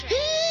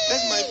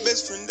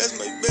best friend, that's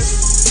my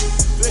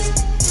best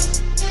friend.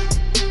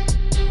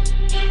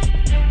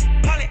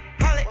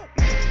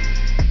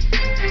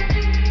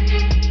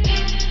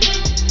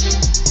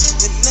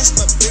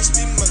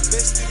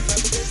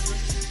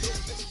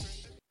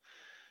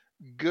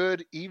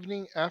 Good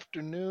evening,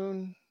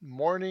 afternoon,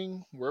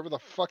 morning, wherever the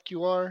fuck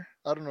you are.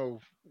 I don't know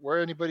where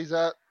anybody's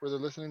at, where they're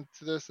listening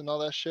to this and all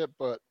that shit,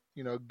 but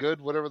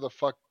good, whatever the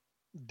fuck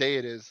day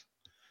it is.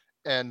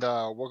 And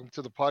welcome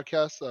to the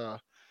podcast,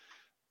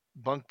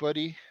 Bunk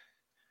Buddy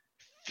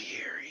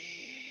Theories.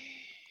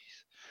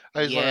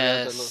 I just wanted to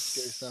add that little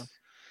scary sound.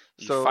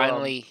 You So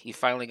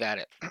finally got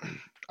it.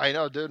 I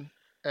know, dude.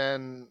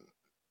 And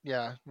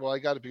yeah, well, I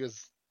got it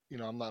because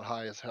I'm not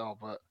high as hell,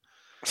 but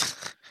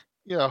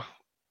you know,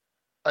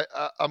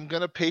 I'm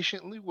gonna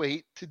patiently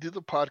wait to do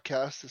the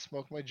podcast to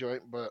smoke my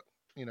joint, but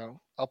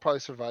I'll probably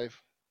survive.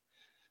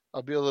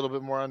 I'll be a little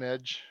bit more on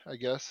edge, I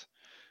guess.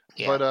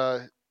 Yeah. But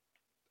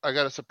I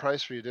got a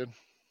surprise for you, dude.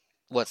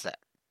 What's that?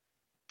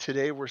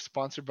 Today we're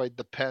sponsored by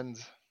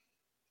Depends.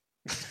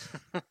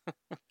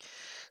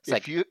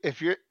 It's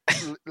if you're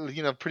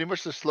pretty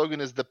much the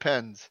slogan is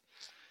Depends.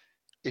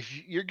 If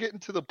you're getting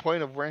to the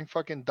point of wearing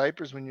fucking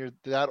diapers when you're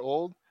that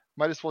old,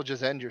 might as well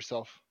just end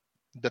yourself.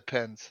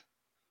 Depends.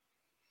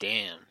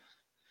 Damn.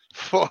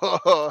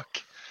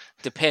 Fuck.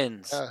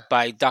 Depends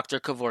by Dr.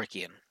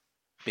 Kevorkian.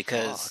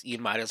 Because you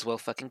might as well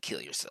fucking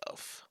kill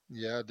yourself.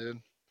 Yeah,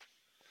 dude.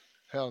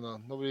 Hell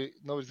no.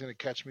 Nobody's gonna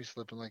catch me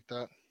slipping like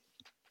that.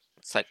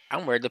 It's like,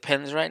 I'm wearing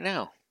Depends right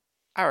now.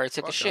 I already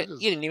took a shit. You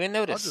didn't even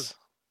notice.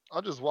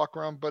 I'll just walk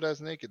around butt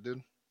ass naked,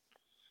 dude.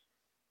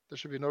 There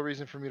should be no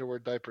reason for me to wear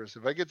diapers.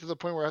 If I get to the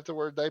point where I have to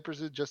wear diapers,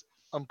 dude, just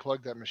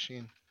unplug that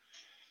machine.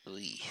 Well,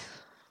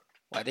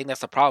 I think that's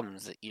the problem,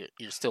 is that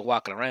you're still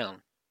walking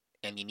around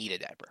and you need a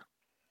diaper.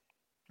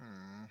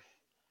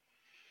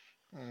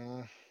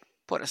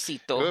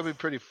 Pobrecito.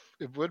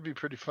 It would be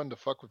pretty fun to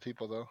fuck with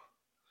people, though.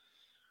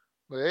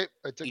 Like, hey,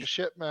 I took a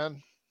shit,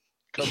 man.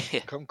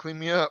 Come clean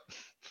me up.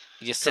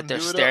 You just sit there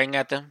staring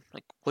at them.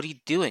 Like, what are you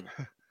doing?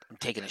 I'm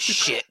taking a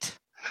shit.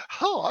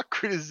 How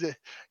awkward is it?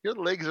 Your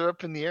legs are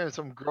up in the air and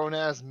some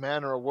grown-ass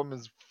man or a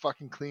woman's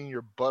fucking cleaning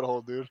your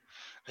butthole, dude.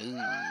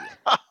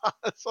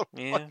 That's so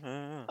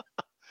funny.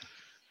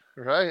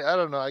 Right? I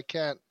don't know. I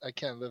can't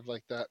live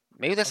like that.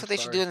 Maybe that's what they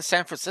should do in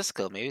San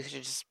Francisco. Maybe they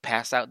should just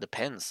pass out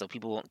Depends so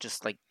people won't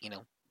just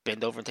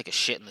bend over and take a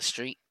shit in the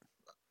street.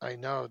 I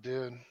know,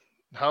 dude.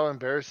 How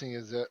embarrassing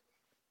is it?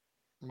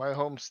 My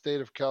home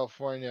state of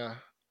California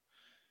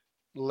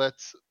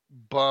lets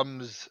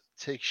bums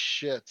take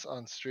shits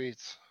on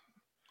streets.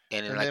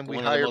 And then we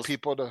hire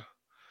people to...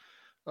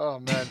 Oh,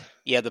 man.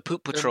 Yeah, the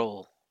poop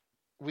patrol.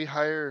 We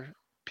hire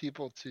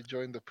people to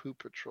join the poop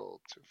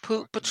patrol.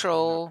 Poop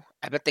patrol.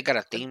 I bet they got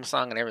a theme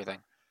song and everything.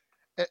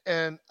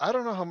 And I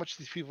don't know how much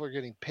these people are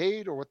getting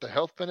paid or what the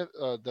health benefit,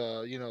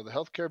 the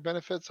healthcare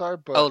benefits are.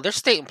 But they're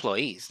state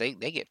employees. They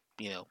get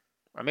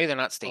or maybe they're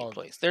not state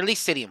employees. They're at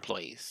least city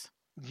employees.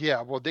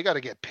 Yeah, well, they got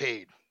to get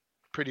paid,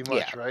 pretty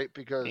much, right?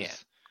 Because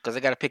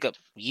they got to pick up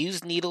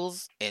used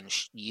needles and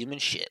human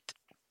shit.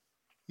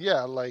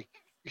 Yeah, like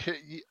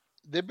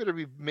they better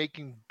be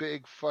making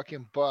big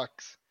fucking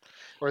bucks,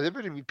 or they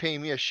better be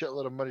paying me a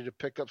shitload of money to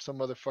pick up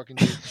some other fucking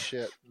dude's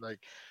shit. Like,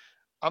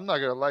 I'm not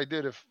gonna lie,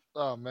 dude.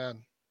 Oh man,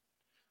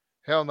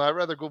 hell no, I'd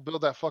rather go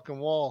build that fucking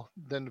wall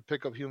than to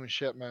pick up human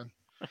shit, man.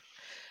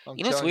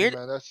 What's weird?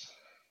 Man,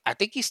 I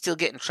think you still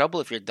get in trouble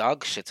if your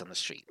dog shits on the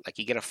street. Like,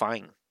 you get a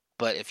fine.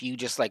 But if you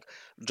just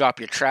drop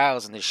your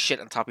trowels and there's shit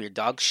on top of your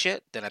dog's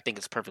shit, then I think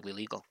it's perfectly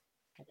legal.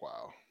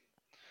 Wow.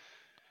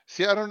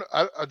 See, I don't know.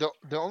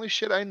 The only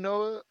shit I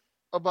know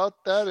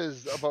about that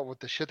is about what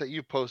the shit that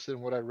you posted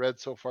and what I read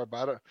so far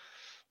about it.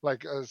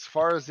 Like, as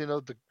far as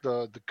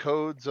the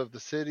codes of the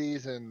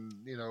cities and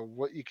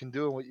what you can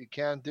do and what you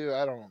can't do,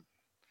 I don't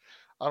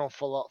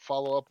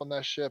follow up on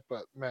that shit.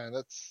 But man,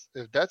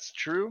 if that's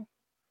true,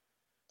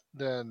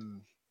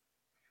 then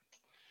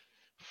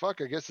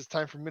fuck, I guess it's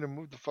time for me to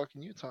move to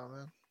fucking Utah,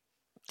 man.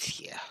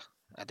 Yeah,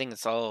 I think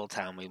it's all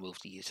time we move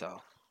to Utah.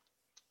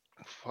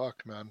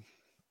 Fuck, man.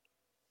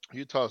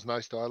 Utah's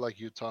nice, though. I like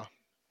Utah.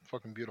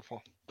 Fucking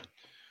beautiful.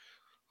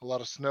 A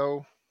lot of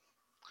snow.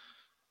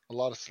 And a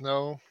lot of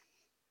snow.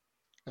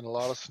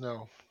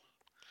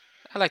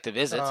 I like to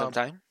visit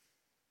sometime.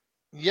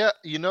 Yeah,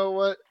 you know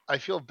what? I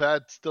feel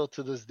bad still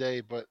to this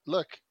day, but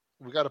look,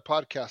 we got a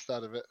podcast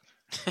out of it.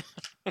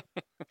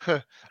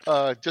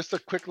 Just a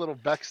quick little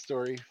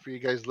backstory for you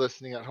guys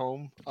listening at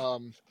home.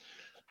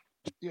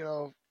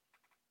 The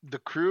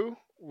crew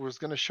was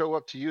going to show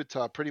up to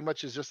Utah. Pretty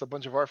much is just a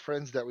bunch of our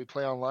friends that we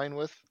play online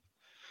with.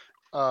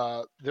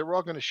 They were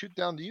all going to shoot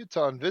down to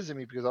Utah and visit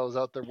me because I was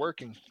out there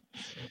working.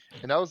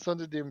 And I was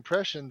under the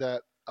impression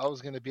that I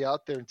was going to be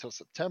out there until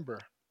September,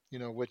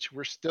 which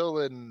we're still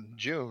in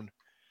June.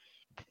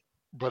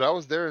 But I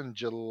was there in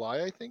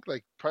July, I think,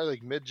 probably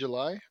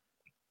mid-July,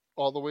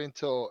 all the way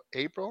until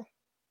April.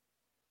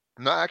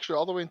 No, actually,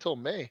 all the way until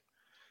May.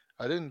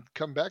 I didn't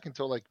come back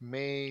until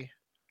May.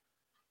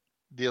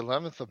 The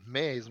 11th of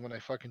May is when I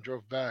fucking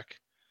drove back.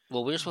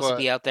 Well, we were supposed to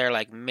be out there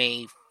like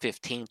May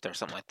 15th or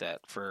something like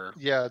that for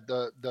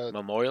the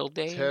Memorial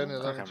Day. 10,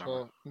 11,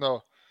 12.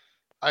 No,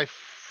 I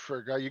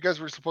forgot. You guys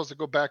were supposed to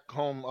go back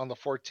home on the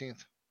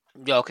 14th.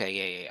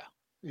 Okay, yeah.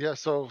 Yeah,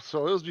 so it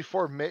was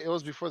before May. It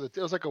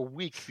was like a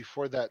week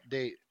before that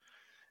date,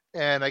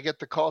 and I get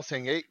the call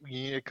saying, "Hey,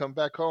 you need to come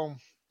back home.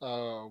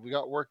 We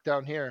got work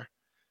down here,"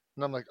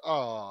 and I'm like,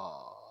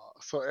 "Oh."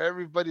 So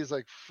everybody's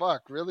like,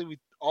 "Fuck, really? We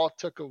all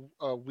took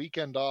a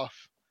weekend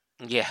off."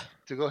 Yeah.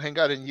 To go hang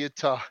out in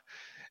Utah.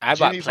 I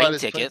bought plane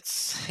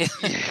tickets.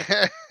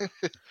 Yeah.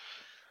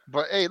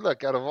 But hey,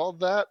 look, out of all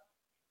that,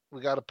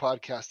 we got a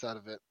podcast out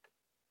of it.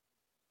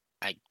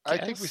 I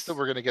think we still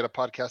were going to get a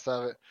podcast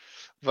out of it,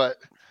 but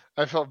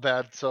I felt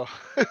bad, so.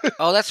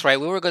 Oh, that's right.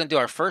 We were going to do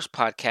our first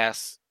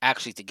podcast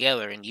actually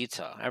together in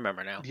Utah. I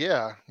remember now.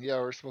 Yeah,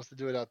 we're supposed to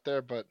do it out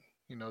there, but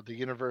the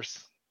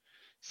universe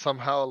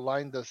somehow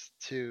aligned us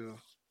to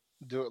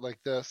do it like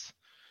this.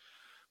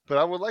 But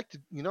I would like to,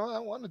 I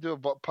want to do a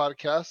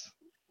podcast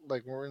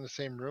like when we're in the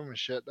same room and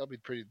shit. That'd be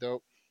pretty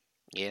dope.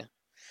 Yeah.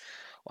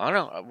 Well, I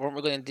don't know. What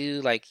we're going to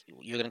do, like,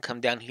 you're going to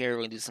come down here, we're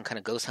going to do some kind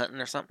of ghost hunting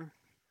or something?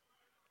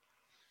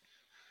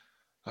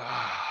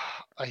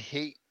 I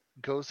hate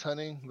ghost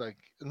hunting. Like,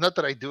 not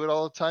that I do it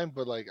all the time,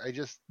 but like, I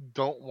just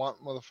don't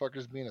want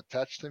motherfuckers being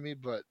attached to me.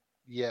 But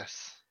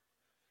yes.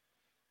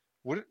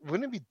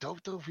 Wouldn't it be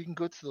dope though if we can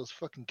go to those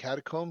fucking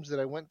catacombs that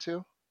I went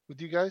to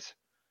with you guys?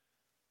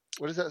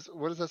 What is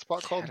that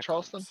spot called in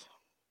Charleston?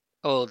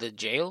 Oh, the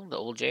jail? The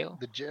old jail?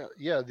 The jail.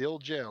 Yeah, the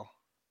old jail.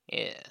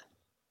 Yeah.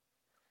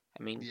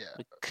 I mean,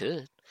 we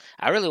could.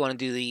 I really want to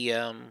do the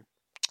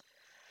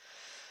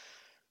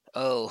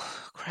oh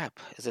crap!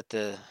 Is it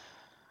the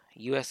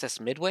USS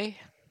Midway,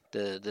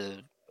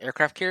 the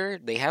aircraft carrier?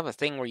 They have a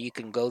thing where you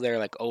can go there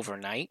like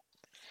overnight.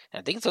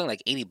 And I think it's only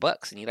like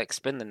 $80, and you like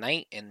spend the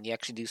night, and you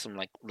actually do some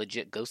like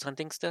legit ghost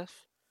hunting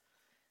stuff.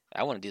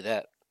 I want to do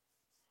that.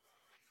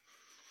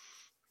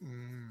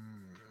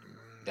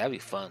 That'd be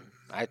fun,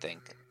 I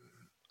think.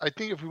 I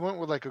think if we went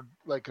with like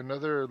a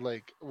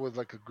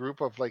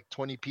group of like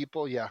 20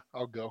 people, yeah,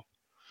 I'll go.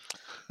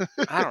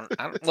 I don't.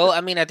 Well,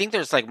 I mean, I think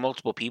there's like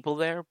multiple people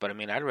there, but I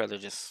mean, I'd rather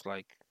just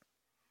us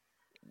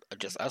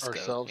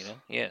ourselves. Go.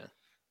 Yeah.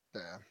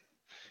 Yeah.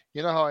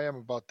 You know how I am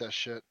about that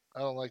shit. I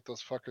don't like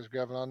those fuckers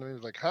grabbing onto me.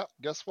 Like,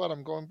 guess what?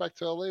 I'm going back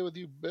to LA with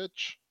you,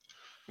 bitch.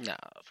 No,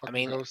 I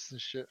mean ghosts and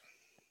shit.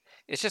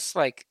 It's just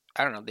like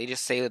I don't know. They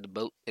just say that the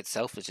boat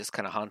itself is just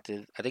kind of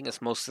haunted. I think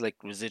it's mostly like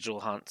residual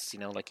haunts.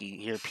 Like you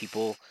hear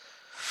people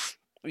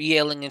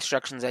yelling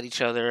instructions at each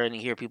other, and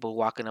you hear people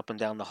walking up and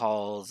down the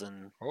halls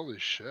and holy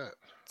shit,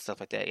 stuff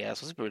like that. Yeah,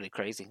 so it's really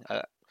crazy.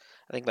 I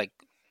think like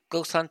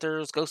ghost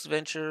hunters, ghost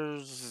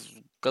adventures,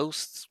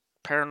 ghosts,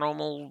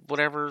 paranormal,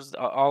 whatever's.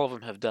 All of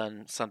them have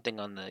done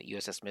something on the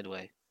USS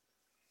Midway.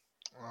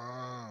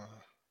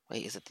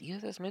 Wait, is it the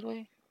USS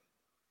Midway?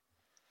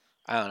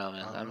 I don't know,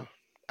 man.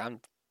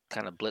 I'm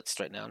kind of blitzed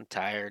right now. I'm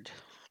tired.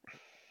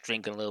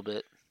 Drinking a little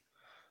bit.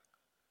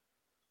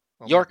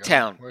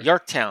 Yorktown.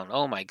 Yorktown.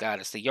 Oh my god,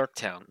 it's the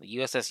Yorktown. The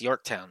USS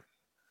Yorktown.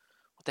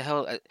 What the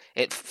hell?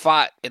 It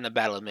fought in the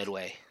Battle of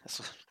Midway.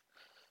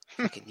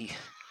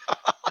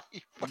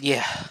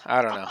 Yeah,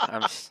 I don't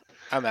know.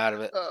 I'm out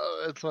of it.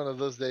 It's one of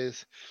those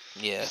days.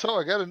 Yeah. So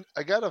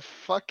I got a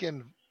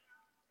fucking.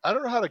 I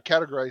don't know how to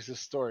categorize this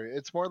story.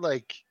 It's more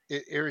like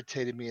it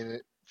irritated me, and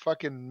it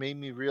fucking made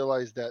me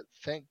realize that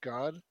thank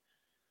God,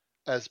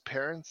 as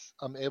parents,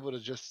 I'm able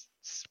to just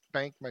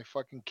spank my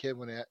fucking kid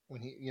when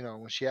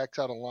she acts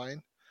out of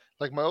line.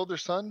 Like my older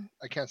son,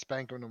 I can't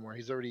spank him no more.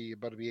 He's already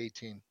about to be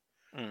 18.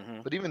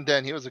 Mm-hmm. But even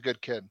then, he was a good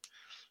kid.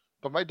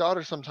 But my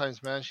daughter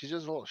sometimes, man, she's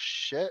just a little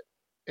shit,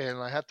 and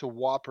I have to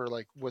whop her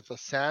like with a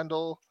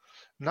sandal,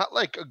 not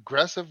like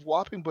aggressive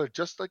whopping, but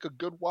just like a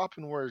good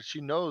whopping where she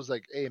knows,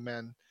 like, hey,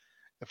 man,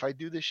 if I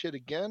do this shit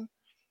again,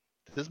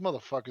 this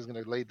motherfucker's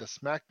gonna lay the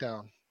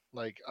smackdown.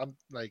 Like I'm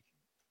like,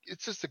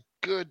 it's just a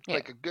good,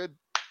 like a good.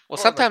 Well,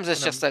 sometimes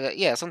it's just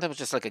sometimes it's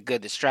just like a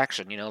good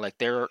distraction, like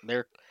their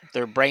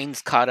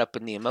brain's caught up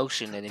in the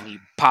emotion, and then you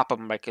pop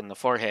them like in the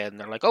forehead,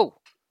 and they're like, "Oh,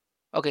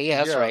 okay,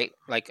 yeah, that's right."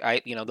 Like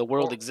the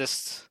world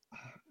exists.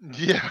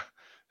 Yeah,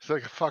 it's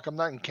like fuck. I'm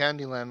not in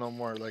Candyland no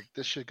more. Like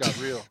this shit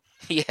got real.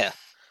 Yeah.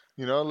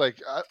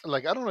 Like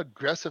I don't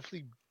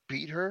aggressively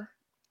beat her.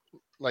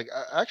 Like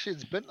actually,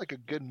 it's been like a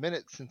good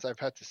minute since I've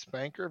had to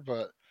spank her,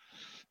 but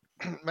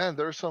man,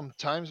 there are some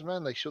times,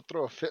 man, like she'll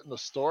throw a fit in the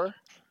store,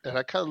 and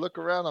I kind of look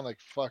around. I'm like,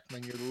 fuck,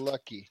 man, you're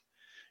lucky.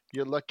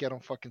 You're lucky I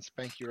don't fucking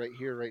spank you right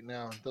here, right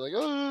now. They're like,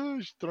 oh,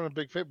 she's throwing a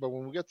big fit. But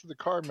when we get to the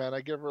car, man,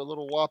 I give her a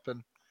little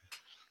whopping.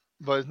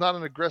 But it's not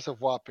an aggressive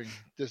whopping.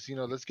 Just,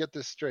 let's get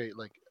this straight.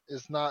 Like,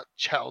 it's not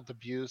child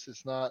abuse.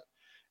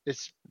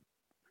 It's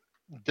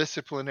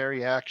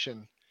disciplinary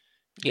action.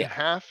 Yeah. In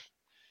half.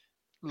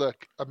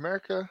 Look,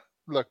 America.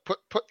 Look,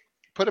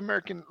 put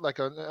American, like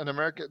an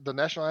American, the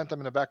national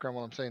anthem in the background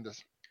while I'm saying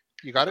this.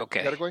 You got it? Okay.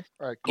 You got it going?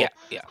 All right, cool.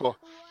 Yeah. Cool.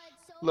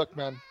 Look,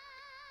 man,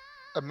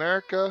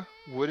 America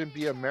wouldn't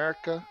be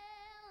America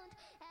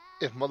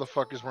if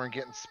motherfuckers weren't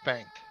getting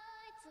spanked.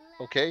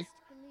 Okay?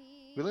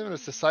 We live in a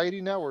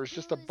society now where it's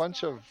just a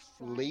bunch of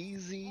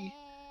lazy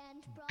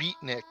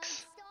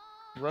beatniks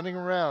running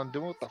around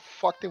doing what the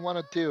fuck they want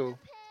to do,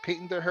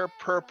 painting their hair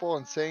purple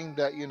and saying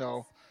that,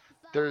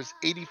 there's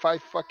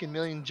 85 fucking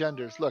million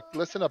genders. Look,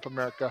 listen up,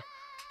 America.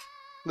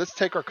 Let's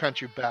take our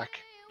country back.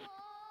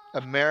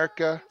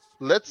 America,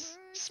 let's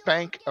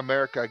spank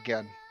America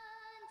again.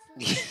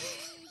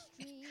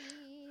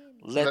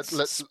 Let's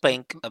Let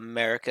spank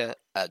America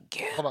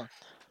again. hold on.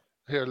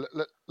 Here,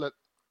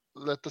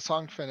 let the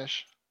song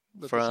finish.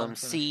 Let the song From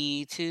finish.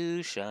 sea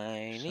to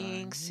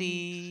shining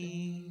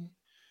sea.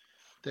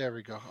 There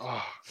we go.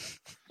 Oh.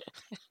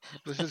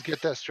 Let's just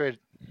get that straight.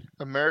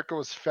 America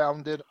was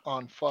founded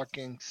on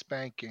fucking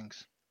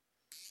spankings.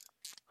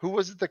 Who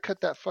was it that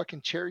cut that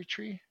fucking cherry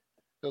tree?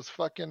 It was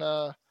fucking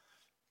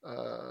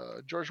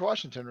George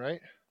Washington,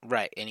 right?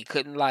 Right, and he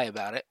couldn't lie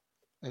about it.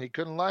 And he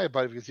couldn't lie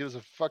about it because he was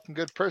a fucking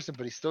good person,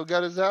 but he still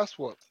got his ass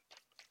whooped.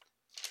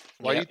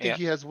 Why do you think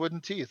he has wooden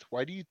teeth?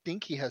 Why do you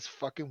think he has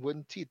fucking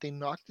wooden teeth? They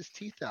knocked his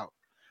teeth out.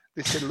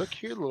 They said, "Look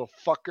here, little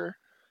fucker.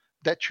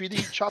 That tree that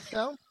you chopped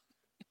down,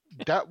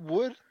 the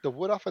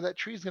wood off of that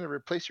tree is gonna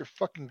replace your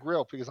fucking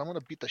grill because I'm gonna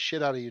beat the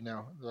shit out of you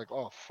now." They're like,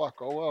 "Oh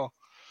fuck, oh well,"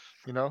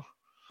 you know.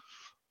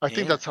 I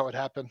think that's how it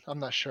happened. I'm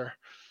not sure.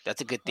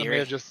 That's a good I may theory.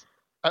 have just,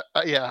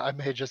 I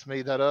may have just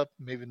made that up.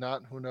 Maybe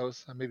not. Who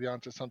knows? I may be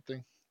onto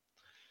something.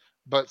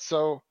 But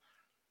so,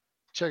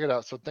 check it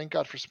out. So thank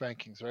God for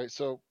spankings, right?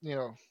 So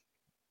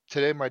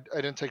today I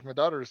didn't take my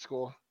daughter to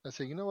school. I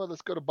said, you know what?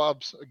 Let's go to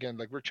Bob's again.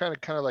 Like we're trying to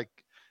kind of like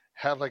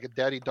have like a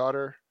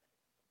daddy-daughter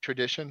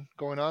tradition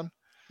going on.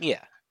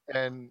 Yeah.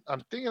 And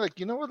I'm thinking like,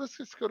 you know what? Let's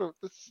just go to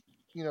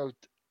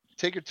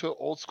take her to an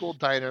old school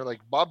diner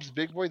like Bob's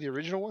Big Boy. The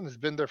original one has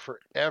been there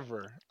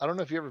forever. I don't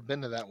know if you ever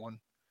been to that one.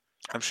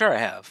 I'm sure I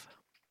have.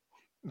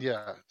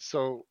 Yeah,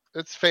 so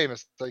it's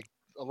famous. Like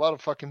a lot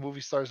of fucking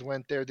movie stars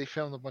went there. They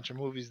filmed a bunch of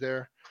movies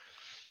there.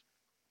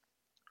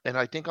 And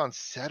I think on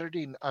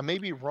Saturday, I may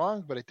be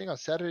wrong, but I think on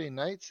Saturday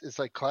nights it's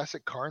like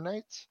classic car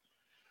nights,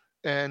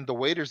 and the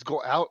waiters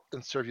go out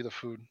and serve you the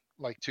food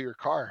like to your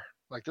car.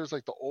 Like there's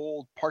like the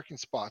old parking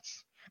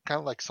spots, kind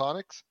of like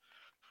Sonic's.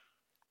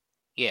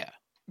 Yeah.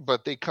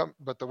 But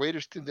the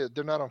waiters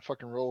they're not on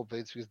fucking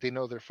rollerblades because they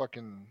know they're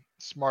fucking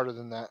smarter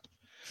than that.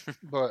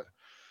 But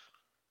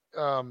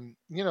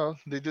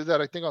they do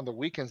that. I think on the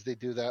weekends they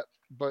do that.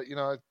 But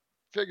I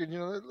figured,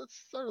 let's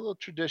start a little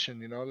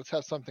tradition. Let's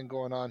have something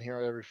going on here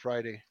every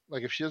Friday.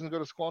 Like if she doesn't go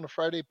to school on a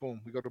Friday,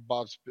 boom, we go to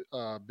Bob's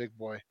Big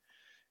Boy.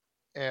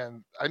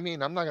 And I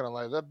mean, I'm not gonna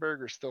lie, that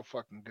burger's still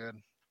fucking good.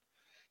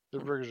 The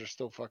burgers are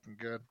still fucking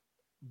good.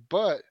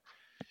 But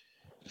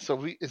so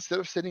we instead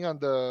of sitting on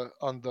the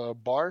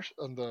bar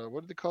on the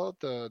what do they call it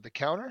the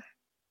counter,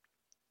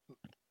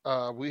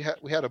 we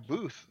had a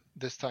booth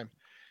this time,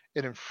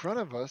 and in front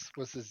of us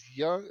was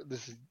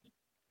this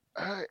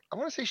I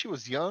want to say she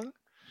was young,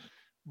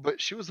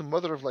 but she was a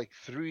mother of like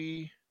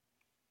three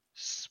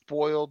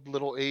spoiled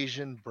little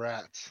Asian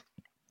brats.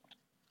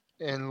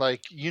 And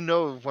like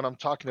what I'm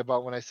talking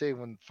about when I say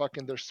when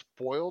fucking they're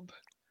spoiled,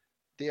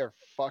 they are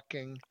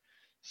fucking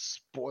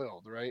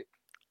spoiled, right?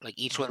 Like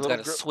each The one's little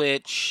got a girl.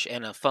 Switch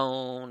and a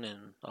phone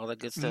and all that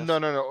good stuff.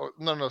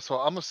 No. So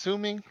I'm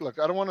assuming. Look,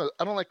 I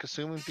don't like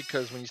assuming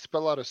because when you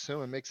spell out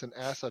assume, it makes an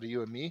ass out of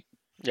you and me.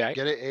 Yeah.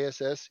 Get it?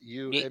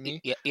 ASSUME.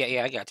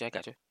 Yeah. I got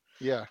you.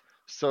 Yeah.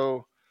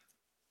 So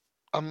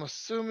I'm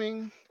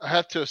assuming I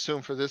have to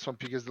assume for this one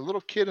because the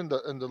little kid in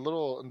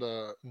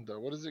the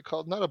what is it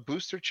called? Not a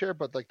booster chair,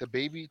 but like the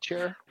baby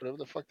chair, whatever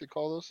the fuck they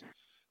call those,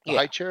 the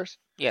high chairs.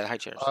 Yeah, the high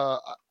chairs.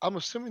 I'm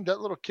assuming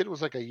that little kid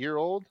was like a year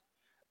old.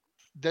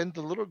 Then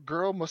the little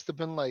girl must have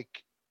been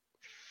like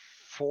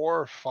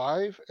 4 or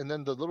 5, and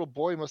then the little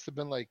boy must have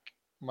been like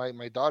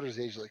my daughter's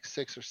age, like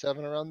 6 or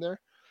 7, around there.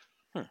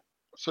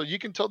 So you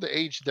can tell the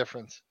age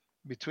difference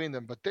between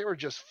them, but they were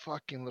just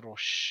fucking little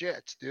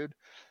shits, dude.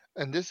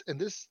 And this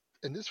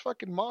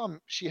fucking mom,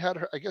 she had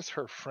her, I guess,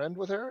 her friend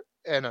with her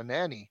and a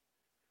nanny,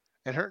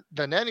 and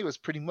the nanny was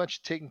pretty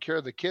much taking care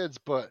of the kids,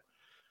 but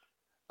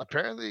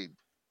apparently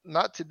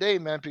not today,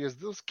 man, because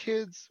those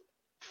kids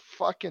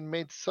fucking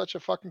made such a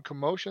fucking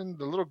commotion.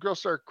 The little girl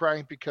started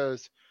crying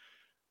because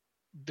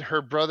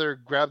her brother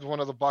grabbed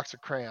one of the box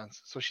of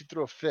crayons, so she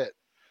threw a fit,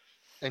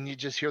 and you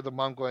just hear the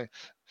mom going,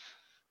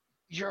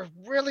 "You're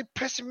really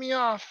pissing me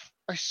off.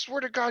 I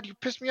swear to God, you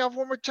piss me off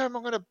one more time,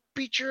 I'm gonna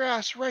beat your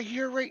ass right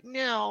here, right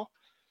now."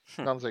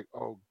 And I was like,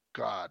 "Oh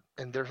God!"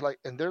 And they're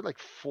like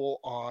full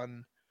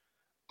on.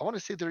 I want to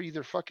say they're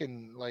either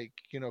fucking like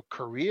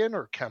Korean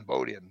or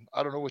Cambodian.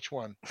 I don't know which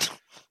one.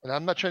 And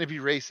I'm not trying to be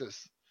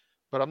racist,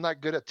 but I'm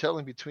not good at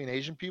telling between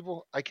Asian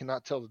people. I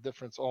cannot tell the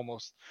difference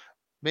almost.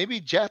 Maybe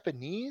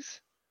Japanese.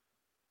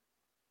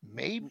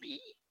 Maybe.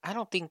 I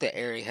don't think the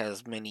area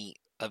has many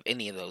of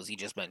any of those you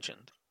just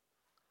mentioned.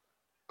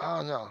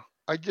 Oh no,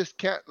 I just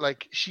can't.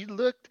 Like she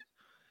looked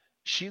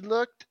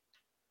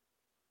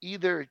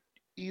either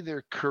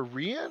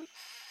Korean.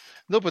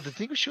 No, but the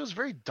thing was, she was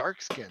very dark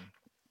skinned.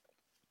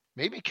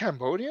 Maybe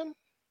Cambodian.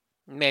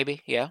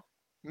 Maybe, yeah.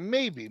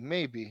 Maybe.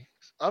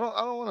 I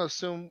don't want to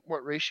assume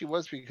what race she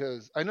was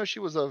because I know she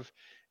was of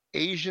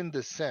Asian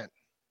descent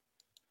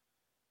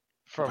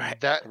from Right,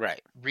 that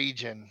right.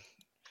 region,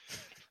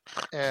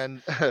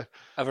 and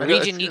Of a I know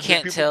region you the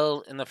can't people. tell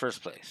in the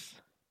first place.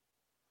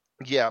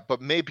 Yeah,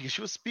 but maybe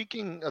she was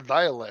speaking a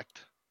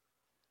dialect,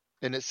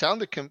 and it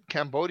sounded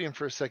Cambodian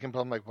for a second. But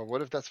I'm like, well,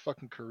 what if that's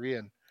fucking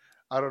Korean?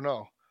 I don't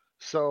know.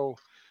 So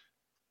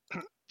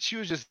she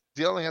was just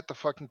yelling at the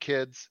fucking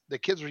kids. The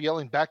kids were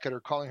yelling back at her,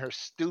 calling her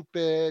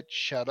stupid,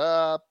 shut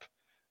up,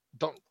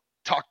 don't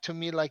talk to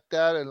me like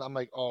that. And I'm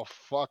like, oh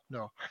fuck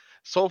no.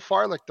 So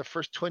far, like the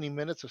first 20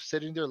 minutes of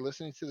sitting there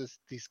listening to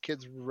these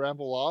kids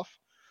ramble off,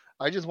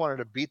 I just wanted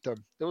to beat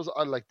them. It was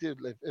like, dude,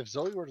 if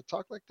Zoe were to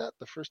talk like that,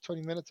 the first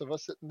 20 minutes of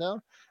us sitting down,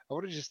 I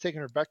would have just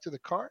taken her back to the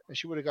car and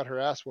she would have got her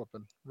ass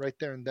whooping right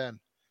there and then.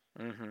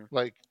 Hmm.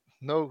 Like,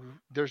 no,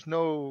 there's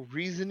no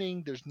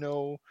reasoning, there's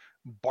no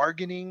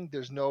bargaining,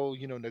 there's no,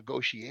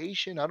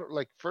 negotiation. I don't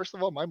like, first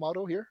of all, my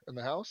motto here in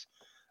the house,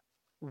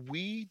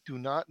 we do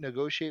not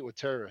negotiate with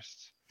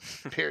terrorists.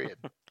 Period.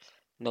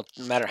 No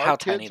matter Our how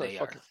tiny kids are they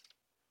are. fucking,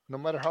 no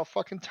matter how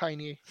fucking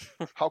tiny,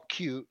 how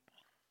cute,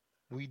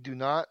 we do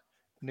not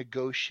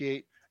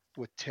negotiate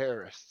with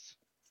terrorists.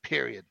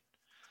 Period.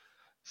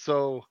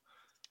 So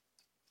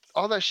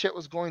all that shit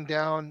was going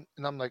down,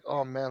 and I'm like,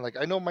 oh man, like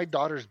I know my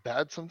daughter's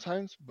bad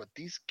sometimes, but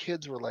these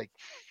kids were like,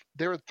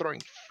 they were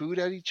throwing food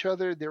at each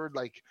other. They were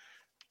like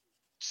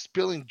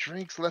spilling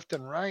drinks left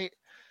and right.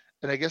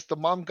 And I guess the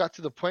mom got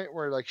to the point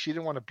where like she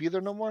didn't want to be there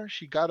no more.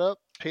 She got up,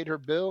 paid her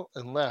bill,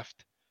 and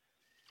left.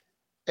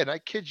 And I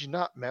kid you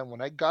not, man,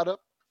 when I got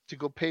up to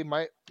go pay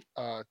my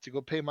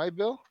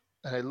bill,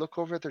 and I look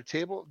over at their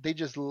table, they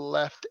just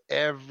left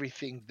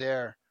everything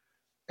there.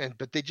 And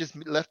but they just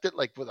left it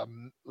like with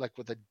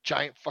a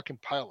giant fucking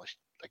pile of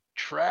like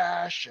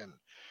trash. And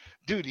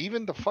dude,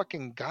 even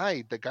the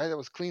guy that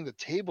was cleaning the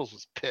tables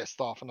was pissed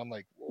off. And I'm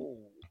like, whoa.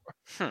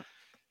 Hmm.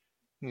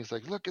 And he's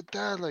like, look at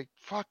that, like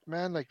fuck,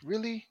 man, like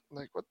really,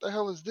 like what the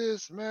hell is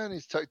this, man?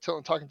 He's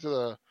talking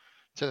to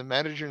the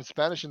manager in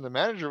Spanish, and the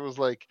manager was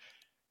like,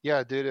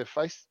 yeah, dude, if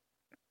I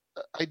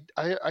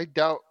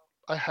doubt,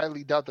 I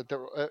highly doubt that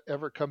they'll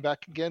ever come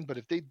back again. But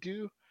if they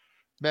do,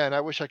 man,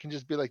 I wish I can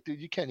just be like,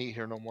 dude, you can't eat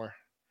here no more.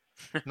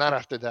 Not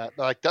after that.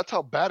 Like that's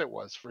how bad it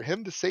was for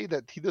him to say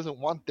that he doesn't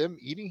want them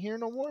eating here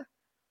no more.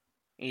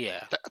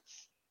 Yeah.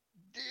 That's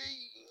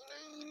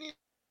you need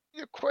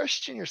to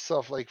question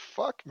yourself. Like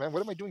fuck, man,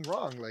 what am I doing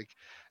wrong? Like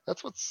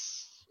that's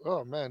what's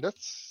oh man,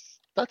 that's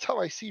how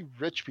I see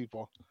rich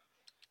people.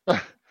 Huh.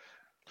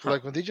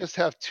 Like when they just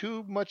have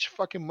too much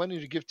fucking money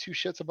to give two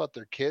shits about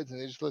their kids, and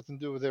they just let them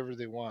do whatever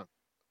they want.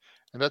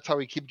 And that's how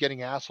we keep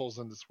getting assholes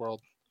in this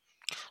world.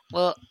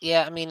 Well,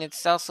 yeah, I mean,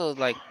 it's also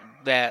like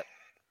that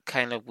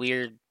kind of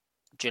weird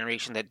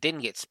generation that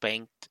didn't get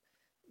spanked.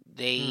 Mm-hmm.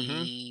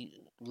 They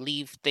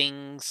leave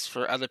things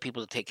for other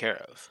people to take care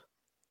of.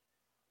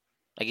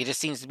 Like, it just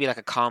seems to be like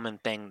a common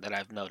thing that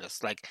I've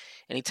noticed. Like,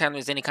 anytime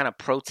there's any kind of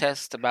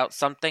protest about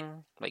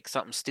something, like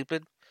something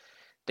stupid,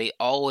 they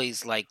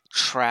always like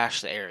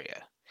trash the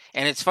area.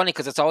 And it's funny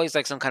because it's always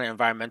like some kind of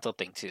environmental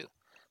thing too.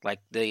 Like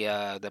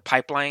the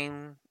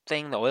pipeline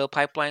thing, the oil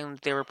pipeline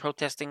they were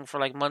protesting for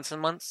like months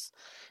and months.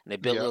 And they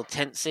built Yeah. little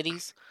tent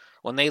cities.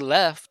 When they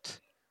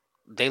left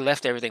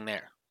everything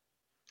there.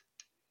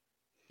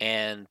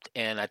 And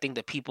I think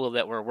the people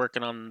that were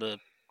working on the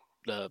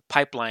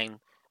pipeline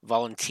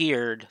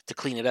volunteered to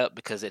clean it up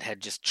because it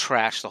had just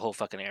trashed the whole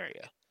fucking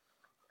area.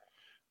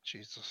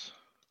 Jesus.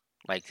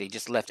 Like they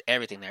just left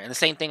everything there. And the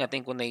same thing I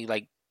think when they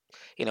like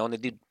when they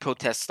do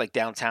protests like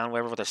downtown,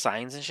 wherever with their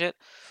signs and shit,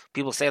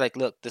 people say like,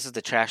 "Look, this is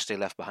the trash they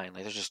left behind.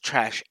 Like, there's just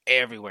trash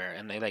everywhere,"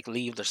 and they like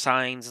leave their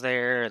signs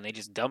there, and they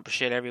just dump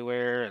shit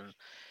everywhere, and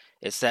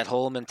it's that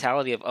whole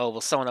mentality of, "Oh,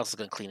 well, someone else is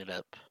gonna clean it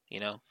up," you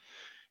know?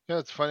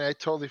 It's funny. I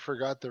totally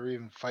forgot they were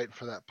even fighting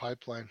for that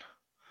pipeline.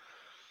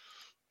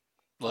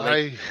 Well,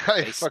 I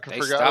fucking they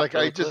forgot. stopped Like I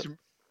really just quick.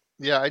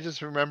 yeah, I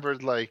just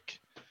remembered like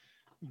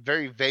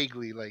very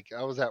vaguely. Like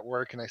I was at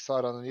work and I saw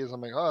it on the news.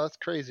 I'm like, oh, that's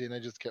crazy, and I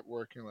just kept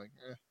working. Like,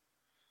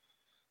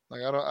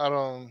 like I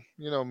don't,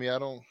 me. I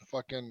don't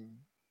fucking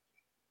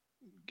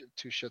give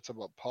two shits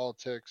about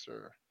politics,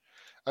 or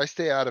I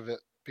stay out of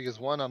it because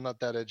one, I'm not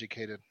that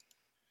educated.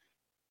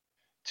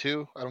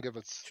 Two, I don't give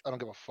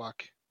a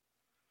fuck.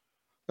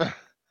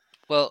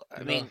 Well,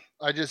 I mean,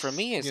 I for just,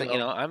 me, it's like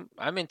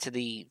I'm into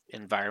the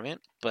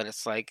environment, but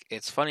it's like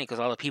it's funny because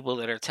all the people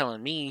that are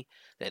telling me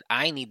that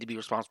I need to be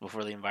responsible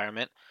for the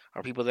environment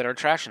are people that are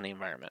trashing the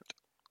environment.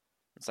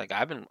 It's like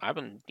I've been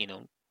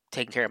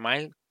taking care of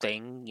my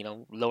thing,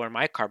 lowering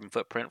my carbon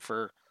footprint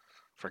for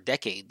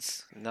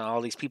decades. Now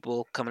all these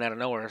people coming out of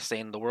nowhere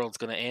saying the world's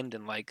gonna end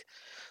in like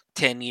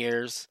 10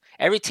 years.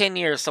 Every 10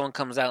 years, someone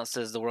comes out and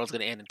says the world's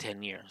gonna end in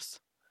 10 years.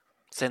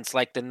 Since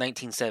like the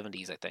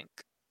 1970s, I think.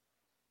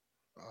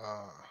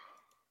 uh,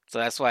 So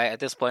that's why at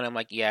this point I'm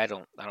like, yeah, I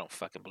don't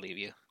fucking believe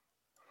you.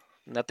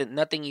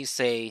 Nothing you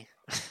say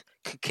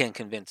can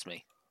convince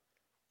me.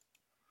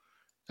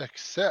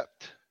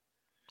 except,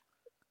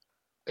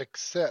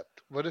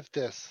 what if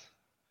this?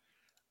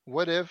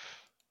 What if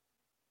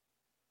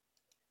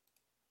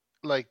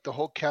like the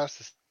whole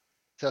cast of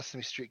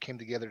Sesame Street came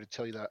together to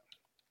tell you that?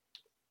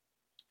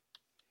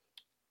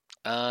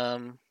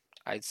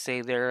 I'd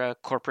say they're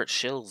corporate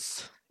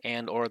shills,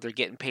 and or they're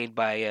getting paid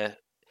by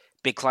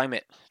big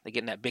climate. They're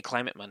getting that big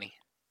climate money.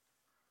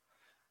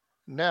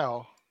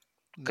 Now,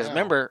 Because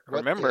now, what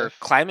remember, if?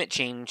 climate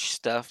change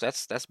stuff.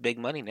 That's big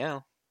money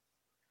now.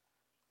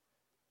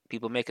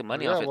 People making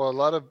money Yeah, off it. well, a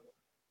lot of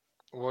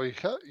well,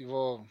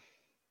 well,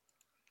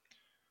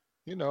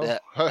 you know,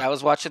 I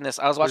was watching this.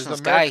 I was there's watching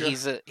this guy.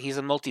 America. He's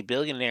a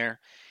multi-billionaire,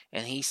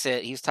 and he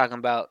said he was talking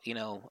about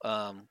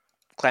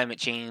climate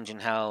change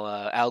and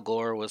how Al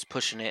Gore was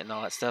pushing it and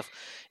all that stuff.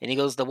 And he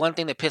goes, the one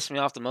thing that pissed me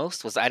off the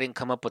most was I didn't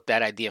come up with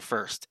that idea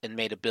first and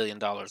made $1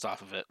 billion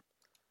off of it.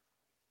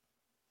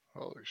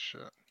 Holy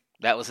shit!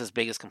 That was his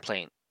biggest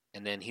complaint.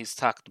 And then he's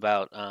talked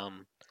about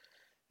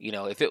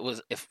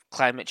if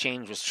climate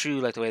change was true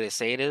like the way they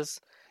say it is,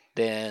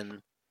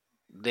 then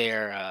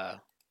they're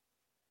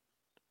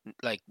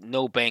like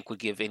no bank would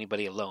give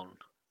anybody a loan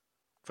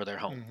for their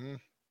home Hmm.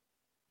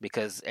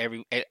 because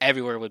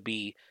everywhere would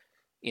be,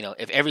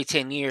 if every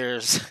 10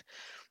 years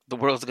the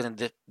world's going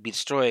to be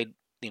destroyed,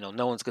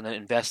 no one's going to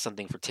invest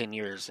something for 10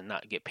 years and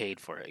not get paid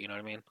for it. You know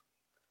what I mean?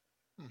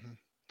 Hmm.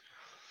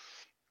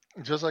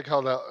 Just like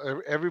how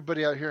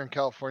everybody out here in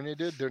California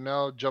did, they're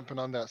now jumping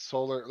on that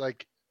solar.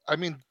 Like, I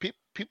mean,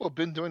 people have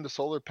been doing the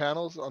solar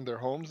panels on their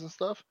homes and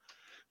stuff,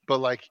 but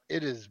like,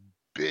 it is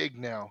big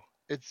now.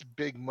 It's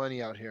big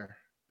money out here.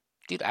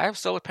 Dude, I have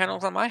solar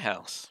panels on my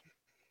house.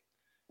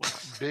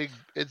 Big,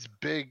 it's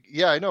big.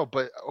 Yeah, I know,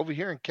 but over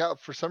here in Cal,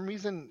 for some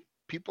reason,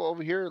 people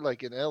over here,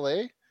 like in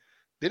LA,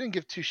 they didn't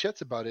give two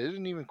shits about it. It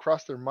didn't even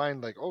cross their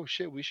mind, like, oh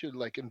shit, we should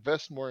like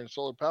invest more in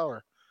solar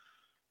power.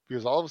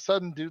 Because all of a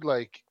sudden, dude,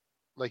 like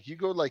you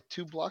go like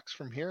 2 blocks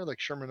from here, like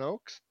Sherman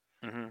Oaks,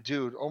 Hmm.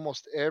 dude,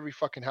 almost every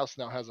fucking house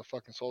now has a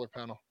fucking solar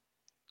panel.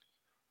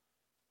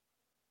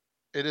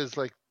 It is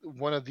like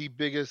one of the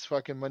biggest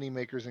fucking money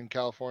makers in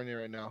California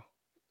right now.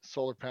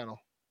 Solar panel.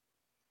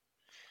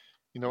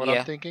 You know what I'm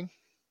Yeah. thinking?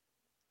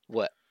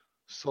 What?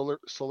 Solar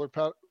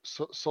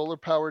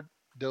powered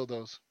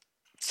dildos.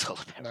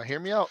 Solar panel. Now hear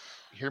me out.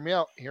 Hear me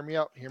out. Hear me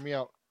out. Hear me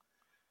out.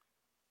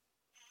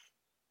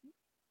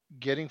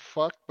 Getting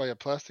fucked by a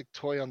plastic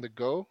toy on the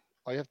go.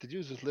 All you have to do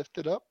is just lift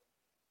it up,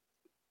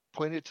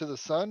 point it to the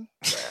sun,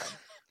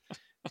 bam.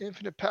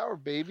 Infinite power,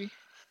 baby.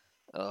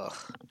 Ugh.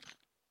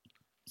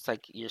 It's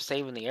like you're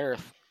saving the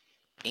earth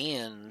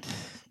and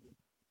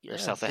Yeah, and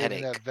yourself a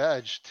saving that headache.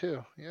 veg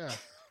too. Yeah.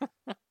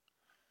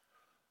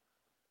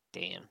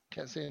 Damn.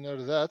 Can't say no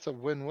to that. It's a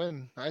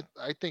win-win. I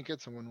think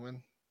it's a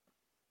win-win.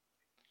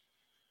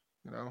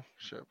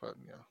 Shit, but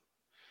yeah.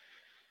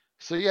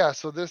 So yeah,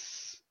 so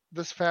this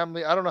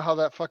family, I don't know how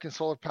that fucking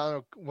solar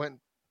panel went.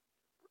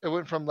 It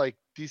went from like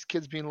these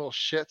kids being little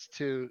shits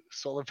to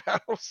solar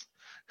panels.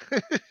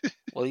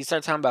 Well, you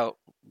start talking about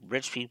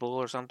rich people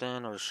or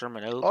something, or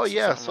Sherman Oh Oaks or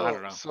yeah, something. I so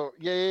don't know. so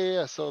yeah yeah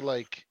yeah. So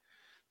like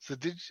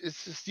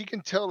it's just you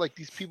can tell like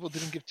these people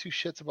didn't give two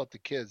shits about the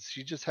kids.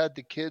 She just had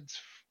the kids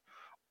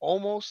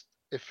almost.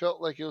 It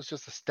felt like it was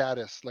just a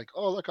status, like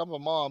oh look, I'm a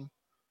mom.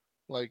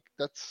 Like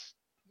that's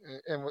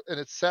and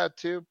it's sad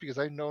too because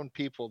I've known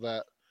people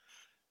that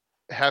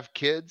have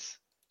kids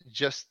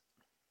just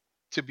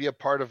to be a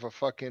part of a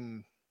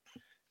fucking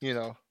you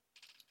know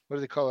what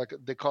do they call it?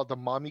 Like they call it the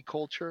mommy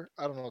culture.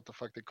 I don't know what the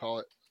fuck they call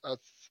it.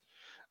 That's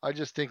I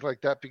just think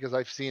like that because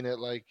I've seen it.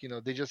 Like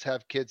they just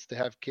have kids to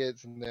have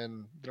kids, and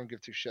then they don't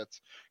give two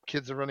shits.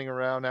 Kids are running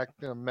around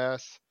acting a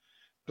mess.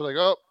 They're like,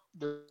 oh,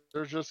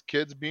 there's just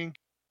kids being.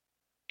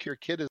 Your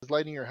kid is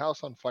lighting your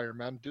house on fire,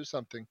 man. Do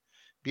something.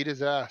 Beat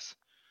his ass.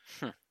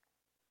 Hmm.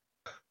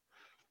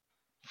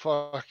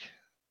 Fuck.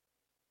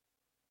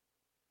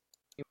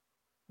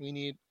 We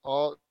need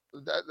all.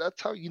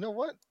 That's how you know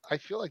what I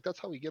feel like. That's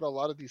how we get a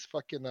lot of these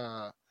fucking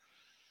what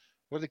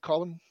do they call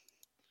them?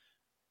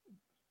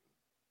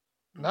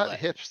 Not What?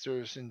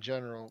 hipsters in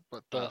general,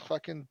 but the Oh,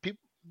 fucking people.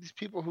 These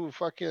people who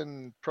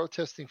fucking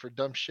protesting for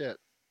dumb shit.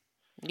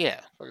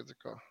 yeah. What is it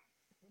called?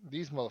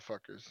 These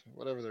motherfuckers,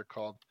 whatever they're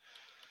called.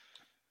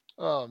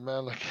 Oh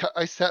man, like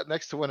I sat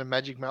next to one in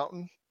Magic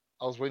Mountain.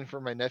 I was waiting for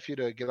my nephew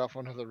to get off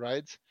one of the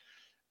rides,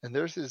 and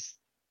there's this.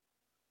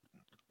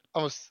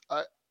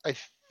 I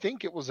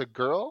think it was a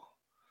girl,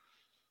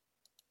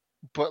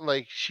 but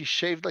like she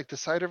shaved like the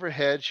side of her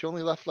head. She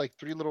only left like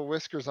 3 little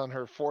whiskers on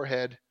her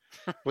forehead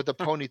with a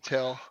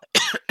ponytail.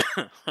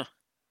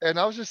 And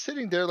I was just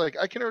sitting there like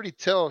I can already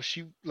tell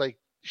she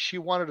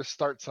wanted to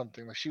start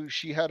something. Like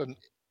she had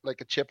like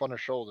a chip on her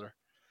shoulder.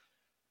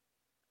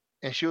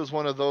 And she was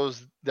one of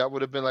those that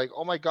would have been like,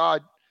 "Oh my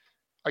god,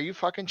 are you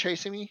fucking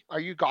chasing me? Are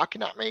you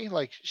gawking at me?"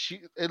 Like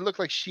it looked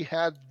like she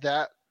had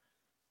that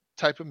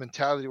type of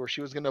mentality where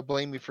she was going to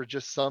blame me for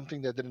just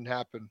something that didn't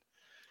happen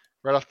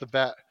right off the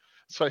bat.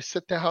 So I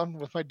sit down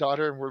with my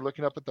daughter and we're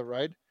looking up at the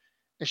ride,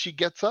 and she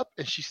gets up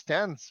and she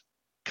stands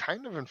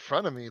kind of in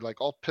front of me,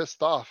 like all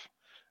pissed off.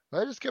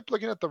 And I just kept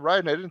looking at the ride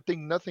and I didn't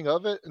think nothing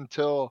of it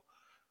until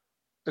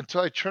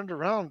I turned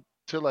around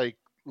to like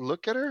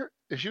look at her,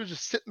 and she was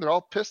just sitting there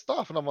all pissed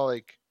off, and I'm all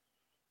like,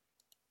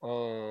 Like,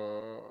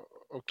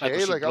 was okay,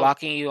 she like I was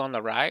blocking you on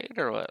the ride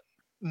or what?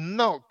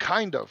 No,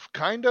 kind of,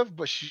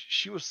 but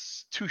she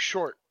was too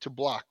short to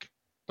block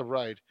the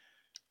ride.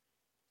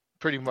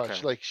 Pretty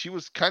Okay. much, like she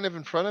was kind of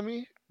in front of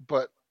me,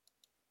 but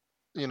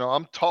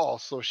I'm tall,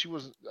 so she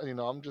was,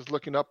 I'm just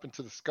looking up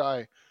into the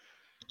sky,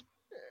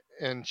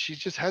 and she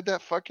just had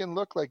that fucking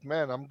look like,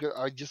 man, I'm good.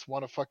 I just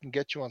want to fucking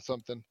get you on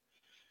something.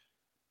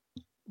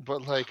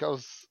 But like I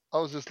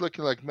was just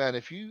looking like, man,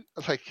 if you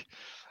like,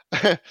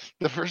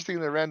 the first thing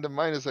that ran to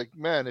mind is like,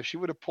 man, if she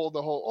would have pulled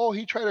the whole, oh,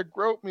 he tried to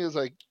grope me, is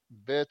like,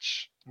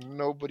 bitch,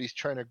 nobody's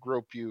trying to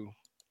grope you.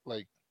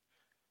 Like,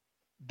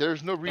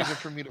 there's no reason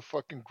for me to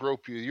fucking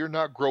grope you. You're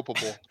not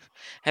gropeable.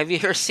 Have you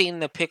ever seen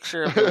the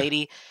picture of the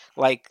lady?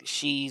 Like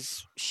she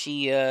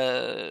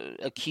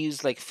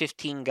accused like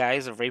 15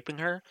 guys of raping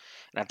her,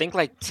 and I think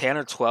like 10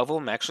 or 12 of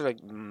them actually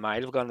like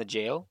might have gone to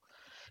jail.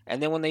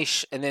 And then when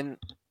and then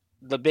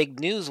the big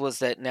news was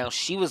that now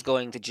she was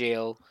going to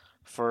jail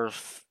for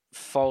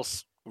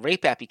false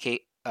rape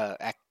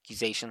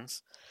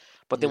accusations.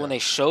 But then when Yeah, they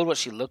showed what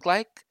she looked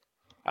like,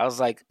 I was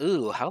like,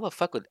 ooh, how the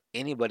fuck would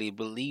anybody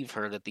believe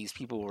her that these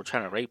people were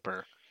trying to rape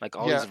her? Like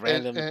all yeah, these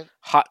and random and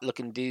hot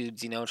looking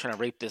dudes, trying to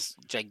rape this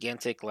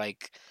gigantic,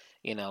 like,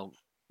 you know,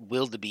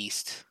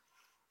 wildebeest.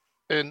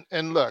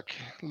 and look,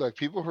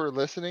 people who are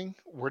listening,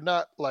 we're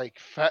not like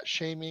fat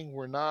shaming.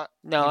 We're not,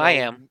 No, I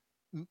am.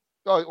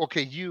 oh,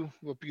 okay,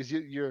 well, because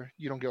you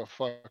don't give a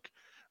fuck,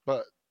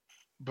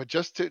 but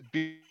just to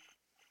be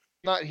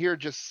not here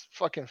just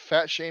fucking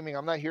fat shaming.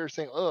 I'm not here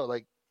saying, oh,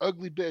 like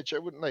ugly bitch. I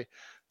wouldn't like.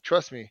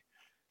 Trust me,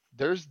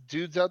 there's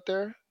dudes out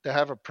there that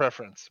have a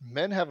preference.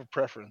 Men have a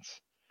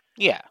preference,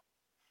 Yeah.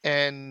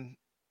 and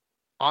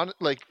on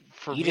like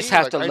for You just me,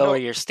 have like to I lower know,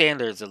 your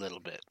standards a little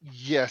bit.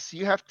 yes,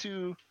 you have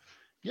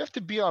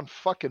to be on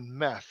fucking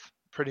meth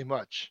pretty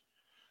much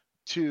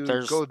to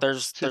There's go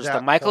there's to there's the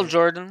that Michael point.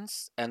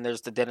 Jordans and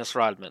there's the Dennis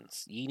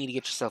Rodmans. You need to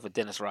get yourself a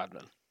Dennis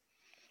Rodman.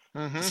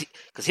 Hmm.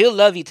 Cause he'll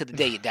love you to the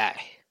day you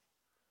die.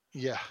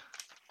 Yeah,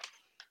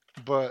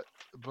 but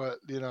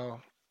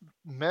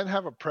men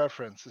have a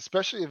preference,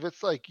 especially if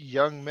it's like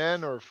young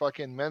men or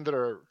fucking men that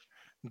are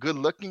good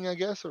looking, I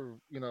guess, or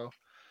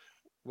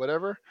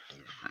whatever.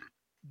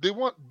 They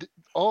want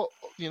all,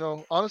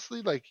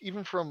 honestly, like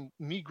even from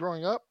me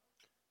growing up,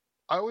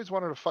 I always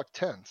wanted to fuck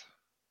tens.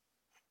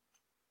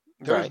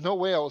 There was Right. no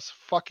way I was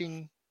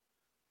fucking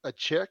a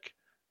chick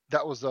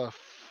that was a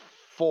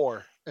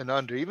four and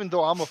under, even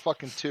though I'm a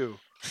fucking two.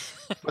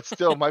 But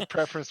still, my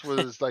preference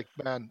was like,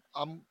 man,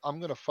 I'm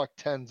gonna fuck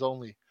tens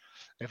only.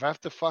 If I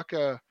have to fuck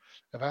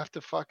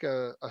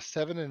a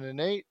seven and an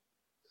eight,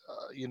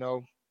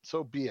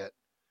 so be it.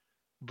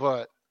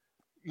 But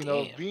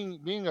Damn.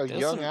 being a There's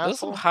young some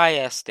asshole, high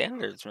ass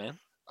standards, man.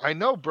 I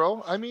know,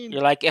 bro. I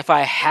You're mean, like, if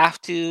I have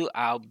to,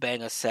 I'll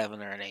bang a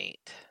 7 or an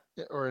 8.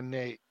 or an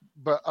eight.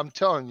 But I'm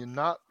telling you,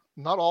 not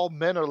all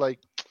men are like,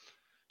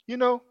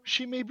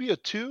 she may be a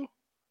two,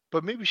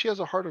 but maybe she has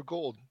a heart of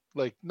gold.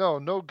 Like,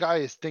 no guy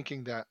is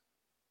thinking that.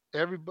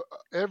 Every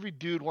every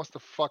dude wants to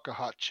fuck a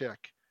hot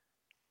chick,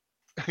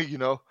 you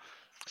know.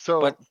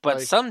 But So like,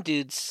 some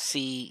dudes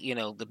see,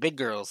 the big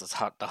girls as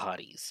the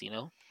hotties.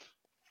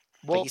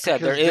 Like well, you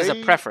said, there because is a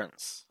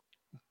preference.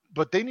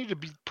 they need to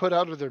be put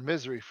out of their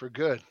misery for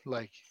good.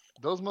 Like,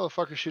 those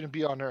motherfuckers shouldn't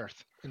be on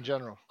Earth in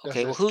general. That's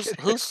Okay, well just who's kidding.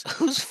 who's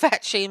who's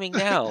fat shaming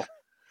now?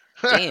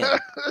 Damn.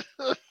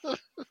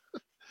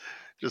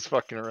 Just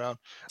fucking around.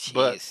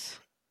 But Jeez.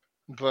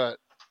 but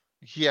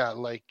yeah,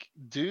 like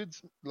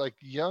dudes, like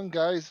young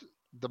guys,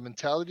 the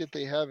mentality that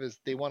they have is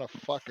they want to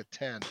fuck a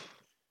 10.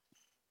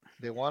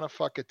 They want to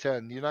fuck a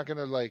 10. You're not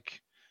gonna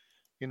like,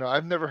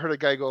 I've never heard a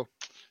guy go,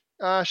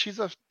 she's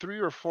a 3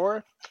 or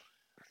 4.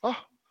 Oh,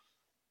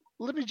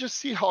 let me just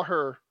see how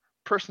her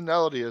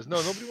personality is.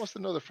 No, nobody wants to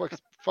know their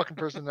fucking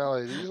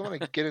personality. They just want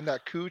to get in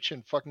that cooch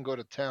and fucking go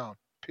to town.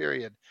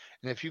 Period.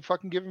 And if you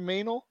fucking give them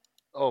anal,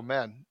 oh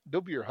man,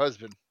 they'll be your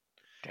husband.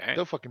 Damn.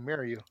 They'll fucking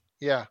marry you.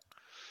 Yeah.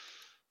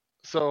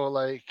 So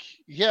like,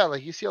 yeah,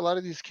 like you see a lot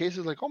of these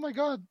cases, like, oh my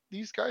god,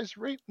 these guys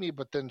raped me,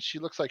 but then she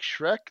looks like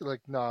Shrek.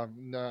 Like, nah,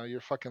 nah,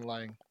 you're fucking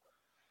lying.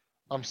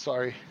 I'm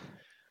sorry,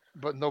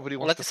 but nobody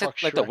Well, wants like I to said, fuck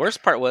like the Shrek.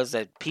 worst part was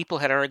that people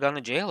had already gone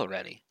to jail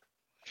already.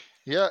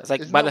 Yeah, It's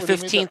like isn't that where they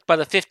made that? by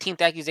the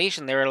 15th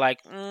accusation, they were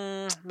like,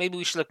 maybe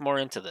we should look more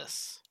into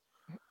this.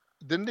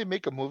 Didn't they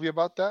make a movie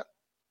about that?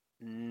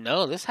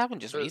 No, this happened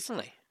just Uh,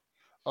 recently.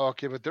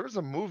 okay, but there was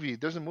a movie.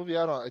 There's a movie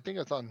out on. I think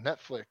it's on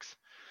Netflix,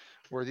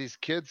 where these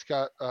kids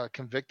got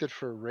convicted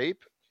for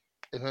rape,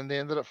 and then they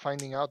ended up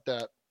finding out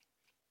that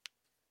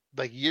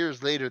like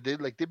years later, they've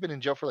been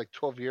in jail for like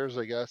 12 years,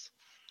 I guess.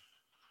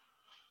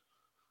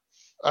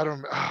 I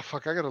don't. Ah,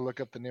 fuck, I gotta look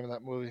up the name of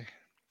that movie.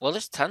 Well,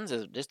 there's tons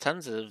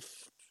of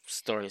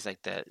stories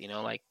like that.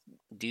 Like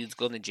dudes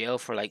going to jail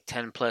for like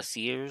 10 plus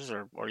years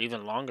or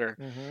even longer,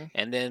 Hmm.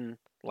 and then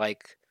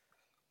like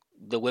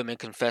the women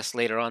confess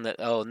later on that,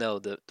 oh no,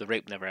 the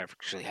rape never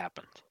actually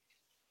happened.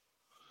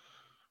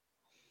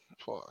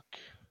 Fuck.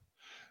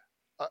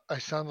 I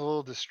sound a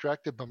little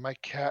distracted, but my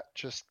cat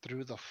just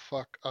threw the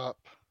fuck up.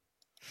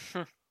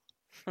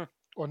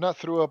 Or not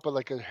threw up, but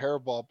like a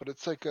hairball. But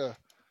it's like a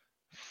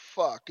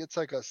fuck. It's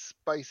like a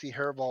spicy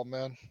hairball,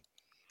 man.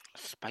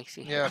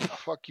 Spicy Yeah, hairball.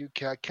 fuck you,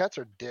 cat. Cats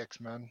are dicks,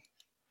 man.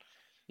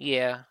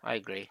 Yeah, I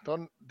agree.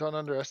 Don't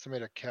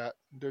underestimate a cat.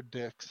 They're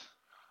dicks.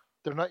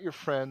 They're not your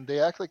friend. They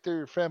act like they're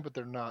your friend, but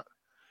they're not.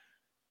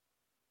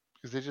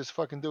 Because they just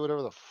fucking do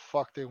whatever the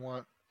fuck they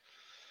want.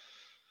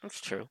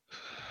 That's true.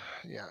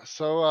 Yeah.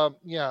 So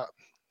yeah,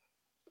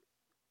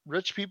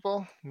 rich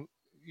people, you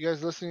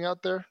guys listening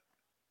out there,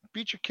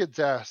 beat your kid's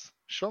ass.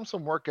 Show them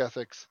some work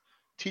ethics.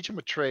 Teach them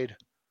a trade.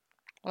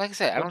 Well, like I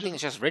said, I Don't don't think just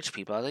it's just rich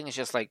people. I think it's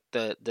just like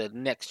the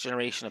next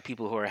generation of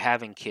people who are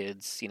having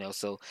kids.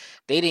 So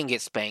they didn't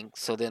get spanked,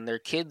 so then their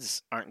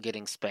kids aren't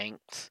getting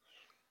spanked.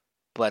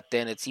 But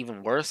then it's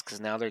even worse because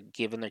now they're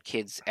giving their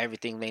kids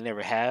everything they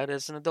never had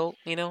as an adult.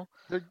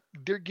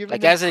 they're giving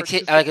Like them as a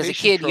kid,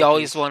 participation you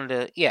always trophies. wanted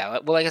to. Yeah,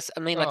 well, like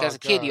Oh as a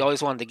kid, you god.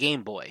 always wanted the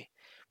Game Boy.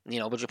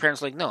 But your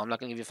parents were like, no, I'm not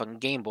gonna give you a fucking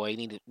Game Boy. You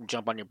need to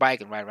jump on your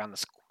bike and ride around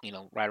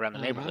ride around the Hmm.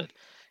 neighborhood,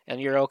 and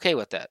you're okay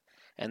with that.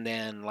 And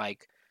then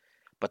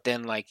but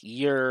then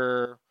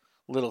your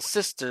little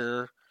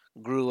sister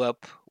grew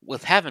up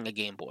with having a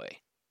Game Boy.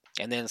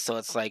 And then so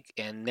it's like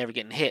and never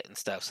getting hit and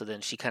stuff. So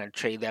then she kind of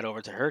traded that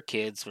over to her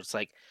kids, which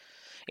like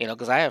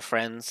because I have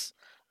friends.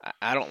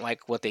 I don't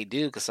like what they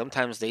do because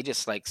sometimes they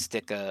just like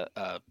stick a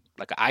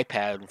like an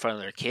iPad in front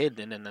of their kid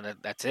and then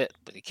that's it.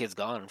 But the kid's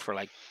gone for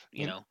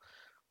You,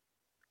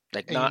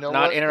 like and you know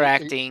not what?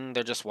 interacting.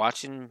 They're just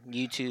watching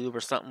YouTube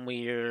or something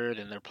weird,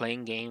 and they're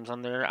playing games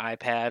on their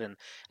iPad.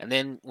 And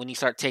then when you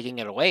start taking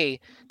it away,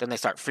 then they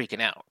start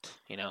freaking out.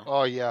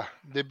 Oh yeah,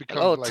 they Like become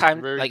oh like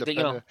time very like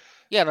dependent.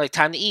 yeah like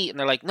time to eat, and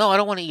they're like no I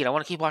don't want to eat. I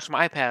want to keep watching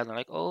my iPad. And they're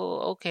like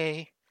oh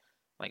okay.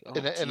 Like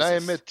oh And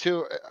Jesus.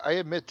 I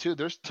admit too,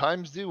 there's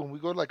times, dude, when we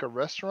go to like a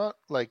restaurant,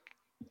 like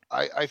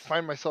I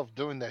find myself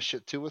doing that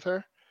shit too with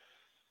her.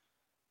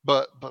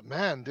 But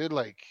man, dude,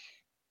 like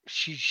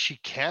she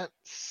can't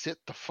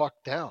sit the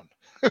fuck down.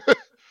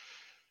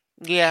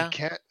 She Yeah.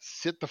 can't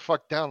sit the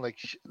fuck down.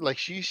 Like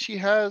she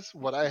has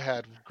what I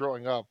had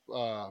growing up.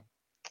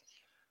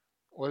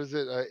 What is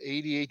it?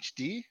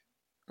 ADHD.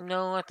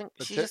 No, I think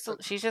That's it.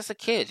 she's just a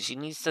kid. She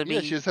needs to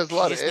Yeah, be. she just has a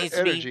She lot of just needs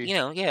to be. energy.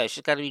 Yeah.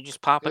 She's got to be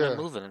just popping and Yeah,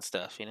 moving and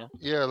stuff.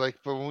 yeah. Like,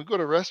 but when we go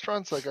to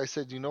restaurants, like I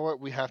said, you know what?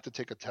 We have to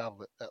take a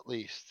tablet at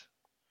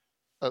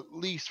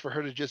least for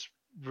her to just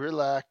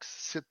relax,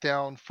 sit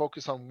down,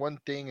 focus on one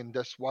thing, and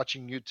just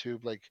watching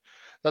YouTube. Like,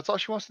 that's all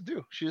she wants to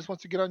do. She just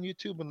wants to get on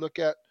YouTube and look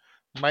at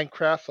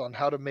Minecraft on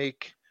how to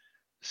make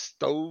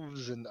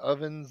stoves and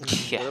ovens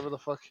and Yeah. whatever the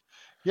fuck.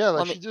 Yeah,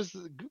 Well, like I mean, she just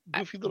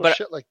goofy little but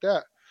shit like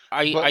that.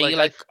 are you But like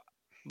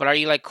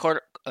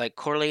I,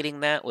 correlating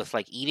that with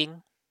like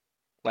eating?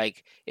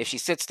 Like if she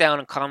sits down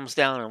and calms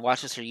down and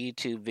watches her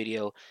YouTube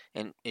video,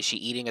 and is she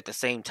eating at the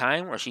same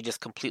time, or is she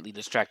just completely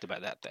distracted by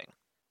that thing?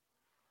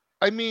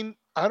 I mean,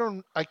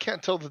 I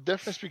can't tell the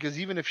difference because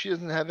even if she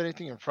doesn't have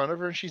anything in front of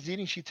her and she's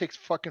eating, she takes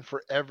fucking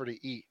forever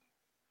to eat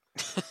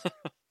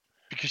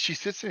because she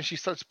sits there and she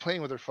starts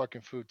playing with her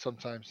fucking food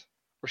sometimes,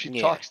 or she Yeah.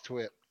 talks to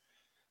it,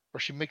 or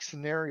she makes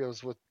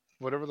scenarios with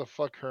whatever the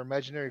fuck her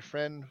imaginary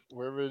friend,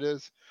 wherever it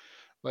is.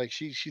 Like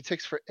she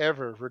takes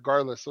forever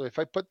regardless. So if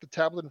I put the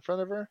tablet in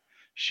front of her,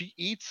 she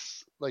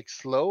eats like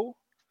slow,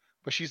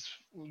 but she's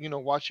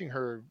watching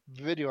her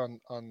video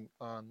on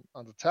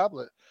the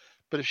tablet.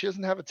 But if she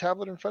doesn't have a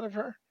tablet in front of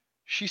her,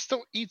 she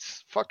still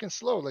eats fucking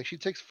slow. Like she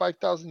takes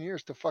 5,000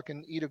 years to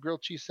fucking eat a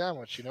grilled cheese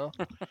sandwich.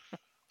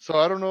 So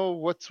I don't know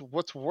what's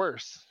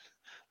worse.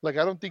 Like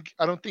I don't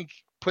think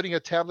putting a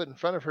tablet in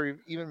front of her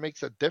even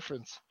makes a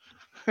difference.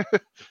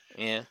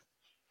 Yeah.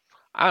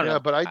 I don't Yeah, know.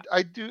 but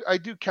I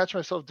do catch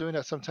myself doing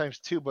that sometimes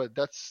too. But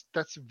that's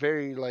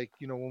very like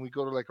when we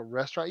go to like a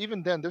restaurant.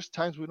 Even then, there's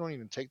times we don't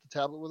even take the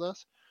tablet with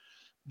us.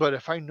 But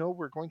if I know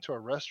we're going to a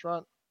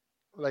restaurant,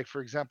 like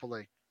for example,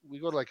 like we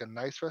go to like a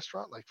nice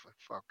restaurant, like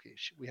fuck, okay,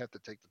 we have to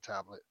take the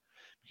tablet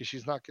because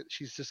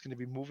she's just gonna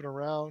be moving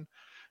around.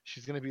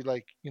 She's gonna be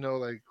like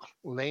like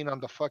laying on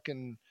the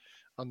fucking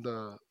on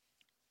the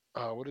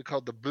what do you call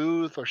it, the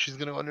booth, or she's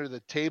gonna go under the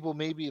table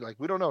maybe. Like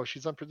we don't know.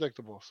 She's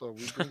unpredictable, so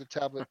we bring the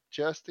tablet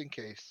just in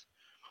case.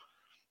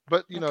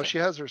 But Okay. she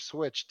has her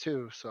Switch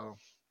too, so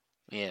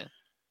Yeah.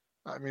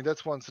 I mean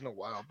that's once in a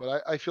while.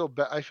 But I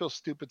feel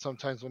stupid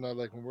sometimes when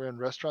when we're in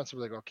restaurants.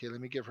 We're like, okay,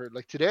 let me give her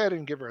like today. I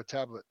didn't give her a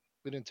tablet.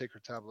 We didn't take her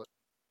tablet,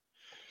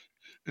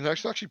 and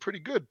that's actually pretty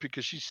good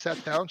because she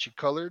sat down, she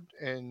colored,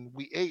 and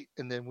we ate,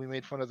 and then we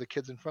made fun of the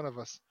kids in front of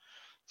us.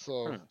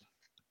 So Hmm.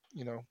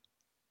 you know,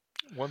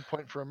 1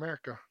 point for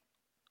America.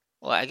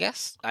 Well, I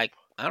guess I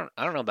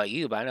don't know about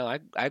you, but I know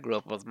I grew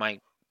up with my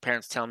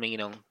parents telling me,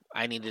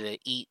 I needed to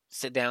eat,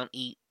 sit down,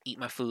 eat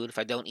my food. If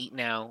I don't eat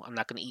now, I'm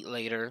not going to eat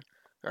later,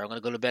 or I'm going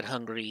to go to bed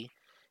hungry.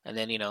 And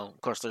then,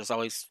 of course, there's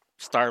always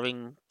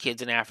starving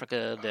kids in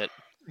Africa that,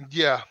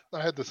 Yeah,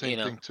 I had the you same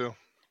know, thing too.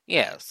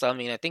 yeah. So I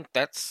mean, I think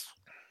that's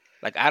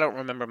like I don't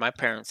remember my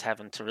parents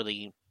having to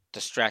really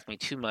distract me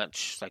too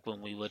much, like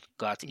when we would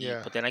go out to eat.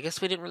 Yeah, But then I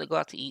guess we didn't really go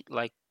out to eat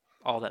like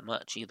all that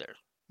much either.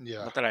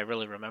 yeah, Not that I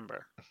really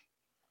remember.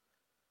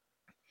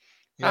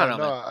 I yeah. don't know,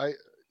 No, man.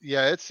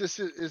 Yeah, it's just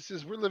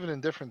we're living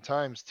in different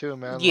times too,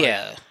 man. Like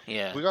Yeah,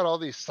 yeah, we got all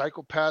these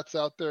psychopaths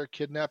out there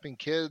kidnapping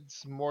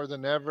kids more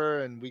than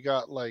ever, and we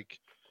got like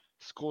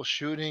school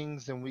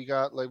shootings, and we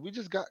got like we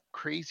just got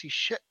crazy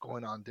shit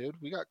going on, dude.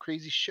 We got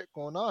crazy shit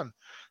going on.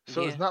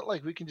 So it's yeah, not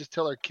like we can just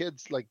tell our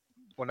kids like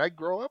when I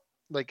grow up,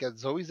 like at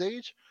Zoe's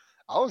age,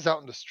 I was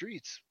out in the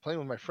streets playing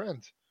with my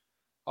friends.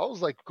 I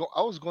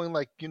was going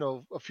like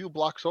a few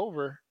blocks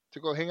over to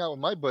go hang out with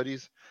my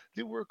buddies.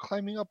 Dude, we're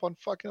climbing up on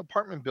fucking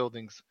apartment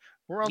buildings.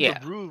 We're on the yeah,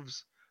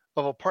 roofs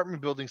of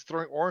apartment buildings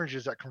throwing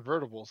oranges at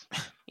convertibles.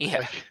 yeah,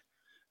 Like,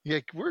 yeah,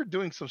 we're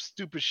doing some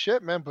stupid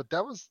shit, man. But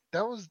that was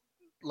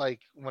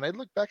like when I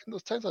look back in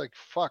those times, I'm like,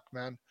 fuck,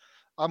 man.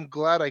 I'm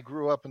glad I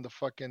grew up in the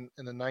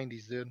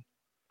 '90s, dude.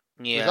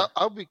 Because yeah,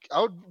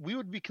 we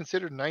would be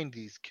considered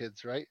 '90s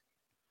kids, right?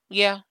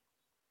 yeah.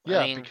 I Yeah,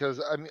 mean, because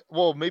I mean,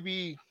 well,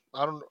 maybe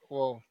I don't.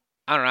 Well,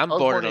 I don't know. I'm I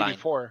was born borderline.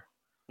 '84.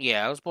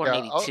 Yeah, I was born in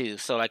Yeah, '82,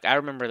 so like I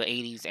remember the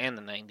 '80s and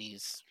the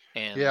 '90s,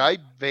 yeah, and I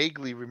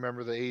vaguely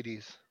remember the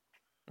 '80s.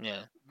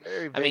 yeah.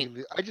 Very I mean,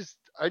 vaguely. I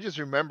just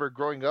remember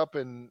growing up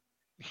and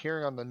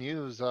hearing on the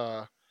news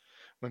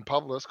when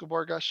Pablo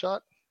Escobar got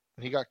shot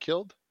and he got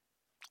killed.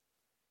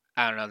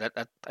 I don't know.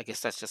 That I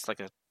guess that's just like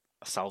a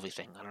Salvi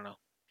thing. I don't know.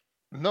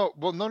 No,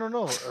 well, no, no,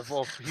 no.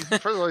 Well, he's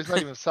first of all, he's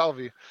not even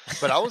Salvi,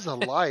 but I was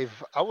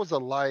alive. I was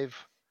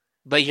alive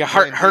But your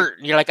heart when they. hurt.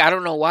 You're like, I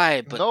don't know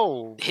why, but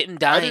No, him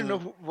I didn't know dying,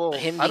 who.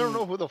 Well, him I don't being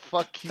know who the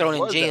fuck he thrown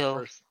in was at jail.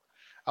 first.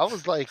 I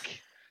was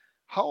like,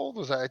 how old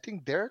was I? I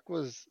think Derek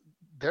was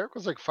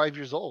like 5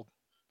 years old.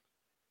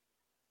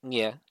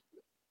 Yeah,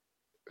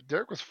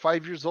 Derek was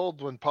 5 years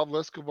old when Pablo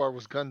Escobar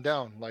was gunned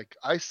down. Like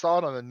I saw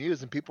it on the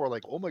news, and people were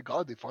like, "Oh my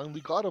God, they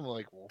finally got him!" I'm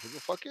like, well, who the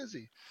fuck is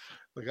he?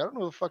 Like I don't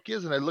know who the fuck he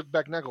is. And I look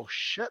back and I go,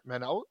 "Shit,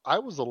 man, I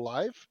was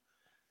alive.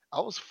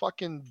 I was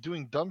fucking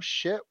doing dumb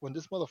shit when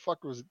this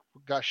motherfucker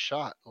got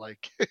shot."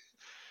 Like,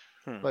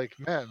 hmm. like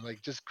man,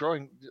 like just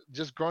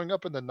growing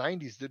up in the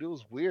 '90s, dude. It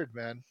was weird,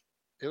 man.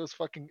 It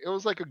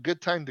was like a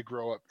good time to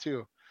grow up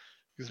too,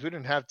 because we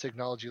didn't have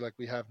technology like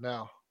we have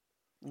now.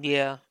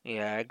 Yeah,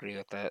 yeah. I agree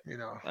with that. You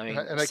know, I and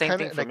I, mean, and I same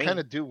kind of thing and for I kind me.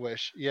 of do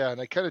wish, yeah,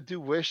 and I kind of do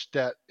wish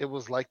that it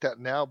was like that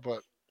now,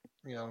 but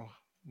you know,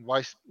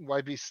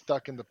 why be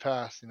stuck in the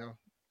past?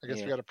 I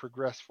guess we Yeah. got to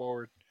progress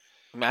forward.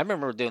 I mean, I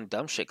remember doing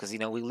dumb shit because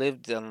we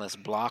lived on this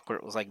block where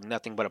it was like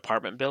nothing but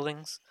apartment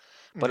buildings,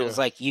 but it was Yeah,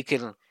 like you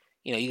can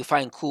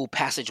find cool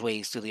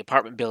passageways through the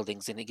apartment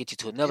buildings and it get you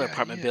to another yeah,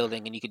 apartment yeah.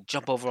 building and you could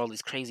jump over all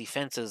these crazy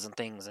fences and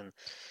things. And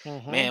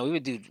Mm-hmm. man, we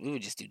would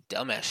just do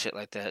dumbass shit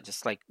like that,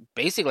 just like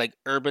basic like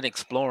urban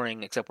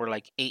exploring, except we're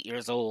like 8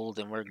 years old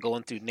and we're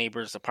going through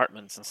neighbors'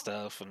 apartments and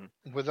stuff. And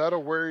Without a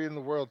worry in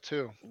the world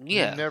too.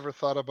 You yeah, never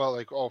thought about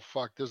like, oh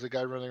fuck, there's a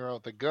guy running around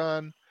with a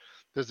gun.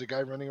 There's a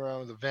guy running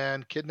around with a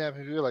van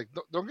kidnapping people. Like,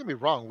 don't get me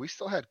wrong, we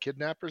still had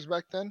kidnappers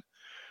back then,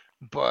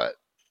 but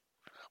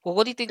well,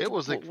 what do you think? it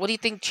was like, What do you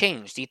think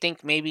changed? Do you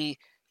think maybe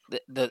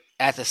the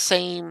at the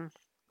same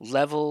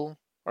level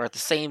or at the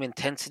same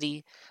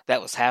intensity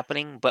that was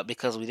happening, but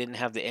because we didn't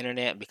have the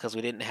internet, because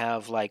we didn't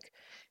have like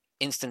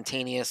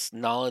instantaneous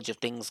knowledge of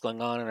things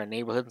going on in our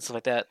neighborhood and stuff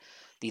like that,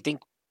 do you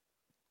think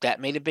that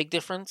made a big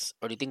difference,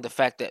 or do you think the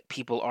fact that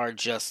people are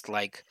just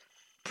like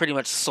pretty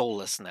much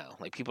soulless now,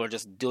 like people are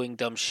just doing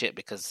dumb shit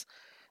because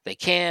they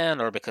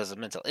can, or because of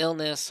mental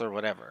illness or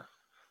whatever?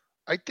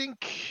 I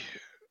think,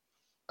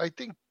 I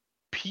think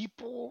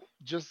people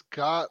just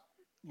got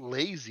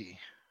lazy.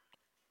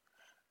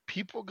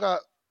 People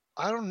got,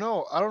 I don't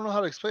know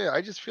how to explain it.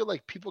 I just feel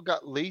like people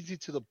got lazy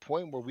to the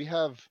point where we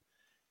have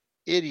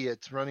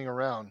idiots running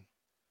around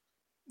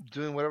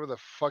doing whatever the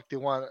fuck they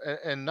want,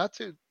 and not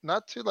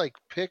to like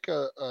pick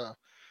a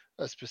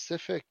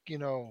specific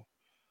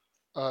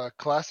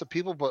class of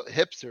people, but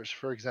hipsters,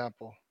 for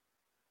example.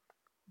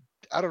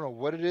 I don't know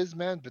what it is,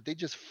 man, but they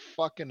just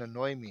fucking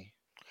annoy me.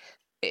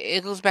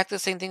 It goes back to the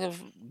same thing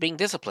of being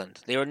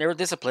disciplined. They were never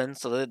disciplined,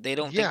 so that they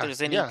don't think Yeah,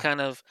 there's any yeah, kind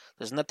of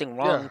there's nothing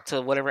yeah, wrong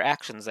to whatever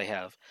actions they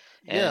have,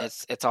 and yeah,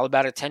 it's all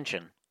about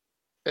attention.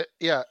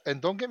 yeah.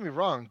 And don't get me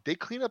wrong, they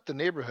clean up the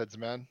neighborhoods,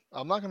 man.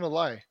 I'm not gonna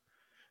lie.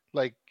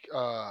 Like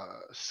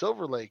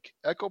Silver Lake,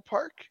 Echo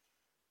Park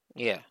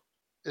Yeah,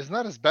 is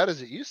not as bad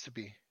as it used to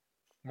be.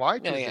 Why?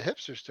 no, Because the yeah,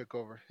 hipsters took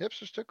over.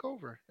 Hipsters took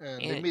over,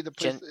 and they yeah. made the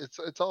place.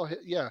 It's all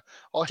yeah,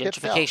 all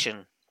hipped out,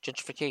 Gentrification,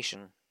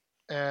 gentrification.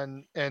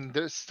 and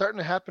there's starting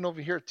to happen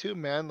over here too,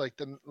 man. Like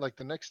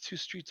the next two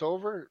streets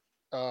over,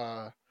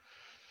 uh,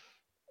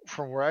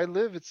 from where I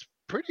live, it's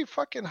pretty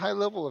fucking high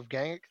level of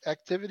gang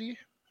activity.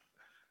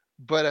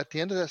 But at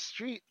the end of that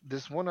street,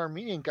 this one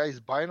Armenian guy is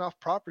buying off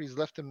properties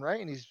left and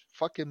right, and he's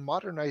fucking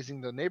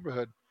modernizing the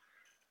neighborhood.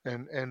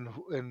 And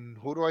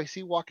who do I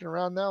see walking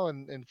around now?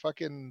 And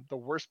fucking the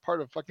worst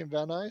part of fucking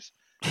Van Nuys,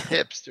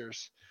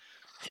 hipsters.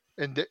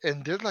 And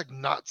they're like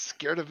not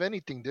scared of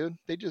anything, dude.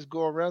 They just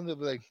go around. They'll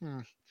be like,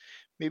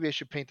 maybe I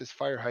should paint this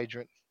fire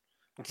hydrant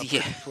a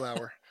Yeah, pretty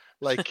flower.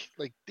 Like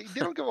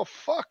they don't give a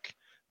fuck.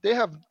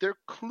 They're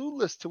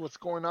clueless to what's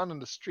going on in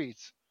the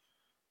streets,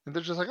 and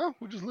they're just like, oh,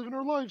 we're just living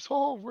our lives.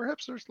 Oh, we're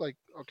hipsters. Like,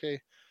 okay,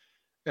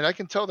 And I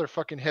can tell they're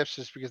fucking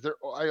hipsters because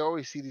I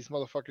always see these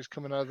motherfuckers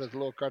coming out of the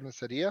little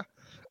carniceria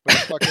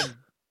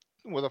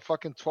with a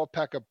fucking 12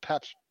 pack of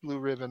Pabst Blue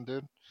Ribbon,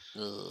 dude.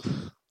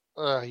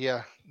 Ugh.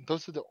 Yeah,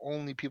 those are the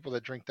only people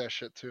that drink that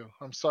shit too.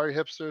 I'm sorry,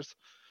 hipsters.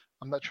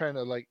 I'm not trying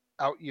to like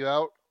out you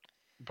out,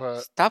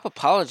 but Stop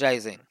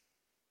apologizing.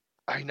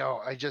 I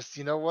know. I just,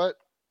 you know what?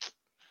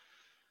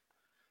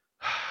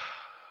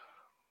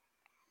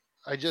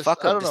 Fuck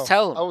I them. don't Just know.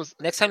 tell I them. was,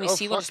 Next time you oh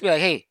see one, fuck, just be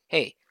like,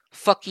 hey,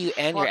 fuck you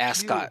and your fuck you.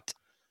 ascot.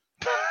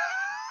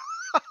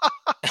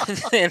 and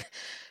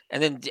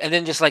then, and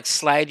then just like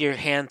slide your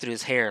hand through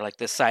his hair, like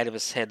the side of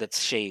his head that's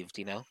shaved,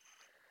 and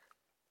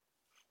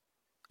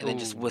then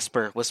just Ooh,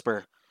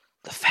 whisper,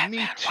 the fat me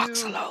man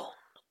walks too. alone.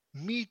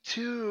 Me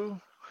too.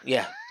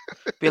 Yeah.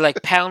 Be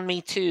like, pound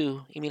me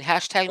too. You mean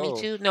hashtag me Oh,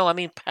 too? No, I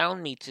mean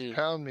pound me too.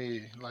 pound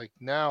me like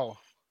now.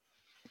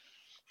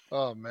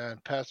 Oh man,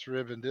 Pabst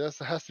Ribbon. Dude,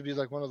 that has to be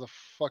like one of the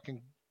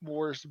fucking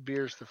worst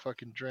beers to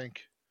fucking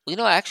drink.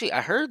 Actually,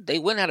 I heard they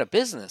went out of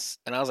business,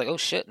 and I was like, oh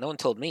shit, no one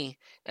told me.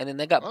 And then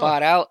they got Oh,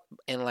 bought out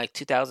in like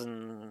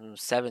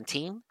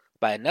 2017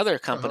 by another uh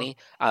huh. company.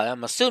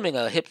 I'm assuming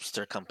a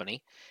hipster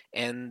company,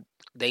 and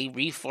they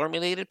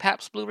reformulated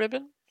Pabst Blue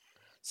Ribbon,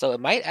 so it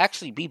might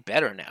actually be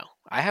better now.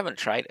 I haven't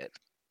tried it.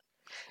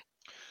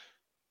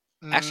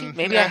 Actually,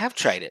 maybe I Nah. have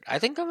tried it. I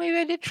think maybe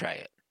I did try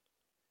it.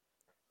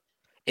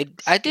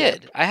 I Skip.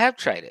 did. I have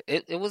tried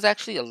it. It was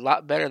actually a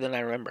lot better than I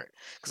remembered.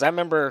 Because I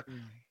remember,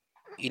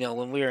 Mm,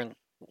 when we were in,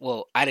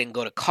 well, I didn't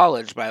go to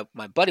college, but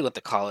my buddy went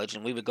to college,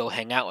 and we would go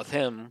hang out with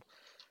him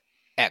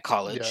at yeah.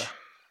 college.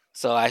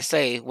 So I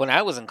say, when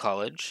I was in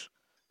college,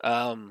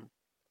 um,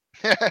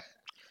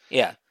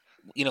 yeah,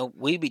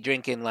 we'd be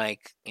drinking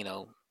like,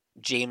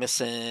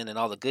 Jameson and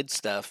all the good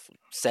stuff,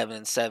 7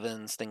 and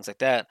 7s, things like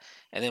that,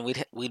 and then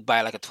we'd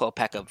buy like a 12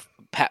 pack of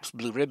Pabst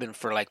Blue Ribbon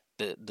for like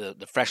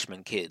the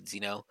freshman kids.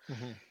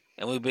 Mhm.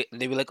 And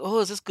they'd be like, "Oh,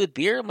 is this good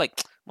beer?" I'm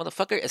like,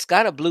 "Motherfucker, it's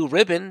got a blue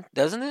ribbon,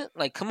 doesn't it?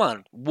 Like, come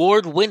on,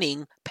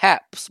 award-winning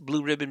Pabst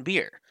Blue Ribbon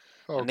beer."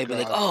 Oh And they'd be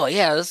like, God. "Oh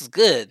yeah, this is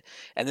good."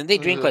 And then they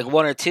drink like Ugh.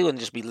 one or two and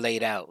just be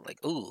laid out.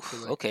 Like, "Ooh,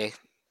 They're like, okay."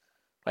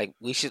 Like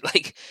we should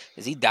like,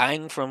 is he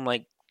dying from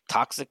like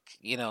toxic,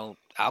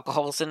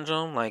 alcohol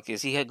syndrome? Like,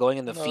 is he going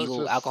into no,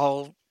 fetal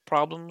alcohol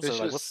problems or it's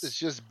like just, it's what's?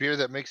 just beer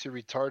that makes you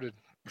retarded,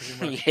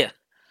 pretty much. Yeah.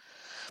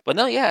 But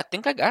no, yeah, I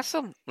think I got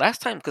some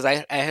last time because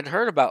I had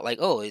heard about like,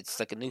 oh, it's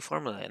like a new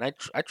formula, and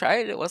I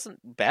tried it. It wasn't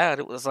bad.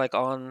 It was like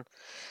I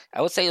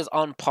would say it was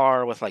on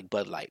par with like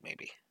Bud Light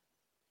maybe.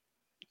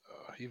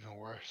 Even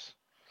worse.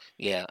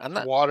 Yeah, I'm It's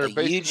not water. a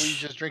Basically, you're huge.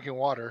 just drinking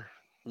water.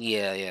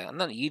 Yeah, I'm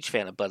not a huge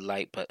fan of Bud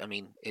Light, but I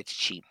mean it's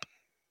cheap,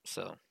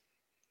 so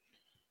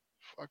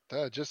Fuck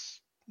that.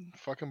 Just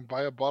fucking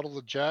buy a bottle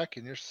of Jack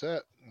and you're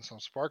set. And some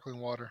sparkling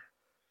water.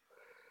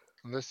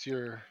 Unless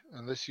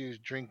you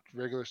drink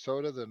regular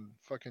soda, then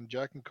fucking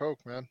Jack and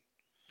Coke, man.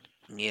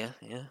 yeah.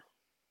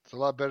 It's a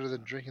lot better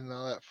than drinking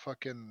all that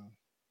fucking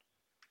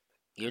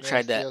You ever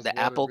tried nasty that ass the water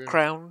Apple beer.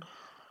 Crown?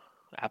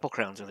 Apple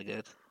Crown's really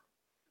good.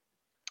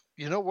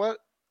 You know what?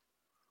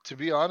 To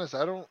be honest,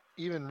 I don't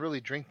even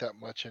really drink that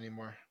much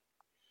anymore.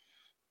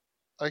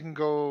 I can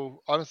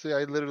go honestly,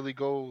 I literally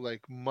go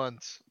like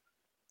months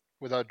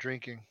without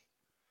drinking.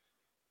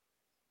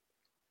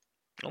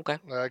 Okay.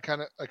 Like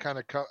I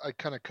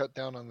kind of cut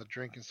down on the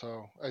drinking.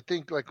 So I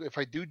think like if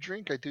I do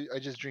drink, I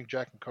just drink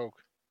Jack and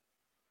Coke.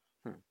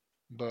 Hmm.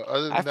 But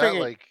other I than that,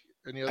 figured like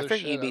any I other figured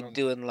shit, you'd I be don't.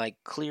 doing like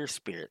clear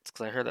spirits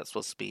because I heard that's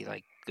supposed to be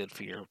like good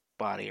for your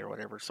body or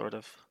whatever, sort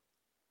of.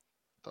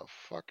 The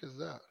fuck is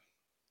that?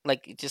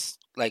 Like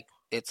just like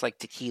it's like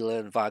tequila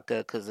and vodka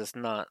because it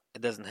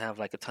doesn't have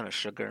like a ton of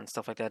sugar and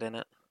stuff like that in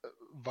it.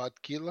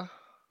 Vodkila?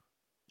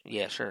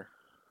 Yeah, sure.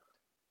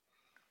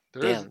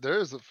 There's Damn,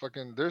 there's a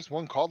fucking there's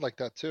one called like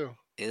that too.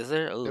 is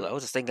there? It, Oh, I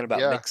was just thinking about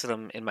yeah. mixing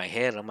them in my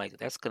head. I'm like,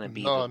 that's gonna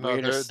be the No,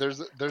 weirdest, the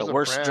there's a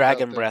worst brand out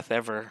dragon there. breath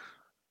ever.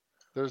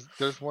 There's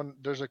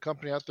a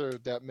company out there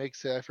that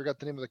makes it. I forgot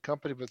the name of the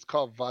company, but it's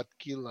called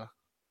Vodkila.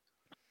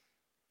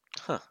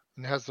 Huh?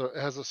 And it has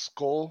a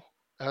skull.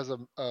 It has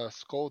a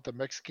skull with a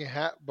Mexican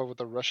hat, but with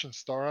a Russian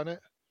star on it.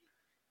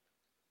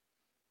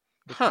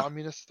 The Huh?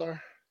 communist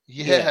star.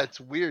 Yeah, Yeah, it's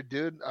weird,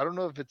 dude. I don't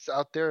know if it's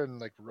out there in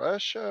like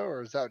Russia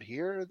or is out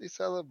here they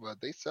sell it,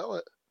 but they sell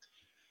it.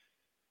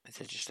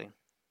 it's interesting.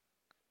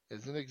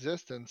 It's in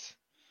existence.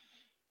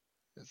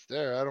 It's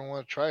there. I don't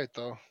want to try it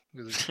though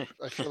because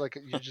I feel like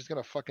you're just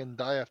gonna fucking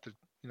die after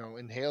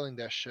inhaling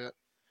that shit.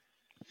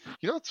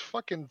 You know what's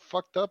fucking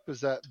fucked up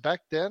is that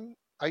back then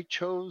I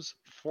chose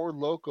Four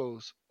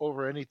Locos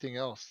over anything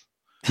else,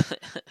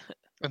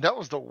 and that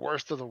was the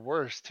worst of the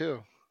worst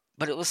too.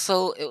 But it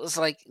was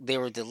like they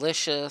were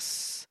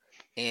delicious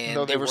No, and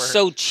they they were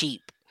so weren't.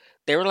 cheap.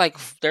 They're like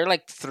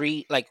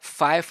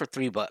five for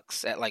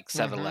 $3 at like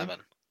 7-Eleven.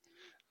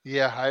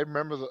 Yeah, I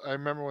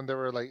remember when they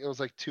were like it was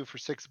like two for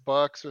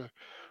 $6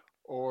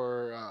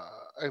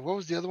 what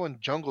was the other one?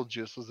 Jungle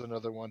Juice was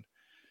another one,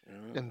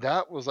 Mm. and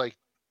that was like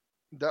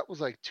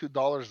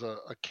 $2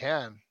 a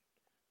can,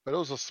 but it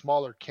was a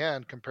smaller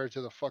can compared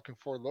to the fucking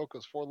Four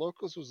Locos. Four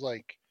Locos was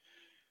like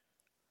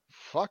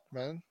fuck,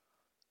 man.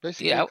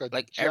 Basically, Yeah, like a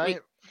like every.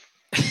 giant,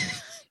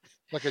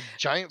 like a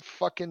giant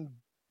fucking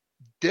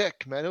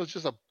dick, man. It was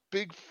just a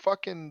big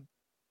fucking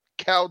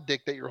cow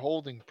dick that you're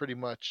holding, pretty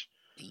much.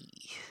 I Not mean,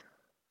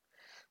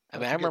 I to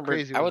get remember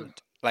crazy I with it. would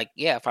like,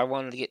 yeah, if I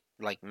wanted to get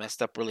like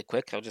messed up really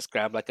quick, I would just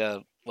grab like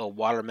a Yeah.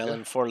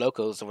 watermelon, Four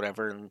Locos or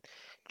whatever, and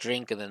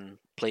drink, and then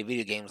play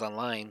video games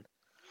online.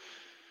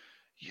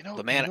 But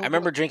You man, know I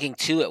remember what? drinking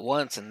two at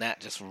once, and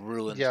that just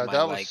ruined Yeah, my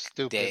that was like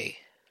stupid. day.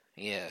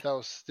 Yeah. That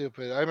was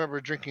stupid. I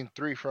remember drinking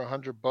 3 for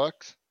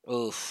 $100.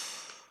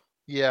 Oof.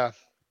 Yeah,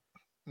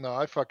 no,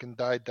 I fucking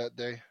died that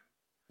day.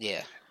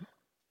 Yeah.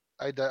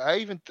 I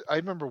died. I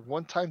remember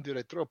one time, dude.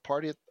 I threw a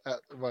party at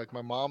like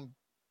my mom,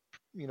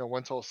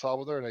 went to El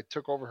Salvador, and I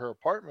took over her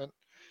apartment,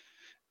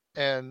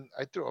 and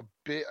I threw a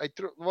big. I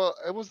threw well,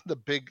 it wasn't the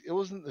big. It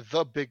wasn't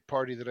the big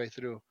party that I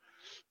threw,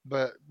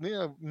 but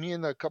me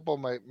and a couple of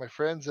my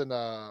friends and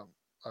our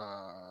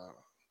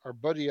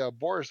buddy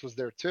Boris was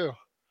there too,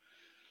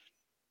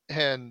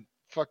 and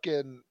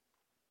fucking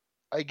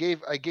I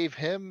gave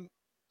him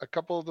a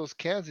couple of those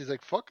cans. He's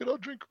like, "Fuck it, I'll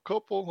drink a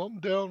couple.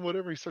 I'm down."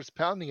 Whatever. He starts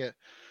pounding it.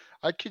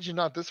 I kid you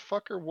not, this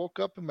fucker woke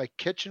up in my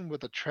kitchen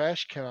with a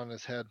trash can on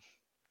his head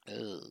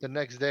Ugh. the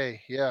next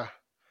day. Yeah,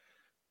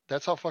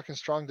 that's how fucking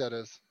strong that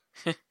is.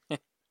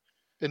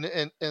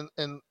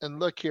 And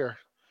look here,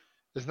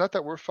 it's not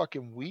that we're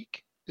fucking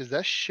weak. Is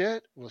that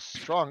shit was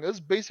strong? It was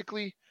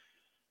basically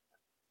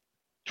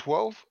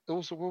 12. It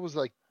was what was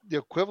like the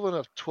equivalent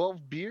of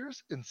 12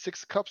 beers and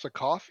 6 cups of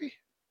coffee.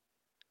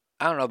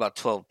 I don't know about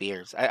 12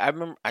 beers. I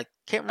remember I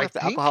can't remember I if the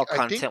think alcohol I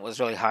think content was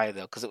really high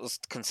though, because it was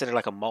considered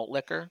like a malt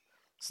liquor,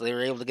 so they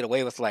were able to get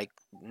away with like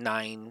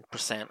 9%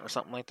 or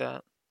something like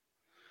that.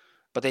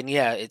 But then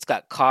yeah, it's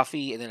got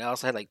coffee, and then it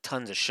also had like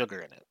tons of sugar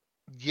in it,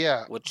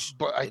 yeah, which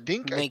but I it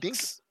think I think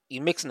makes you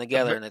mix them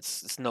together, and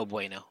it's no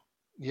bueno.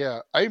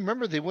 Yeah, I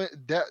remember they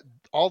went that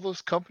all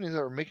those companies that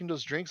were making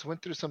those drinks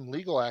went through some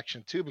legal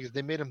action too because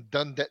they made them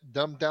dumb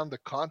down the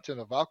content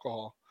of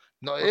alcohol.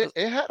 No, Because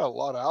it had a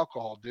lot of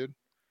alcohol, dude.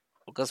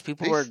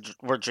 people They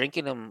were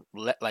drinking them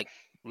like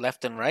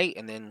left and right,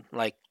 and then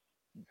like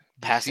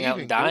passing out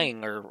and deceiving,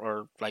 dude. dying,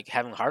 or like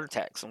having heart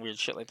attacks and weird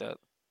shit like that.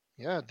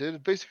 Yeah,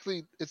 dude.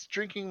 Basically, it's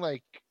drinking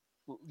like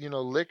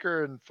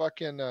liquor and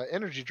fucking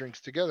energy drinks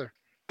together.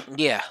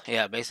 Yeah,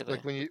 yeah, basically.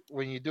 Like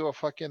when you do a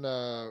fucking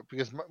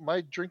because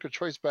my drink of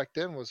choice back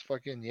then was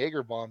fucking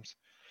Jaeger bombs,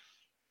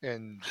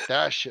 and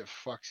that shit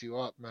fucks you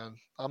up, man.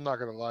 I'm not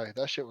gonna lie,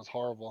 that shit was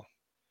horrible.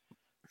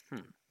 Hmm.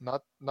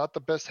 Not the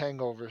best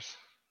hangovers.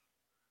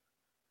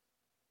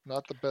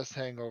 Not the best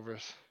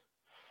hangovers.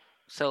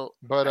 So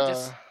But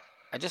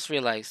I just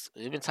realized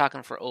we've been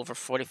talking for over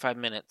 45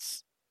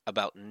 minutes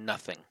about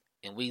nothing.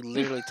 And we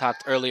literally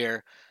talked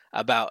earlier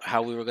about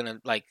how we were going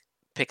to like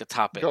pick a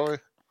topic. going,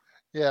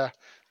 yeah.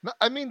 No,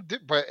 I mean,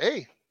 but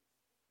hey,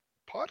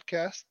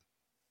 podcast,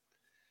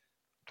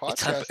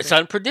 It's podcasting.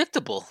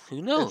 unpredictable.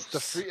 Who knows?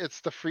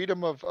 It's the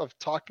freedom of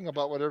talking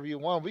about whatever you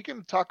want. We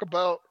can talk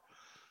about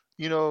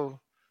you know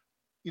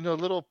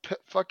little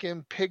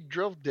fucking pig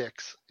drill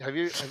dicks. Have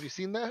you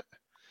seen that?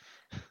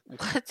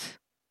 What?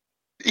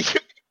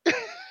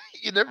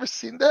 You never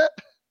seen that?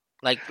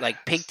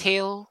 Like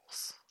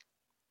pigtails?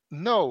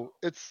 No,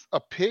 it's a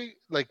pig,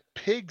 like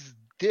pigs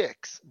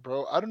dicks,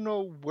 bro. I don't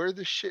know where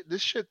this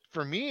shit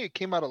for me it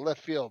came out of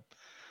left field.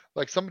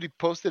 Like somebody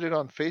posted it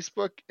on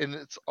Facebook and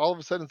it's all of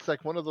a sudden it's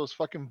like one of those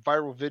fucking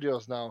viral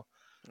videos now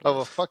of a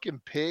Ugh.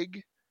 fucking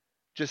pig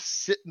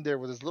just sitting there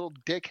with his little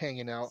dick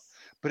hanging out,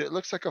 but it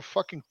looks like a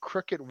fucking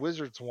crooked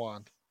wizard's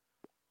wand.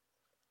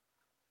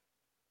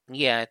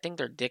 Yeah, I think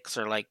their dicks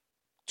are like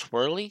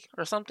twirly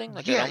or something.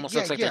 Like it Yeah, almost yeah,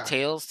 looks like their yeah.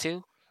 tails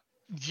too.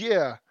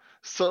 Yeah.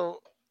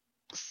 So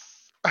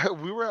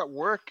we were at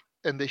work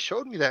and they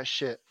showed me that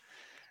shit.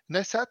 And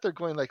I sat there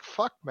going like,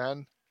 fuck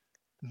man.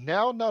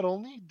 Now not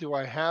only do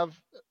I have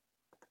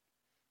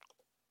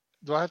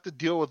to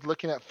deal with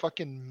looking at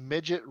fucking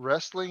midget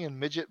wrestling and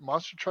midget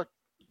monster truck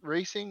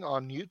racing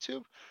on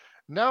YouTube?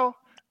 Now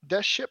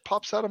that shit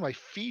pops out of my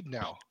feed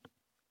now.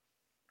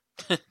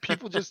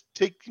 People just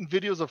taking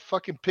videos of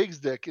fucking pig's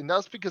dick, and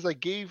that's because I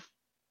gave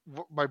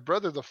my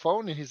brother the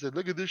phone, and he said,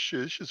 "Look at this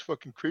shit. This shit's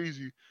fucking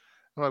crazy."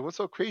 I'm like, "What's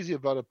so crazy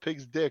about a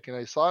pig's dick?" And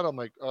I saw it. I'm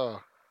like, "Oh,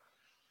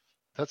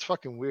 that's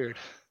fucking weird."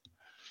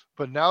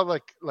 But now,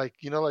 like like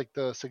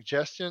the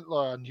suggestion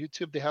on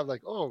YouTube, they have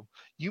like, "Oh,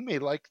 you may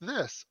like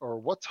this," or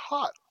 "What's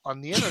hot on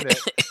the internet,"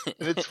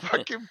 and it's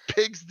fucking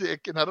pig's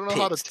dick, and I don't know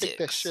how to Pig take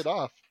that sticks. shit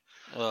off.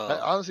 I Oh,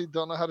 honestly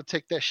don't know how to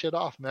take that shit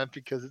off, man,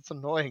 because it's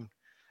annoying.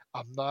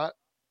 I'm not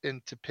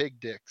into pig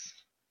dicks.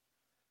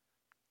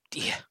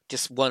 yeah.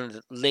 Just wanted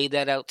to lay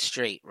that out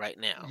straight right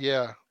now,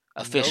 Yeah,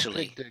 no pig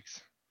officially.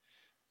 dicks.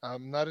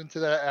 I'm not into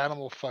that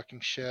animal fucking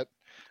shit.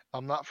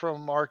 I'm not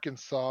from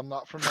Arkansas. I'm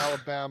not from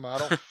Alabama. I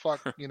don't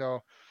fuck,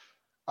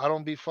 I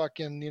don't be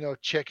fucking,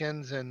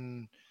 chickens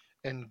and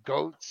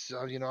goats.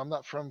 I'm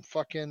not from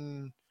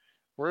fucking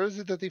where is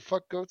it that they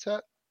fuck goats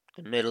at?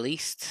 The Middle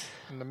East.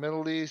 In the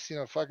Middle East,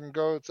 fucking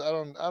goats. I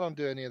don't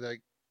do any of that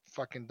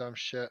fucking dumb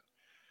shit.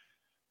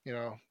 You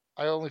know,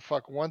 I only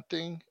fuck one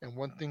thing and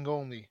one thing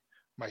only,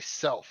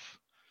 myself.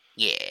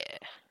 Yeah.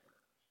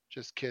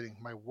 Just kidding,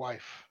 my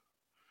wife.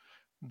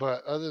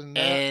 But other than that,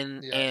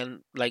 And yeah,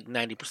 and like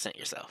 90%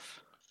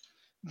 yourself.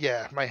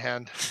 yeah, my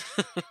hand,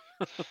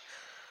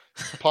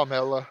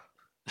 Pamela,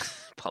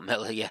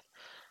 Palmella, yeah.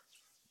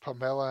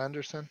 Pamela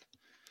Anderson.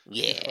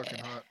 She's fucking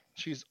Yeah. hot.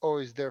 She's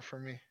always there for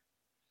me.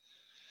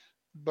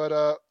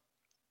 But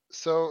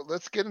so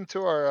let's get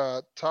into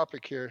our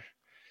topic here.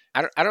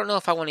 I don't know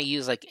if I want to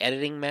use like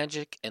editing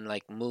magic and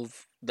like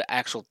move the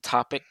actual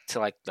topic to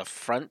like the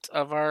front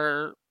of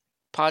our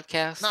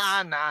podcast.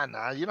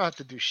 Nah. You don't have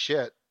to do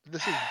shit.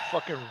 This is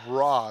fucking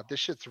raw. This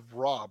shit's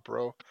raw,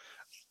 bro.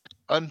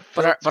 But our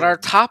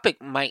Unfiltered.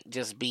 topic might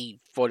just be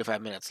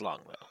 45 minutes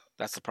long though.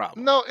 That's the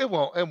problem. No, it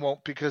won't. It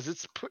won't because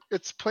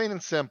it's plain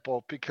and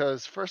simple.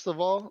 Because first of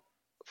all,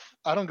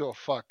 I don't give a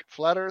fuck.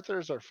 Flat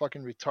earthers are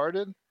fucking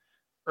retarded.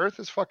 Earth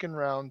is fucking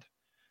round.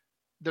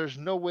 There's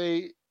no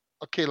way.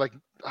 Okay, like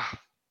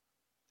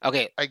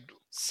Okay. I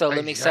So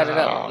let me set it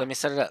up. Let me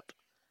set it up.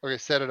 Okay,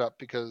 set it up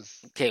because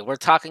Okay, we're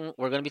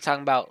going to be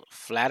talking about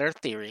flat earth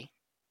theory.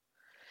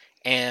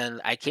 And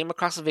I came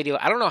across a video.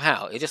 I don't know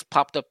how. It just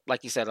popped up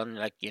like you said on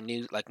like your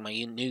news like my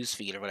news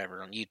feed or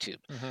whatever on YouTube.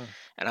 Mhm.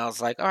 And I was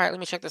like, "All right, let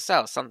me check this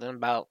out. Something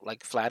about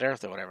like flat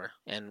earth or whatever."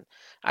 And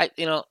I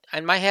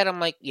in my head I'm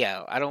like,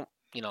 "Yeah, I don't,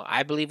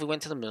 I believe we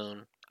went to the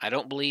moon. I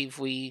don't believe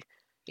we,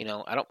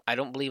 I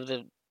don't believe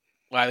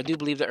well, I do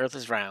believe the earth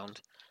is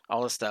round,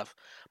 all this stuff."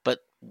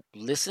 But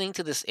listening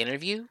to this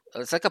interview,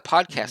 it's like a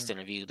podcast Mhm.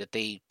 interview that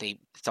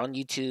it's on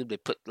YouTube. They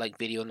put like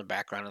video in the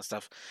background and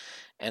stuff.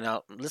 And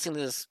I'll listen to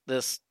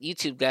this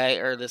YouTube guy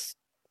or this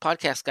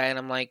podcast guy, and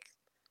I'm like,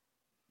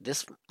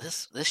 this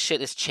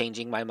shit is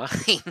changing my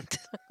mind.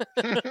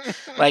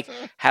 Like,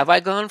 have I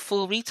gone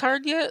full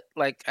retard yet?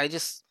 Like,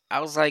 I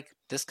was like,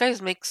 this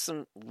guy's makes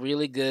some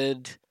really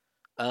good,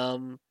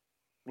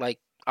 like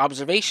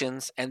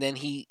observations, and then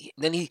he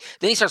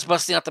starts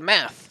busting out the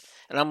math,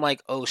 and I'm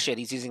like, oh shit,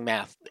 he's using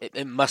math.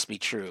 It must be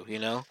true,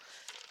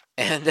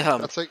 And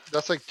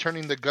that's like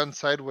turning the gun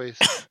sideways.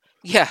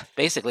 yeah,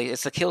 basically,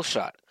 it's a kill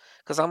shot.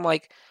 Because I'm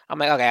like,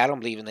 okay, I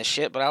don't believe in this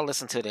shit, but I'll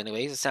listen to it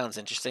anyways. It sounds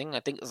interesting. I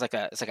think it's like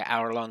an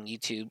hour long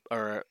YouTube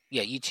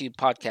YouTube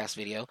podcast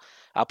video.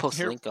 I'll post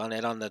a Here, link on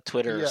it on the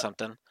Twitter or yeah,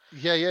 something.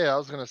 yeah. I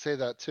was gonna say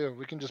that too.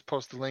 We can just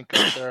post the link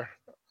up there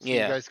so you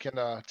Yeah, guys can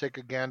take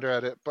a gander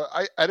at it. But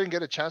I didn't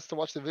get a chance to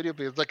watch the video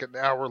because it's like an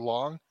hour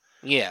long.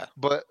 yeah,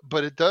 But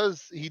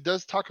he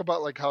does talk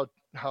about like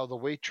how the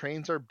way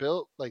trains are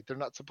built, like they're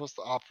not supposed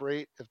to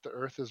operate if the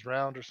Earth is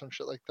round or some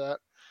shit like that.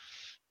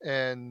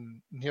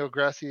 And Neil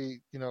Grassy,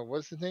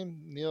 what's his name?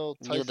 Neil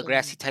Neil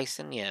deGrasse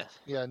Tyson. Tyson. Yeah,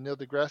 Yeah, Neil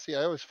deGrasse.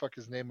 I always fuck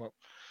his name up.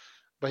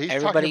 But he's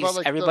talking about everybody's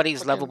like the everybody's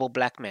fucking lovable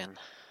black man,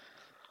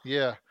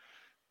 yeah,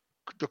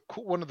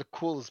 one of the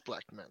coolest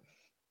black men.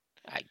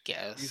 I He's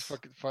guess.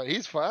 fucking fun.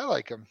 He's fun. I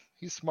like him.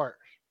 He's smart.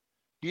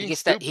 He He ain't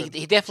gets that. He stupid.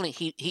 he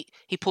definitely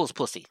he pulls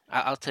pussy.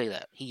 I'll tell you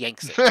that. He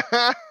yanks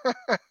it.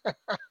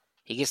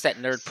 He gets that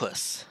nerd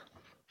puss.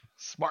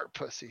 Smart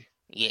pussy.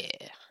 Yeah.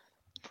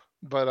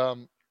 But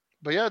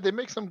but yeah, they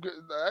make some good.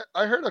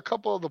 I heard a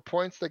couple of the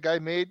points the guy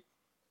made.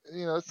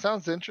 It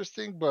sounds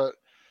interesting, but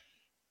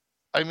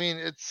I mean,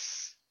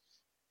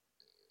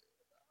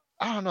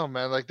 I don't know,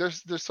 man. Like,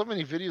 there's so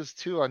many videos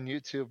too on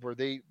YouTube where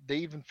they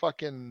even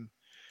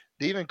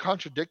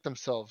contradict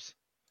themselves.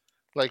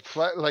 Like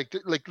like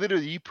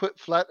literally, you put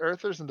flat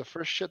earthers, and the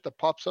first shit that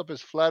pops up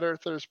is flat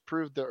earthers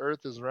prove the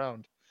Earth is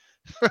round.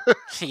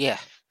 Yeah.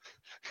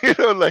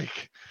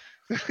 Like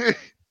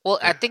Well,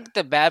 I think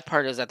the bad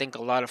part is I think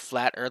a lot of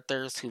flat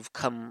earthers who've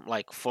come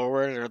like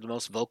forward or the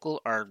most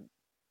vocal are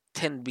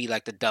tend to be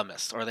like the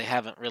dumbest or they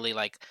haven't really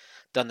like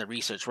done the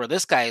research. Where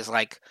this guy is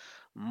like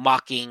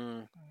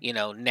mocking,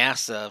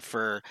 NASA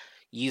for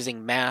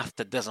using math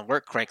that doesn't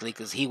work correctly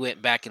because he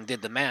went back and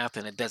did the math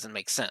and it doesn't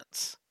make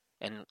sense.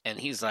 And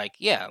he's like,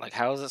 yeah, like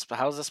how is this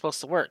supposed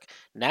to work?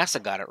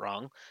 NASA got it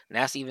wrong.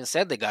 NASA even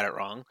said they got it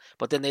wrong,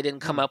 but then they didn't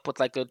come hmm, up with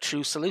like a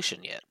true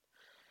solution yet.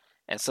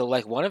 And so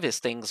like one of his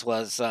things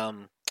was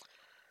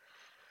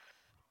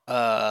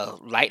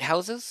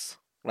lighthouses.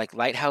 Like uh-huh.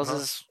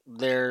 lighthouses,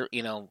 they're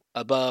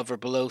above or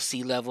below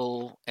sea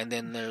level, and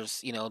then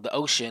there's the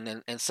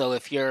ocean, and so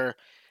if you're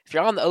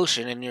on the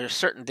ocean and you're a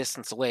certain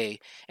distance away,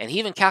 and he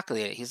even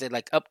calculated, he said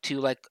like up to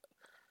like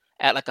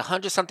at like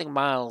 100 something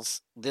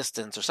miles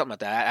distance or something like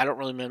that. I don't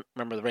really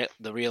remember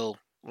the real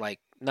like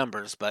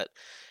numbers, but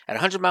at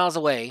 100 miles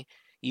away,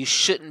 you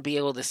shouldn't be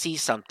able to see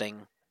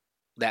something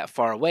that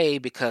far away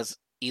because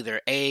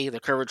either A, the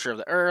curvature of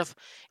the earth,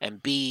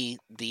 and B,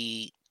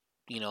 the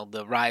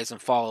rise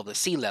and fall of the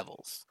sea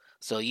levels.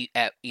 So you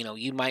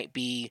might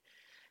be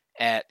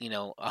at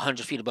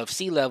 100 feet above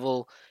sea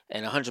level,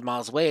 and 100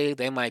 miles away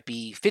they might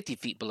be 50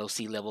 feet below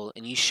sea level,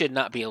 and you should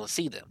not be able to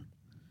see them.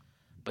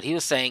 But he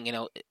was saying,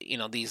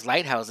 these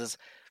lighthouses,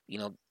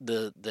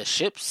 the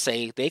ships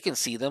say they can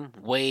see them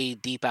way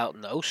deep out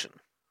in the ocean,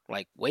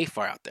 like way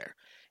far out there.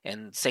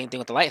 And same thing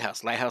with the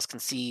lighthouse. Lighthouse can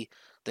see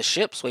the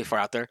ships way far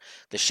out there.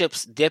 The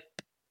ships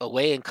dip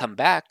away and come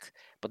back,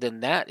 but then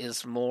that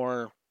is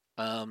more.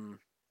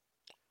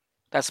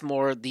 That's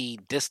more the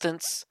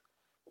distance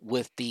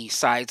with the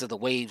sides of the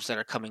waves that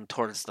are coming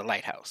towards the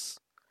lighthouse,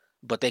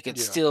 but they could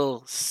Yeah.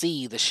 still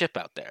see the ship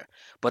out there.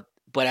 But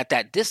at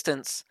that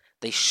distance,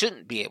 they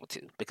shouldn't be able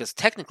to, because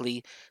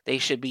technically they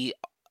should be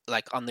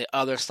like on the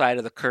other side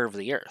of the curve of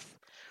the Earth.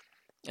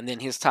 And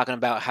then he's talking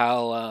about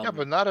how Yeah,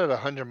 but not at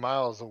 100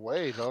 miles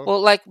away, though.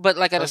 well, but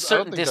like at a I don't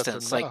certain think that's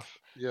distance, like enough.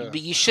 Yeah.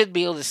 but you should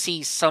be able to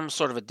see some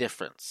sort of a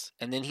difference.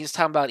 And then he's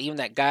talking about even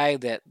that guy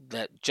that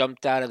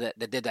jumped out of that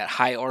did that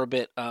high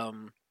orbit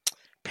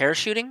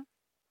parachuting.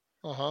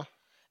 Uh-huh.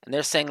 And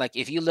they're saying like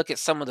if you look at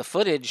some of the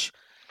footage,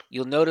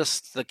 you'll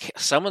notice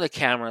some of the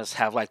cameras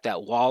have like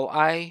that wall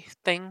eye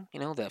thing, the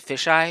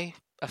fisheye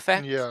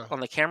effect Yeah. on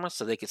the camera,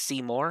 so they could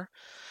see more.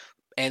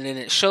 And then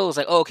it shows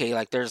like, oh, okay,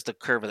 like there's the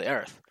curve of the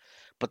Earth.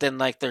 But then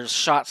like there's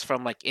shots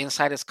from like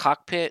inside his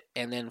cockpit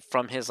and then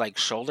from his like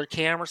shoulder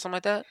cam or something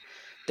like that,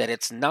 that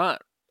it's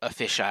not a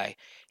fisheye.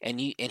 And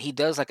he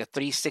does like a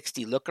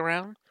 360 look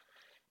around,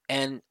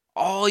 and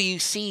all you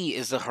see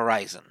is the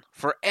horizon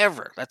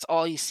forever. That's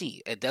all you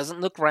see. It doesn't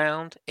look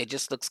round. It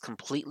just looks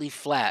completely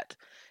flat,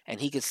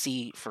 and he could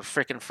see for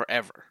freaking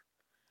forever.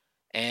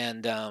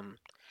 And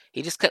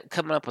he just kept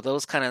coming up with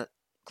those kind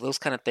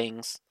of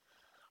things.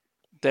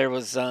 There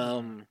was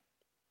the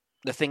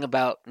thing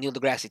about Neil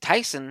deGrasse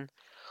Tyson,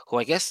 who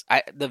I guess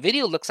the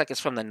video looks like it's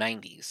from the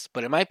 90s,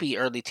 but it might be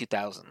early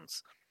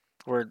 2000s,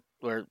 where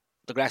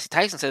deGrasse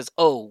Tyson says,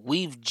 "Oh,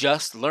 we've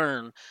just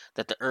learned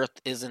that the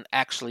Earth isn't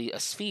actually a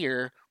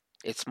sphere;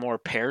 it's more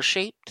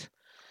pear-shaped,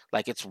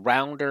 like it's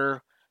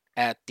rounder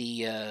at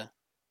the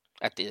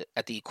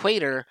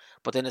equator,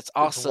 but then it's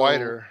also It's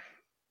wider.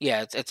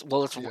 Yeah, Yeah.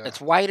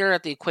 it's wider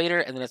at the equator,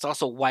 and then it's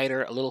also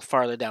wider a little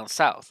farther down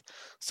south.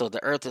 So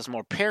the Earth is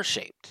more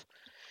pear-shaped."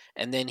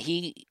 And then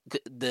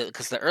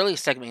because the early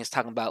segment he's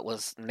talking about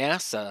was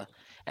NASA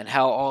and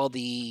how all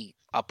the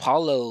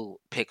Apollo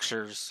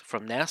pictures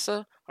from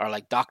NASA are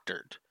like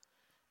doctored,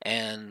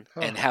 and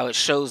Huh. how it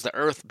shows the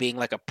Earth being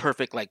like a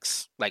perfect like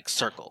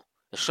circle.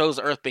 It shows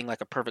the Earth being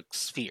like a perfect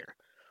sphere.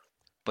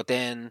 But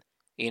then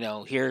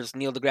here's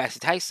Neil deGrasse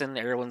Tyson,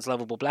 everyone's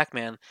lovable black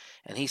man,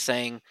 and he's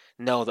saying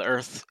no, the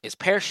Earth is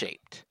pear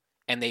shaped,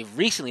 and they've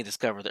recently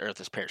discovered the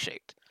Earth is pear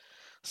shaped.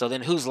 So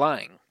then who's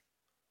lying?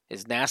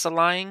 Is NASA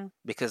lying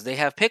because they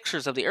have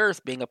pictures of the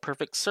Earth being a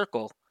perfect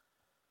circle?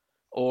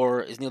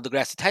 Or is Neil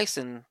deGrasse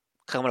Tyson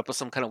coming up with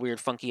some kind of weird,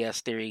 funky ass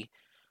theory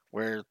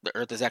where the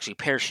Earth is actually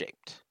pear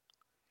shaped?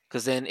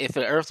 Because then, if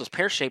the Earth was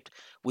pear shaped,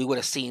 we would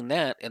have seen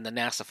that in the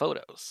NASA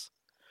photos.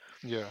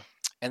 Yeah.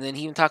 And then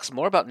he even talks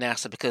more about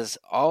NASA because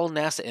all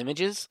NASA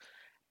images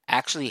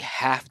actually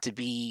have to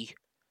be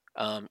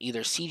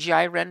either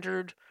CGI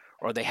rendered,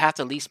 or they have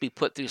to at least be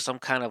put through some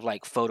kind of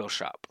like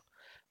Photoshop,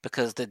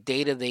 because the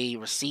data they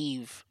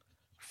receive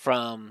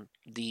from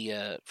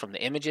the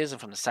images and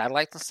from the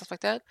satellites and stuff like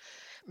that,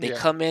 they Yeah.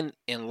 come in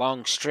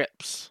long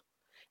strips,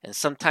 and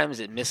sometimes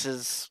it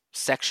misses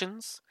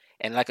sections,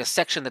 and like a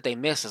section that they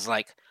miss is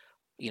like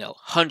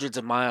hundreds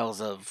of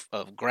miles of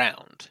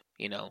ground,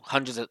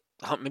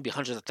 maybe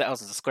hundreds of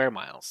thousands of square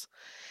miles.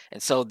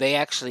 And so they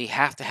actually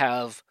have to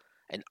have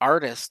an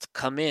artist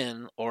come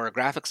in, or a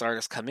graphics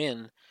artist come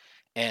in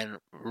and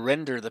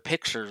render the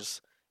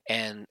pictures,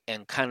 and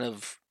kind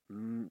of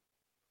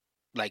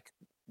like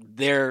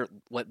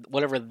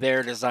whatever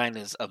their design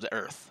is of the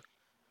Earth.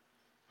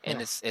 And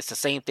Huh. it's the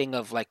same thing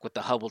of like with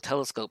the Hubble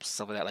telescopes and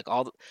stuff like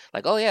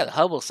that. Oh yeah, the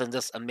Hubble sends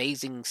us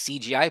amazing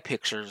CGI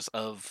pictures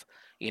of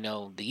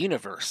the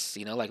universe.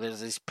 Like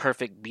there's these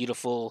perfect,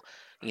 beautiful,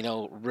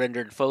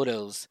 rendered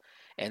photos,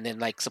 and then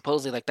like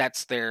supposedly like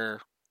that's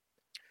their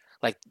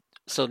like.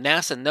 So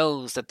NASA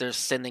knows that they're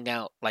sending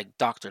out like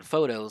doctored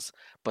photos,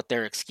 but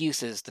their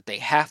excuse is that they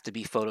have to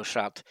be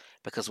photoshopped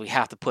because we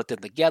have to put them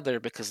together,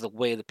 because the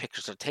way the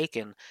pictures are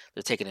taken,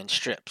 they're taken in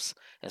strips.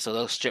 And so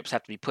those strips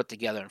have to be put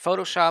together in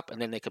Photoshop, and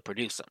then they could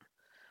produce them.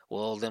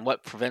 Well, then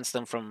what prevents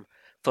them from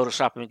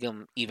photoshopping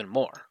them even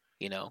more,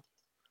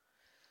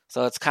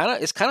 So it's kind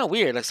of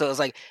weird. Like, so it's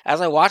like,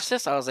 as I watched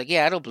this, I was like,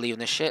 yeah, I don't believe in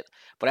this shit.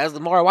 But as the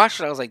more I watched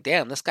it, I was like,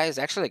 damn, this guy is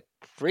actually like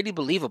pretty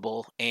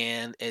believable,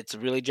 and it's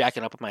really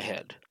jacking up in my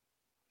head.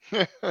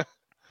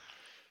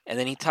 And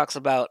then he talks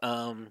about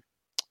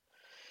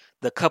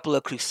the couple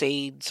of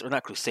crusades, or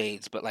not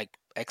crusades, but like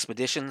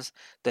expeditions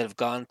that have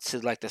gone to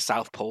like the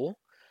South Pole.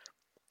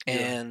 Yeah.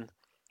 And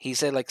he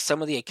said like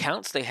some of the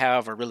accounts they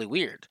have are really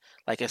weird.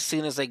 Like as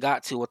soon as they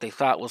got to what they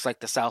thought was like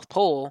the South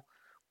Pole,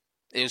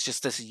 it was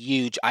just this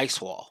huge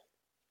ice wall.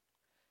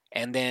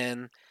 And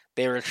then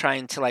they were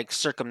trying to like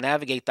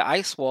circumnavigate the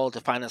ice wall to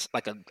find us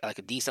like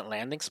a decent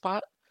landing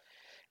spot.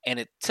 And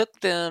it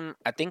took them,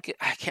 I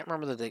can't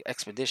remember the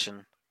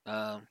expedition.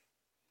 I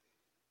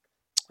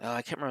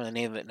can't remember the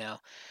name of it now,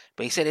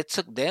 but he said it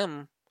took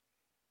them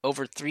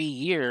over 3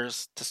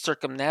 years to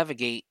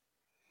circumnavigate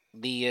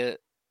the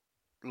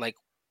like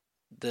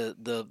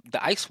the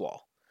ice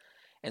wall.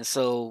 And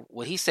so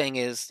what he's saying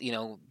is,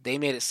 they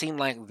made it seem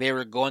like they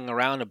were going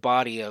around a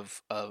body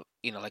of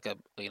like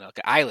an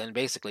island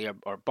basically,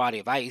 or body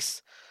of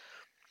ice.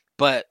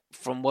 But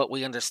from what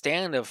we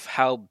understand of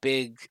how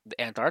big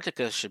the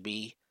Antarctica should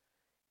be,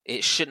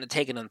 it shouldn't have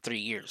taken them 3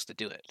 years to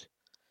do it.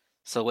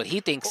 So what he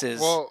thinks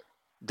is Well,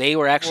 they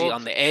were actually well,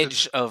 on the because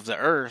edge of the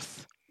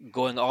Earth,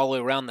 going all the way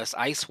around this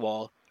ice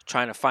wall,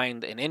 trying to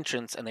find an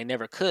entrance, and they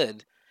never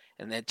could.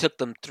 And it took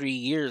them 3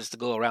 years to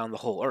go around the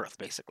whole Earth,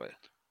 basically.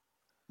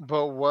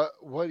 but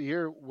what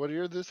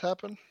year this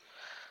happened?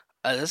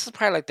 This is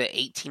probably like the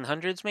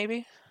 1800s,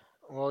 maybe.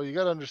 Well, you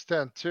got to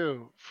understand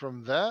too.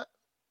 From that,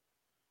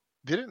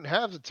 they didn't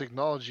have the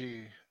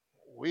technology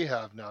we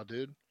have now,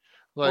 dude.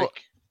 Well,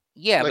 Like,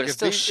 yeah, but like it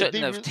still if shouldn't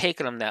they have really,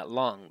 taken them that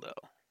long,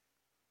 though.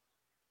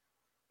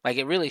 Like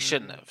it really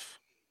shouldn't mm, have.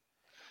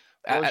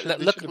 well,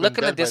 they Look, should have been look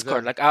in the dead by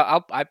Discord. then. Like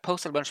I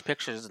posted a bunch of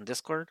pictures in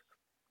Discord.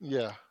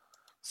 Yeah.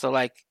 So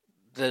like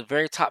the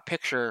very top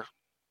picture,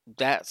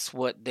 that's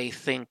what they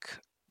think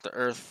the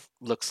Earth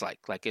looks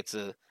like. Like it's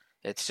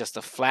just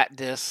a flat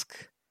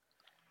disc.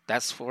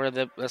 That's where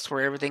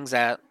everything's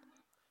at.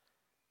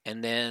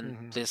 And then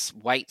Hmm. this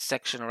white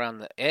section around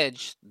the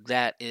edge,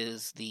 that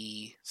is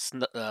the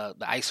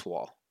ice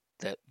wall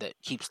that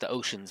keeps the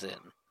oceans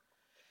in.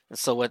 And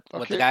so what the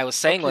Okay. guy was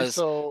saying Okay.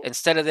 was,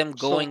 instead of them So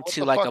going what to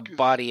the like a fuck is?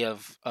 body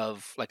of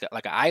like an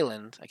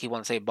island, like he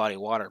wanted to say body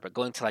of water, but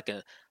going to like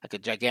a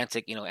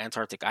gigantic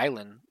Antarctic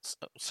island,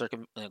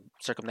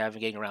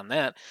 circumnavigating around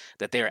that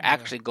they're Yeah.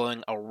 actually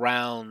going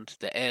around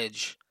the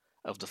edge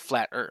of the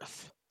flat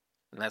Earth,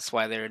 and that's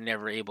why they're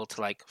never able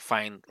to like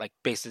find like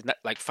basically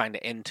like find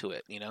an end to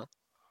it.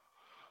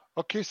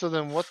 Okay. So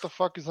then, what the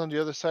fuck is on the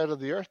other side of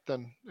the Earth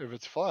then? If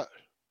it's flat.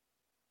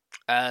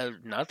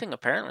 Nothing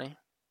apparently.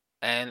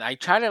 And I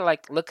try to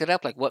like look it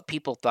up, like what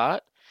people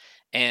thought,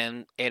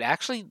 and it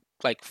actually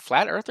like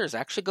flat earthers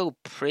actually go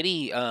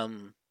pretty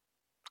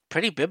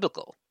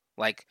biblical.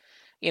 Like,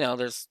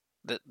 there's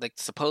like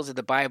supposedly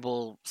the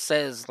Bible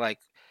says like,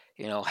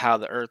 how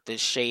the earth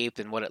is shaped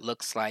and what it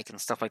looks like and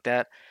stuff like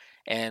that.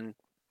 And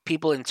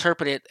people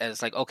interpret it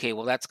as like, okay,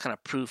 well that's kind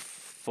of proof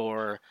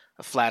for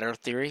a flat earth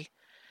theory.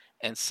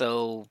 And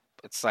so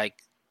it's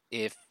like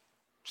if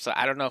so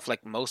I don't know if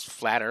like most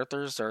flat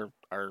earthers are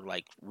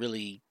like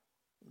really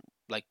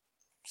like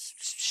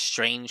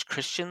strange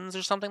Christians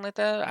or something like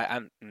that.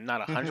 I'm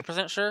not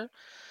 100% sure,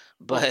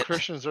 Well, but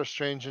Christians are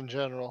strange in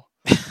general.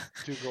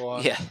 Do go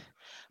on. yeah,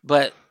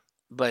 but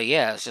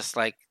yeah, it's just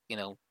like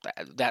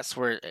that's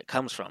where it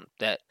comes from.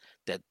 That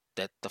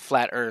the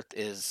flat Earth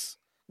is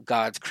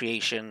God's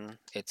creation.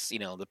 It's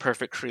the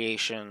perfect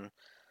creation,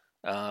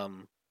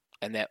 um,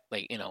 and that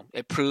like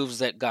it proves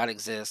that God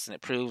exists and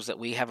it proves that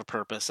we have a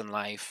purpose in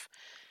life.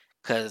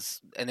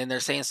 And then they're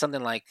saying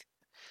something like,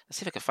 let's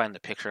see if I can find the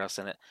picture. I'll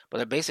send it. But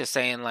they're basically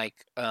saying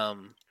like,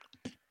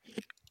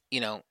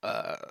 you know,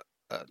 uh,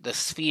 the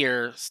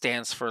sphere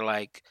stands for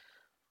like,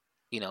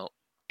 you know,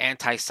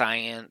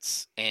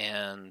 anti-science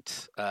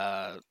and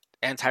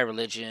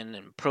anti-religion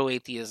and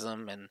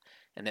pro-atheism, and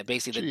that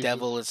basically the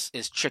devil Jesus.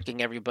 is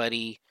tricking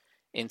everybody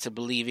into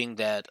believing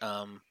that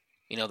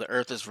the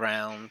Earth is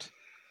round.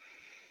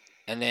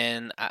 And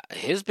then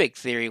his big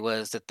theory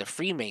was that the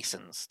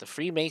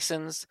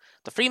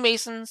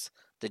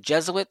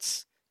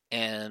Jesuits,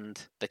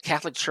 and the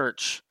Catholic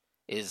Church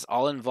is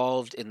all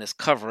involved in this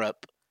cover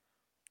up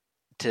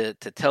to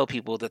tell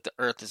people that the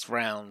Earth is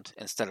round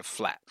instead of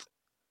flat.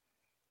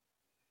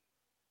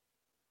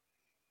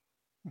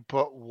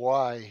 But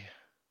why?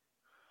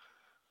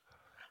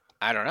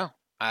 I don't know.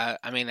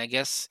 I mean, I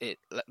guess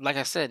like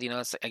I said,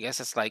 I guess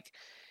it's like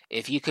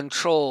if you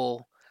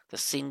control the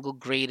single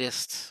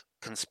greatest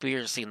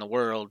conspiracy in the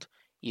world,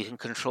 you can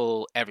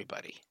control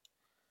everybody.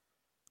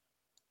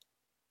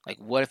 Like,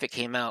 what if it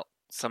came out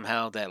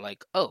somehow that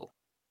like, oh,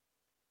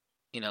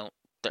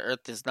 the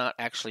Earth is not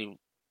actually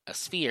a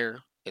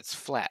sphere; it's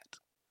flat.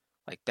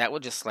 Like that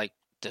would just like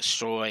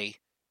destroy.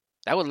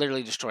 That would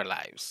literally destroy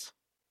lives.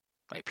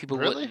 Like people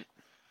Really? wouldn't.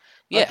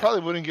 I Yeah.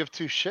 probably wouldn't give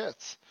two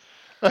shits.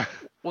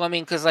 Well, I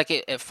mean, because like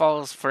it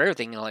falls for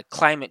everything. Like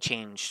climate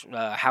change,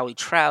 how we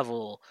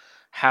travel,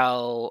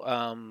 how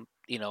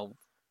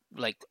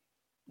like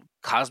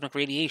cosmic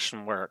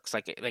radiation works.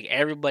 Like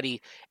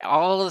everybody,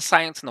 all the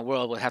science in the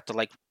world would have to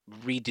like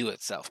redo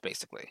itself,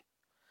 basically.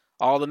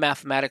 All the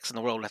mathematics in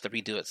the world would have to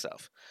redo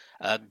itself.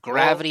 Well,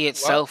 Gravity what?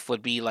 itself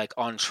would be like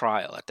on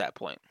trial at that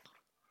point.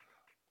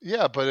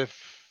 Yeah, but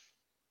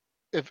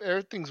if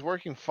everything's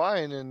working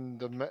fine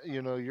and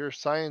your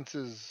science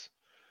is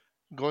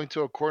going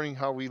to according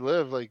how we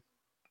live, like,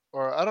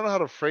 or I don't know how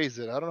to phrase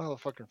it. I don't know how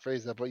to fucking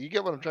phrase that, but you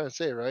get what I'm trying to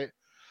say, right?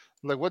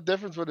 Like, what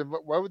difference would it?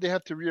 Why would they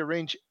have to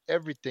rearrange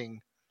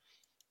everything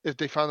if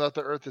they found out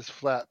the Earth is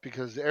flat?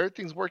 Because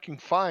everything's working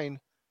fine.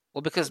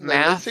 Well, because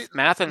Like,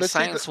 math and let's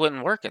say the science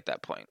wouldn't work at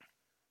that point.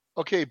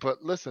 okay,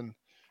 but listen,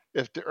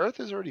 if the Earth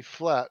is already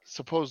flat,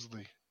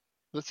 supposedly,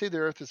 let's say the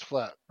Earth is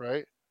flat,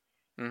 right?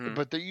 Hmm.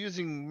 But they're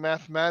using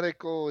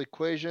mathematical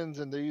equations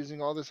and they're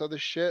using all this other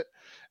shit,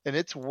 and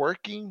it's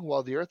working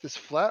while the Earth is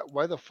flat.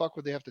 Why the fuck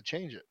would they have to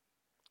change it?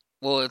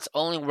 Well, it's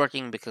only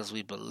working because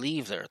we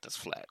believe the Earth is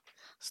flat.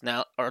 So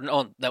now, or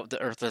no, that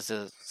the Earth is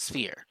a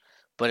sphere.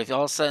 But if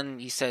all of a sudden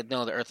you said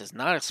no, the Earth is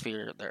not a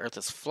sphere, the Earth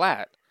is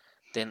flat,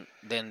 then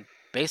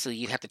basically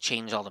you'd have to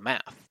change all the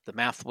math. The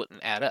math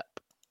wouldn't add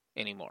up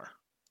anymore.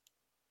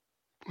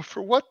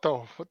 For what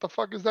though? What the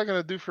fuck is that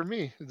gonna do for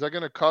me? Is that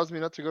gonna cause me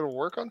not to go to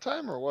work on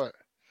time or what?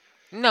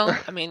 No,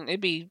 I mean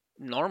it'd be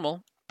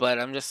normal, but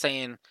I'm just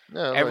saying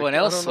Yeah, everyone like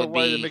I don't else know would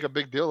why they be make a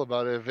big deal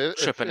about it.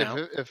 tripping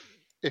out.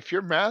 If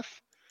your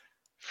math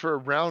for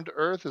round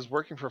Earth is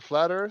working for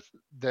flat Earth,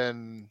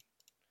 then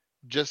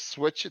just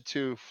switch it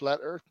to flat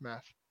Earth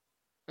math.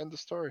 End of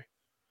story.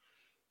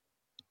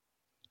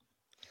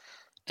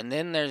 And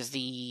then there's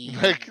the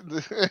Like,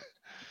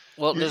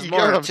 well, you, there's you get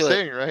what more I'm to it.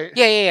 saying, right?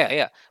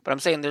 Yeah. But I'm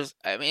saying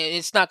I mean,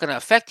 it's not going to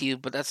affect you,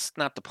 but that's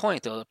not the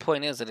point, though. The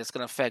point is that it's going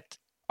to affect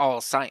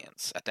all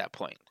science at that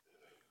point.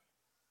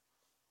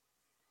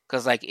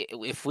 Because, like,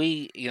 if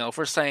if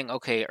we're saying,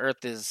 okay,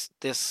 Earth is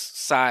this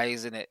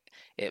size and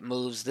it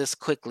moves this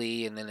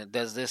quickly and then it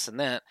does this and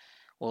that,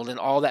 well, then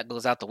all that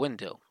goes out the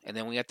window. And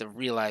then we have to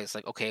realize,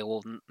 like, okay,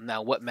 well,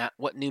 now what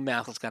new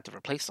math is going to have to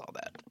replace all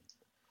that?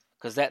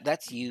 Because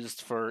that's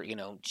used for,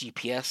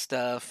 GPS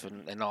stuff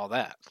and all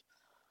that.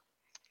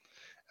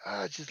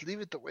 Just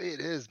leave it the way it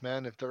is,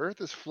 man. If the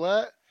Earth is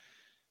flat,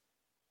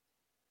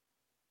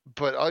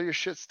 but all your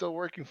shit's still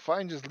working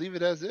fine, just leave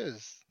it as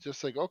is.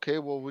 Just like, okay,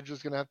 well, we're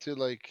just gonna have to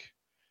like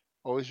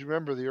always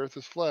remember the Earth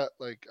is flat.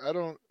 Like, I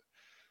don't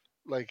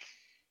like.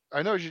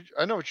 I know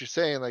what you're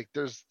saying. Like,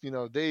 there's,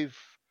 they've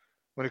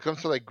when it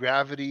comes to like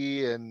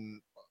gravity and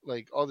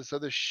like all this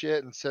other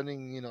shit and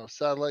sending,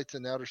 satellites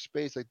in outer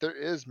space, like there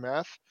is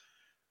math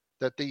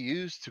that they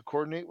use to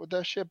coordinate with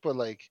that shit. But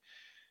like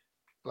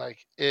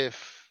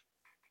if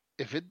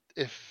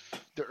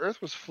the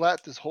Earth was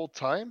flat this whole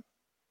time,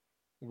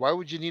 why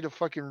would you need to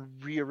fucking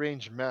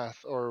rearrange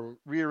math or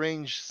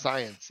rearrange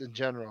science in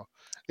general?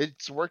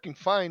 It's working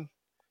fine.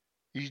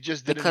 You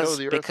just didn't know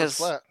the Earth was Because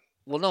flat.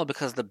 well, no,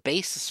 because the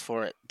basis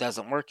for it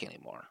doesn't work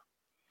anymore.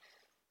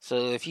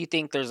 So if you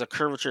think there's a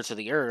curvature to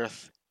the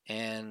Earth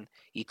and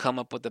you come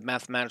up with a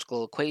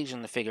mathematical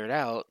equation to figure it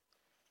out,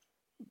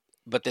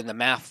 but then the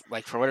math,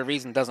 like for whatever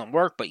reason, doesn't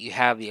work, but you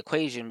have the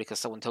equation because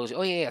someone told you,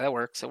 oh yeah, that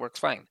works, it works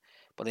fine.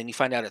 But then you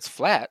find out it's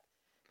flat,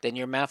 then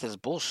your math is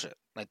bullshit.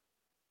 Like,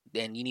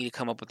 then you need to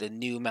come up with a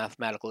new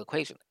mathematical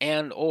equation.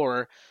 And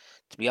or,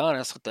 to be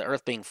honest, with the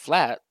Earth being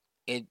flat,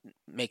 it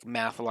make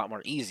math a lot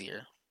more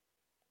easier.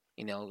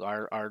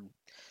 Our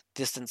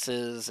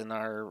distances and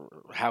our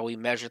how we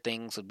measure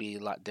things would be a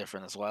lot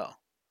different as well.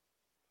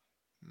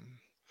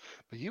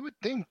 But you would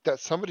think that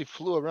somebody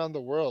flew around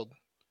the world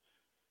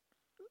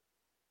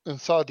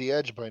and saw the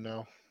edge by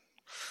now.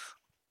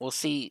 We'll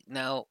see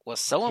now. What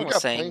 'Cause someone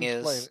was saying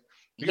is,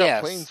 We got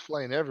yes. planes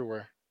flying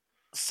everywhere.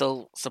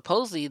 So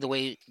supposedly the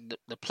way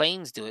the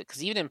planes do it,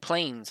 because even in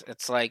planes,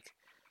 it's like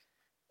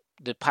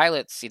the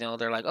pilots,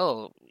 they're like,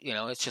 oh,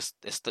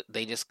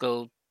 they just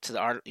go to the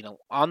art,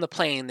 on the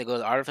plane, they go to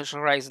the artificial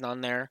horizon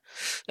on their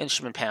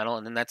instrument panel,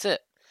 and then that's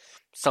it.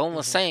 Someone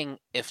was Mhm. saying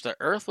if the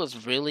Earth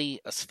was really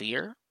a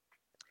sphere,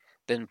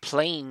 then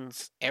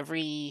planes at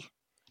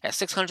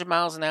 600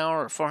 miles an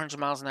hour or 400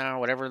 miles an hour,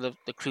 whatever the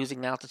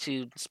cruising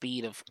altitude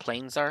speed of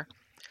planes are,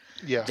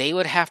 Yeah. they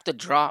would have to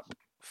drop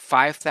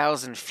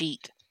 5,000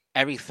 feet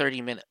every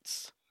 30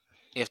 minutes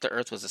if the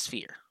Earth was a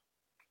sphere.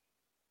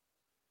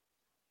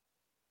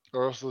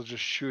 Or else they'll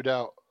just shoot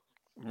out.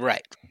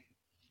 Right.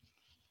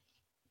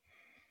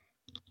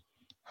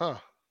 Huh.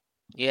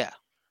 Yeah.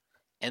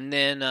 And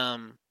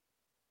then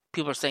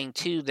people are saying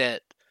too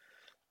that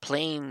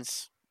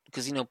planes,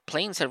 because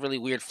planes have really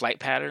weird flight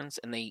patterns,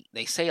 and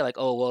they say like,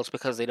 oh well, it's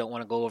because they don't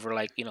want to go over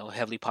like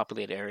heavily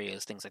populated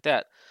areas, things like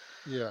that.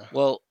 Yeah.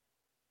 Well,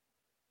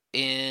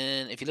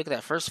 if you look at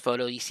that first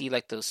photo, you see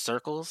like those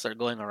circles that are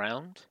going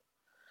around.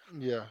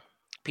 Yeah.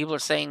 People are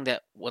saying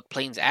that what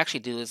planes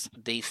actually do is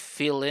they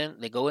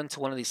go into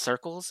one of these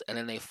circles, and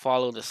then they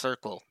follow the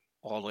circle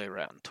all the way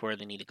around to where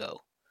they need to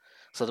go.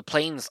 So the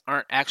planes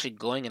aren't actually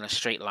going in a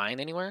straight line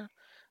anywhere.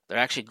 They're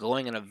actually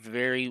going in a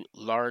very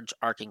large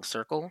arcing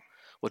circle,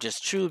 which is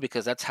true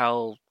because that's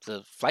how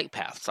the flight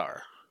paths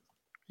are.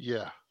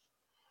 Yeah.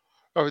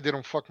 Oh, they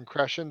don't fucking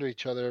crash into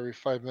each other every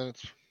 5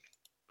 minutes.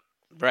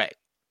 Right.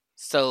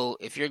 So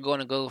if you're going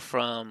to go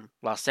from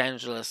Los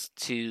Angeles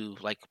to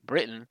like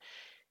Britain,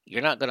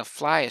 you're not going to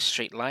fly a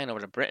straight line over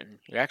to Britain.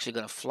 You're actually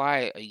going to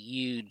fly a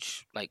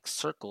huge like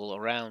circle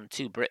around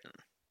to Britain.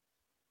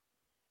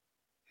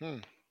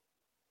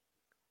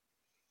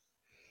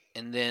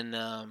 And then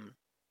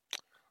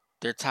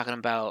they're talking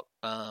about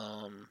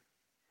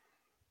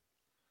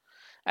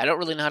I don't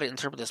really know how to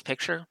interpret this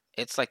picture.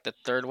 It's like the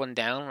third one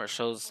down where it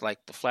shows like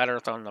the flat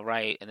Earth on the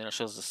right, and then it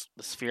shows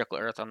the spherical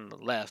Earth on the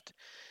left.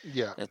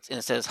 Yeah. And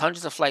it says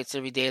hundreds of flights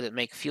every day that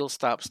make fuel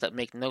stops that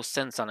make no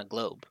sense on a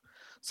globe.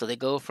 So they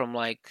go from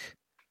like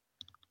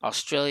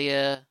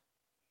Australia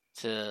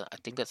to, I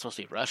think that's supposed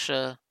to be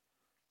Russia,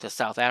 to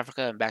South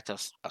Africa and back to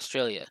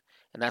Australia.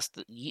 And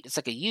it's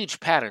like a huge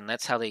pattern.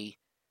 That's how they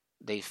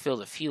fill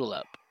the fuel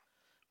up.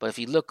 But if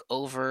you look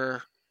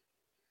over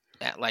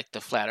at like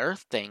the flat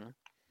Earth thing,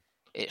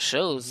 it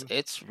shows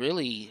it's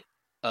really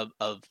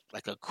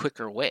like a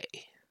quicker way.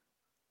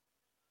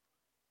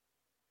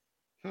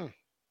 And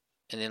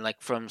then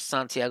like from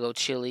Santiago,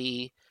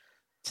 Chile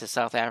to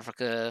South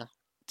Africa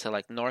to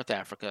like North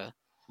Africa,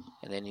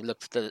 And then you look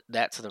to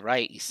that to the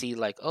right, you see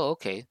like, oh,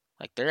 okay,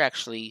 like they're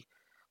actually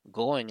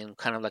going in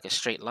kind of like a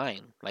straight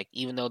line. Like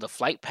even though the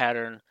flight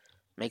pattern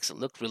makes it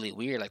look really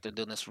weird, like they're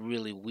doing this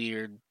really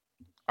weird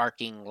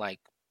arcing like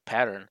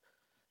pattern.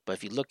 But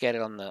if you look at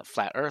it on the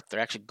flat Earth, they're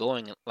actually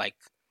going like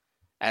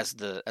as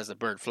the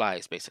bird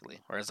flies, basically,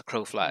 or as the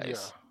crow Yeah.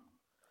 flies.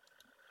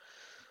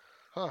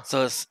 Huh.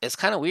 So it's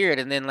kind of weird.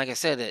 And then, like I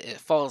said, it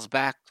falls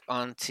back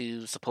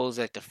onto suppose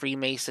like the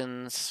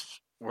Freemasons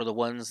were the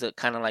ones that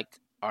kind of like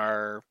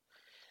are.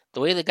 The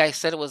way the guy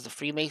said it was the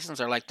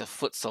Freemasons are like the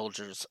foot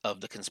soldiers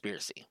of the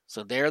conspiracy.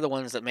 So they're the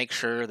ones that make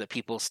sure that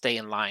people stay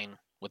in line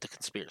with the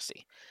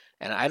conspiracy.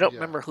 And I don't Yeah.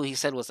 remember who he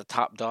said was the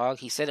top dog.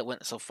 He said it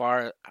went so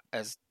far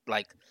as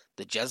like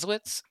the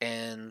Jesuits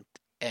and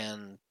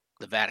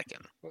the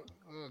Vatican.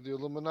 The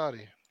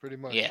Illuminati, pretty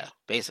much. Yeah,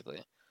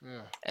 basically.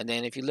 Yeah. And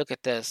then if you look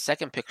at the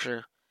second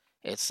picture,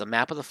 it's a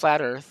map of the flat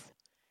Earth,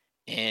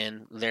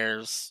 and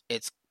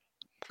it's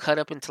cut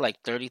up into like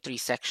 33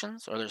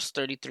 sections, or there's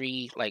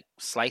 33 like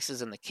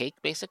slices in the cake,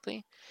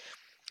 basically.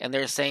 And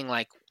they're saying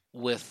like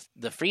with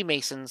the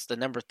Freemasons, the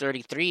number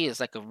 33 is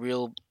like a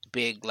real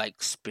big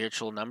like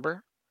spiritual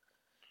number,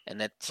 and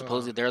that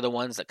supposedly they're the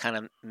ones that kind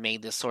of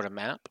made this sort of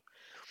map.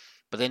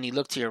 But then you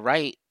look to your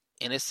right,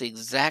 and it's the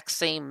exact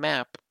same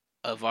map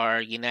of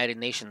our United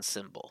Nations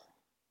symbol.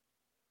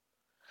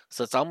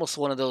 So it's almost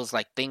one of those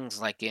like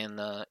things like in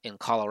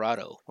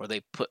Colorado where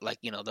they put like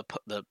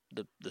the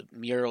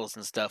murals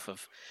and stuff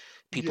of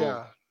people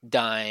Yeah.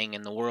 dying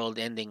and the world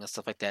ending and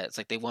stuff like that. It's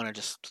like they want to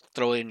just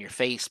throw it in your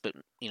face, but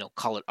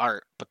call it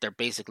art, but they're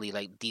basically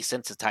like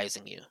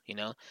desensitizing you.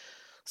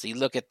 So you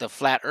look at the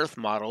flat Earth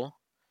model,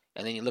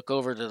 and then you look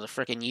over to the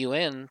freaking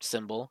UN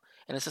symbol,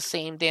 and it's the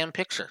same damn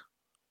picture.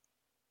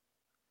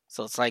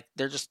 So it's like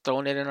they're just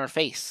throwing it in our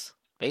face,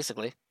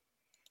 basically.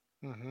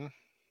 Mm-hmm.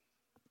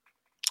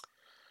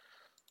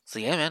 So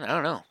yeah, man, I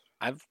don't know.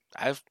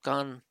 I've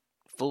gone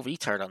full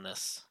retard on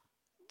this.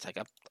 It's like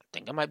I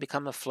think I might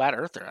become a flat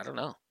earther. I don't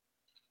know.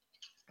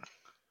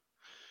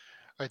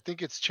 I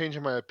think it's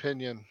changing my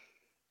opinion.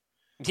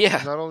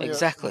 Yeah, Not only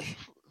exactly.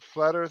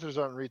 Flat earthers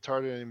aren't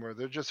retarded anymore.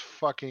 They're just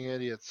fucking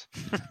idiots.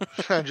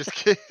 I'm just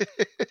kidding.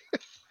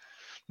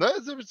 No,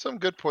 there's some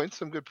good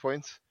points. I'm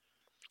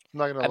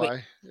not gonna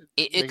lie.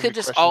 It Making could me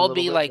just question a all little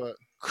be bit, like but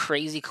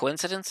crazy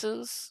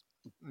coincidences,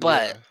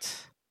 yeah.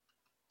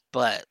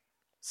 but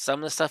some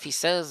of the stuff he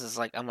says is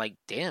like I'm like,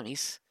 damn,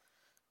 he's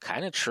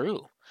kind of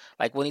true.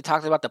 Like when he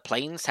talked about the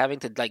planes having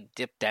to like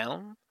dip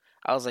down,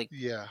 I was like,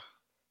 Yeah.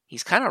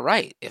 he's kind of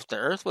right. If the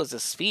Earth was a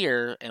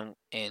sphere and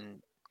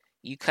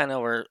you kind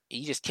of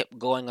you just kept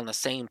going on the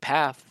same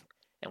path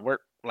and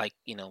weren't like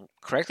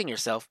correcting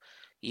yourself,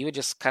 you would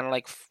just kind of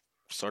like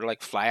sort of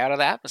like fly out of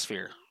the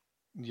atmosphere.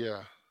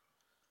 Yeah.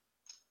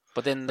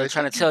 But then they're I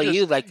trying to think tell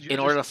you like you're in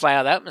order to just fly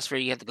out of the atmosphere,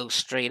 you have to go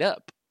straight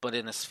up. But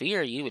in a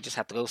sphere, you would just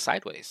have to go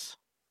sideways.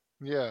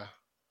 yeah.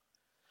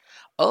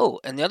 Oh,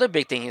 and the other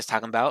big thing he was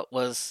talking about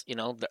was,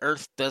 the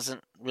Earth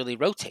doesn't really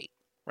rotate,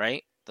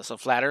 right? So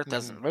flat Earth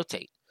doesn't Mhm.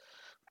 rotate.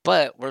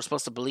 But we're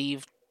supposed to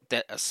believe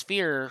that a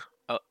sphere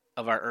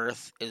of our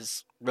Earth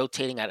is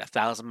rotating at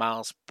 1,000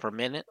 miles per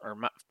minute or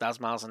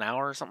 1,000 miles an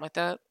hour or something like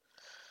that.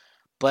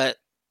 But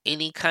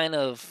any kind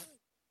of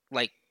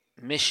like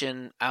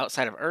mission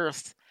outside of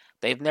Earth,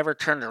 they've never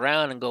turned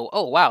around and go,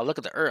 "Oh wow, look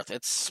at the Earth!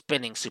 It's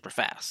spinning super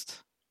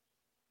fast."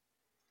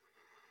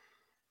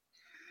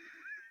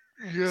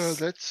 Yeah,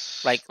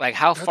 that's Like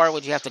how far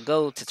would you have that's to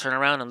go to turn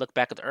around and look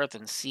back at the Earth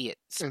and see it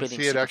and spinning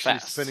see it super actually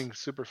fast? spinning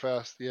super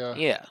fast. Yeah.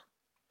 Yeah,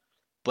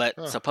 but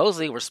Huh.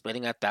 supposedly we're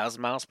spinning at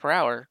 1,000 miles per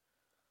hour.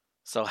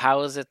 So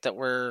how is it that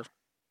we're,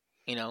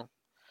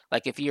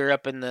 like if you're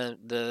up in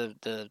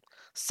the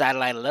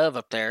satellite of love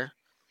up there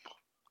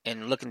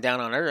and looking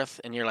down on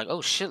Earth and you're like,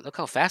 oh shit, look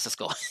how fast it's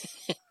going.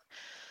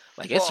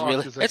 Like it's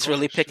Fuck, it's like, it's holy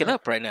really picking shit.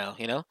 up right now,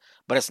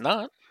 but it's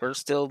not. We're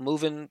still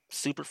moving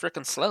super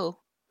freaking slow.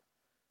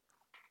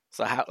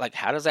 So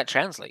how does that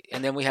translate?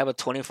 And then we have a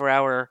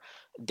 24-hour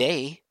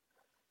day.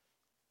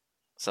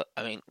 So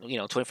I mean,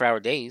 24-hour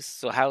days.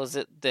 So how is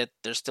it that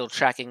they're still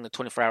tracking the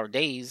 24-hour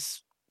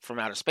days from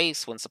outer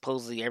space when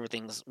supposedly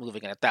everything's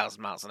moving at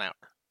 1,000 miles an hour?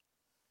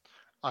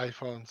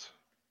 iPhones.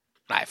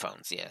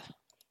 iPhones,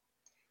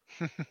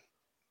 yeah.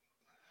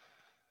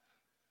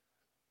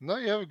 No,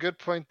 you have a good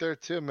point there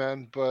too,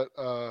 man. But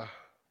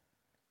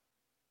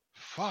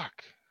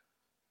fuck.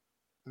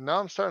 Now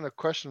I'm starting to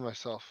question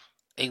myself.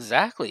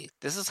 Exactly.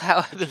 This is how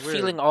I've been It's weird.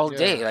 feeling all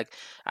day. Yeah. Like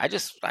I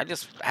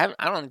haven't,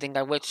 I don't think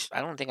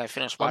I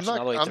finished I'm watching not.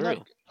 all the way I'm not.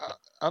 through.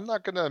 I'm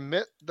not gonna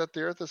admit that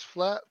the Earth is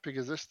flat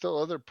because there's still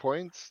other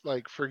points.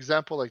 Like for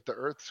example, like the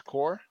Earth's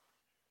core.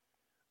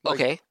 Like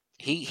Okay.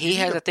 you He need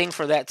has to. a thing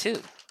for that too.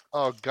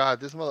 Oh God,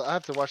 this mother. I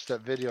have to watch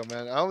that video,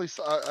 man. I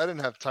didn't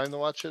have time to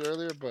watch it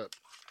earlier, but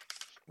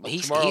tomorrow He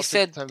I'll take the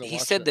said time to he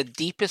watch said it. the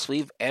deepest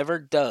we've ever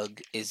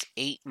dug is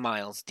 8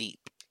 miles deep.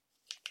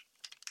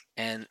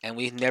 And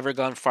we've never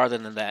gone farther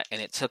than that,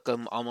 and it took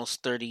them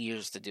almost 30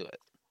 years to do it.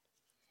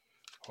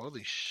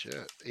 Holy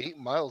shit! 8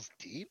 miles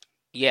deep.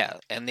 Yeah,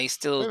 and they Wait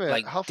still a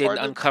minute. like didn't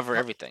uncover How,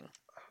 everything.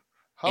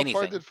 How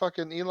far anything. did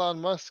fucking Elon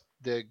Musk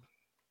dig?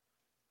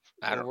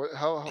 I Or don't. what,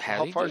 Have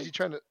how he far is he did?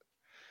 trying to?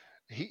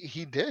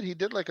 He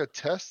did like a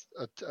test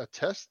a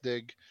test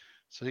dig,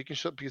 so he can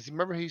show because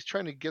remember he's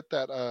trying to get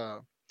that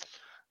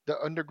the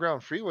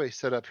underground freeway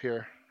set up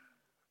here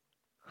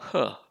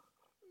Huh.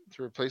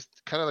 to replace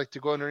kind of like to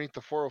go underneath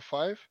the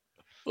 405.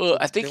 Well, So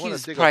I they think want to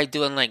he's dig a probably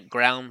doing like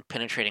ground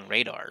penetrating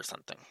radar or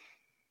something.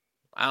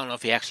 I don't know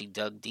if he actually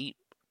dug deep,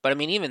 but I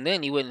mean, even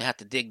then, you wouldn't have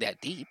to dig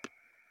that deep.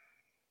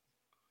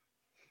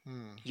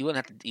 hmm. You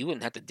wouldn't have to. You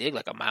wouldn't have to dig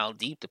like a mile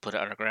deep to put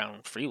an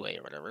underground freeway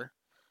or whatever.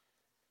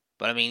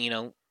 But I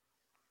mean,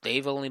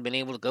 they've only been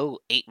able to go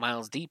 8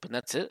 miles deep, and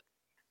that's it.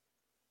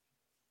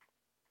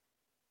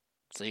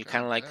 So you're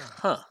kind God of like, damn.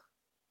 huh,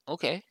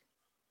 okay.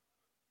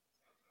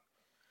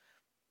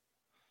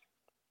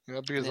 You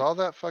know, And because then, all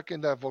that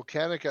fucking that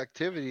volcanic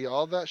activity,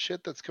 all that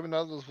shit that's coming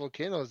out of those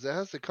volcanoes, that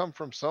has to come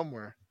from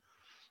somewhere.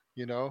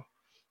 You know,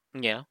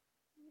 yeah.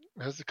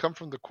 it has to come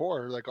from the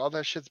core. Like all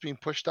that shit's being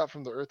pushed out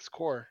from the Earth's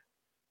core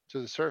to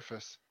the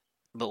surface.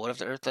 But what if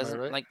the Earth Am I doesn't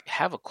right? like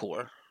have a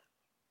core?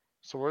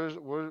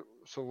 So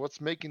so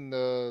what's making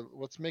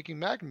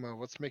magma?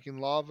 What's making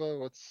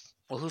lava?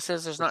 Well, who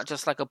says there's What's not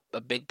just like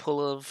a big pool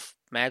of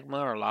magma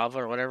or lava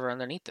or whatever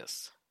underneath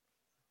us?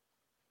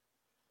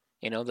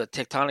 The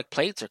tectonic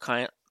plates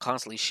are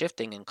constantly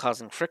shifting and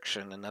causing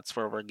friction, and that's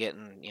where we're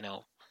getting, you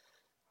know,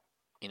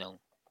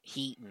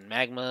 heat and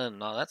magma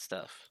and all that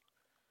stuff.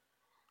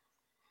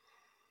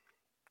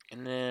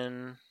 And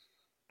then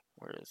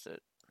where is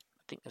it?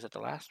 I think is it the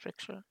last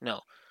picture?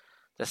 No,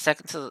 the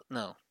second to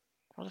no.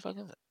 What the fuck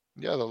is it?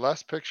 yeah, the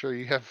last picture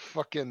you have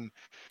fucking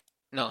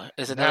No,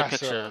 it's another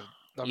picture. NASA,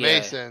 the Yeah,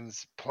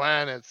 Masons,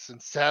 planets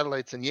and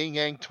satellites and Yin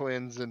Yang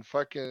twins and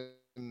fucking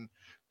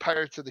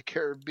Pirates of the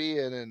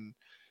Caribbean and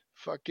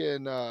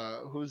fucking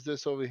who's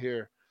this over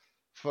here?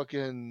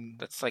 Fucking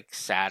that's like the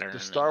Saturn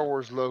Star and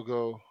Wars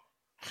logo.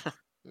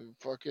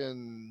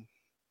 Fucking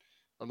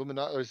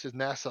Illuminati or is it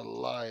NASA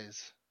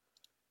lies?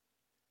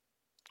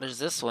 there's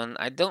this one.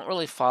 I don't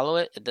really follow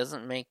it. It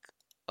doesn't make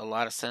a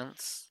lot of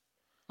sense.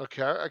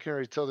 Okay, I can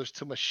already tell there's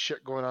too much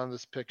shit going on in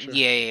this picture.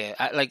 Yeah.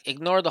 Like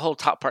ignore the whole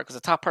top part because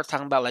the top part's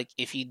talking about like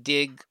if you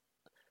dig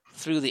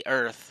through the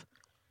earth,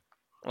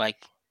 like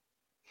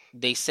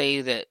they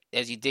say that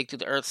as you dig through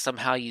the earth,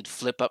 somehow you'd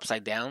flip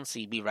upside down, so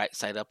you'd be right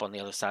side up on the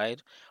other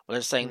side. Well,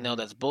 they're saying no, Hmm.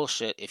 that's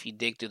bullshit. If you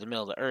dig through the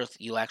middle of the earth,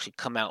 you'll actually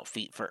come out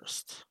feet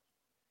first.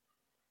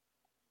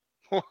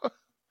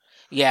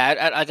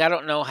 Yeah, I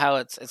don't know how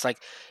it's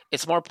like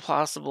it's more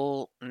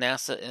possible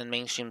NASA and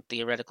mainstream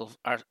theoretical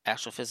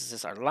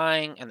astrophysicists are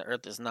lying, and the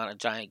Earth is not a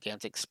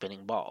gigantic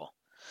spinning ball.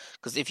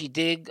 Because if you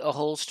dig a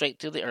hole straight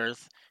through the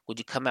Earth, would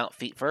you come out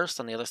feet first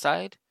on the other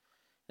side?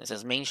 It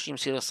says mainstream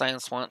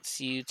pseudoscience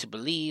wants you to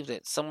believe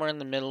that somewhere in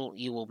the middle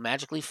you will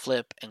magically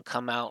flip and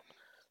come out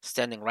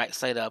standing right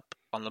side up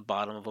on the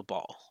bottom of a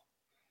ball.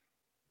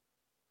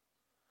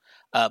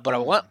 But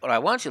Hmm. what I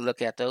want you to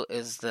look at though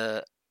is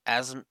the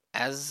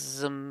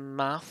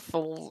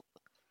azimuthal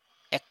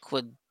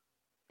equid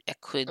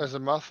equid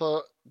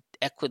Azimuthal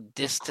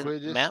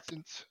equidistant map.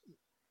 equidistant.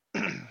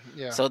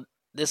 Yeah. So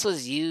this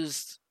was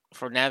used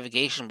for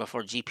navigation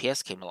before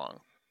GPS came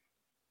along.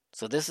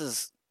 So this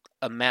is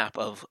a map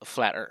of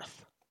flat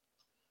Earth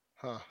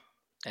Huh.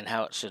 and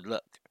how it should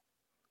look.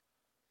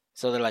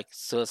 So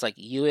it's like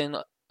UN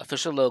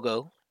official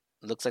logo,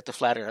 looks like the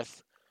flat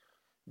Earth.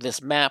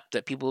 This map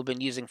that people have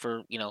been using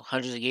for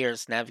hundreds of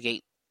years to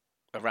navigate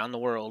around the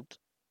world,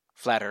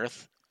 flat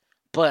Earth,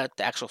 but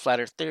the actual flat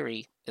Earth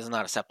theory is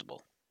not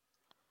acceptable.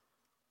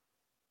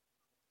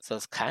 So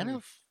it's kind Hmm.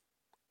 of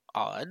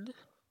odd,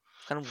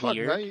 kind of Fuck.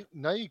 weird.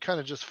 Now you kind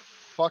of just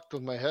fucked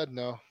with my head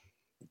now.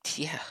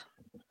 Yeah,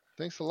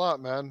 Thanks a lot,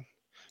 man.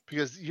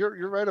 Because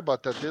you're right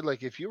about that, dude.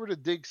 Like if you were to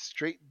dig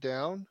straight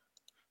down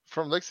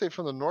from, let's say,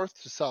 from the north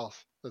to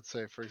south, let's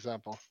say, for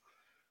example,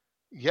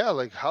 yeah,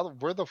 like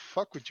where the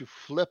fuck would you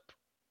flip?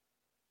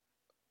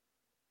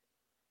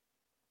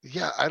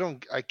 Yeah,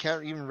 I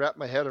can't even wrap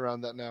my head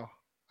around that now.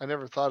 I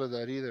never thought of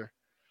that either.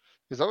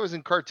 Because I was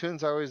in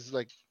cartoons, I always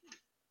like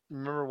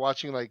remember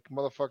watching like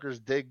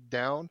motherfuckers dig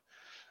down,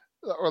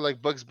 or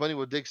like Bugs Bunny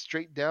will dig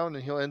straight down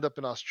and he'll end up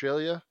in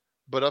Australia,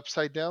 but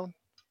upside down,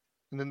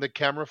 and then the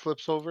camera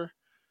flips over.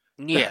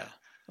 yeah,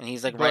 and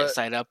he's like right But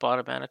side up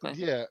automatically.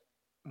 yeah,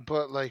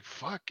 but like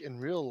fuck, in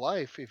real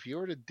life, if you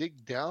were to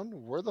dig down,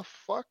 where the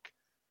fuck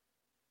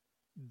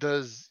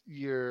does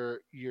your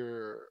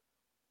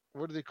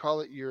what do they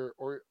call it? Your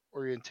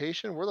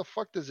orientation? Where the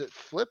fuck does it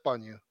flip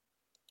on you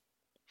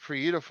for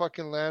you to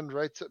fucking land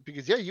right?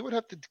 Because yeah, you would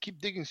have to keep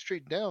digging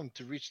straight down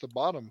to reach the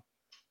bottom.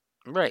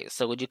 Right.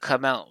 So would you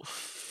come out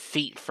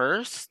feet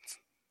first,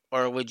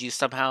 or would you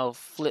somehow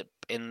flip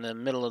in the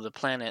middle of the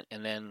planet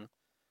and then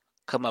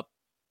come up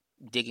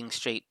digging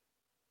straight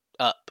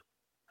up?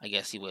 I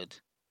guess you would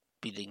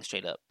be digging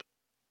straight up.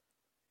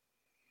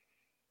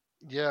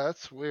 Yeah,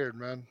 that's weird,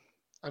 man.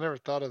 I never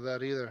thought of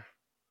that either.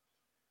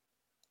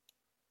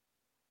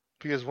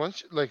 Because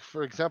once, like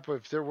for example,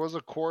 if there was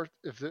a core,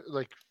 if there,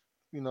 like,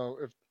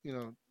 if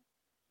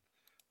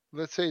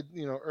let's say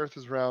Earth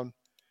is round,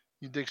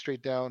 you dig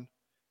straight down.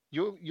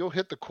 you'll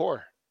hit the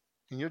core,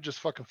 and you'll just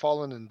fucking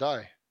fall in and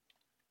die.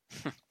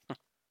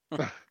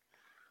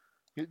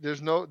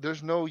 There's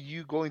no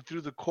you going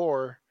through the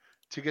core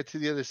to get to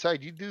the other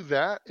side. You do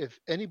that, if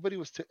anybody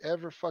was to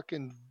ever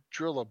fucking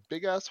drill a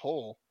big ass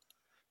hole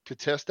to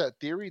test that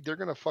theory, they're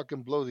gonna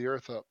fucking blow the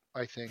earth up,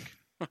 I think.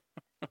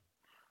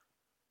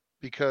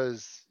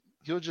 Because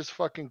you'll just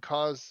fucking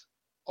cause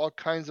all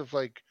kinds of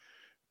like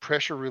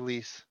pressure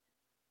release.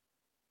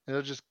 And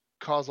it'll just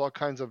cause all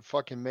kinds of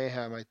fucking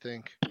mayhem, I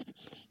think.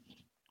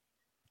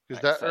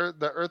 Because Right, so,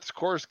 the Earth's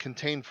core is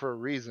contained for a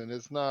reason.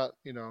 It's not,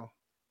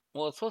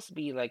 well, it's supposed to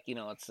be like,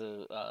 it's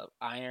a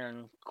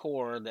iron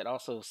core that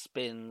also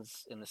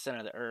spins in the center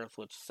of the Earth,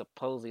 which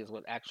supposedly is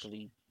what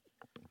actually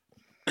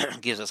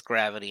gives us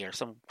gravity or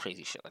some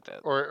crazy shit like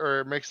that. or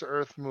it makes the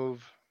Earth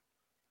move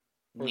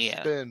or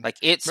Yeah, spin. like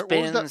it What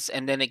was that? spins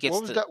and then it gets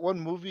What was to that one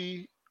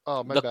movie?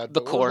 Oh, my the bad. the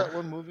But what was core. that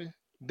one movie?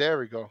 There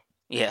we go.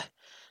 Yeah.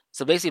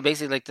 So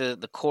basically, like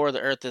the core of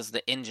the Earth is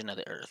the engine of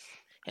the Earth,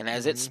 and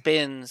as it Hmm.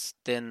 spins,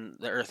 then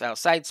the Earth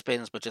outside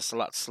spins, but just a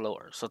lot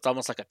slower. So it's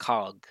almost like a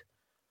cog.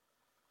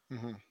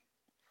 Hmm.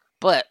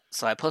 But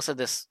so I posted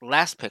this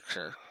last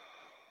picture.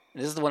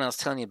 This is the one I was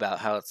telling you about.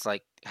 How it's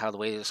like how the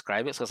way they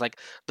describe it. So it's like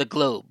the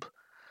globe,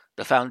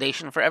 the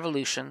foundation for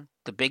evolution,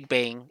 the Big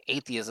Bang,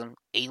 atheism,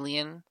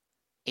 alien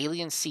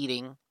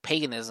seeding,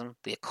 paganism,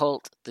 the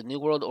occult, the New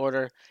World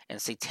Order,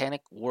 and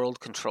satanic world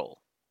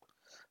control.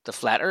 The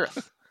flat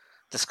Earth,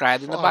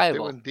 described in the Fuck, they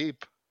Bible. went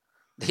deep.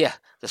 Yeah,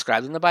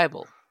 described in the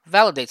Bible,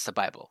 validates the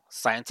Bible,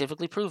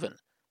 scientifically proven,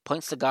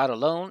 points to God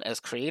alone as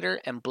creator,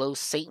 and blows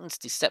Satan's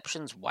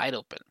deceptions wide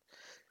open.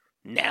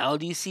 Now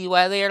do you see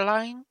why they are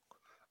lying?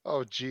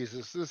 Oh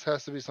Jesus, this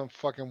has to be some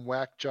fucking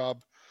whack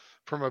job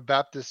from a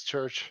Baptist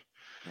church.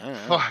 I don't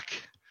know. Fuck,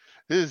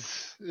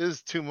 this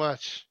is too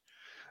much.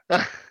 Oh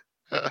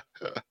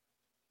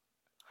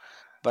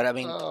But I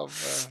mean,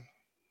 man.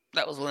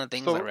 that was one of the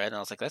things I So read, and I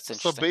was like, that's so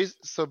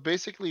interesting.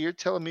 basically, you're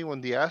telling me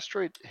when the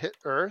asteroid hit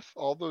Earth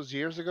all those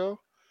years ago,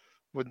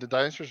 when the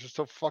dinosaurs were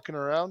still fucking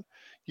around,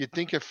 you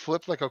think it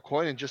flipped like a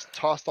coin and just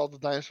tossed all the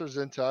dinosaurs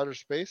into outer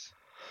space?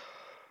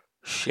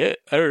 Shit,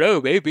 I don't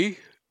know, maybe.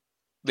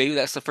 Maybe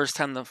that's the first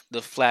time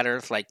the flat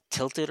Earth like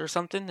tilted or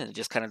something, and it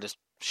just kind of just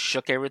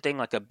shook everything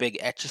like a big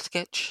etch a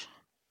sketch.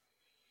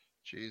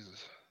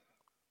 Jesus.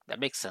 That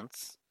makes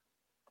sense.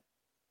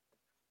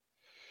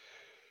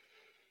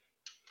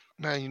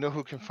 Man, you know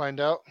who can find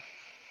out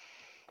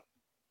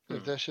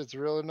if Hmm. that shit's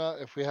real or not?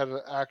 If we had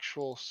an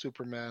actual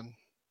Superman.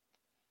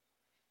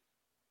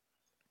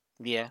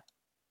 Yeah.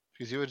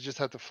 Because you would just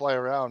have to fly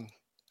around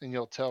and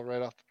you'll tell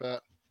right off the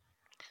bat.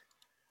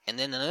 And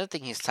then another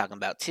thing he's talking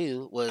about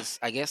too was,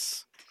 I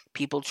guess,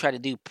 people try to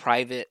do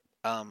private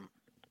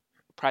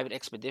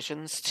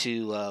expeditions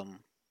to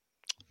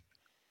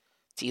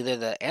either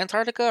the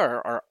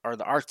Antarctica or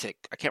the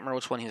Arctic. I can't remember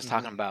which one he was Hmm.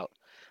 talking about,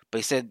 but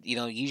he said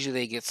usually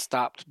they get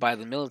stopped by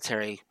the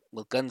military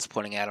with guns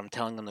pointing at them,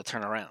 telling them to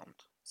turn around.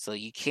 So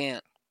you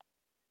can't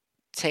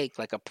take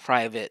like a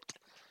private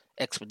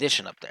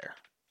expedition up there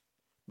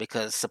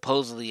because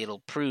supposedly it'll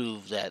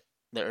prove that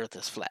the Earth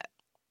is flat.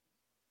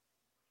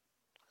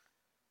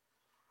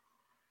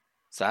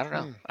 So I don't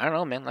know. Hmm. I don't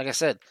know, man. Like I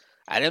said,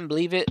 I didn't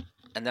believe it,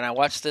 and then I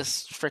watched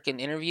this freaking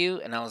interview,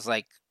 and I was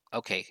like,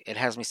 okay, it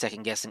has me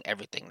second guessing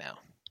everything now.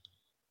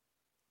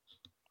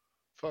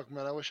 Fuck,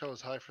 man, I wish I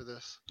was high for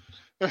this.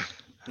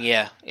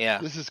 Yeah,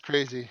 yeah, This is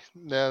crazy.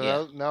 Now,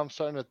 yeah. now I'm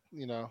starting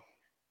to.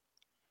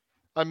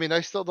 I mean,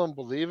 I still don't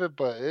believe it,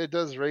 but it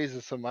does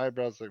raise some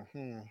eyebrows. Like.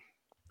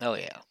 Oh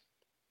yeah.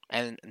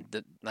 And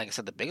like I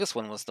said, the biggest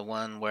one was the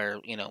one where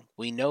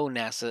we know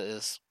NASA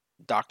is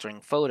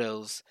doctoring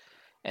photos,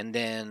 and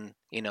then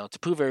to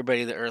prove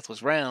everybody the Earth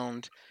was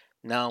round.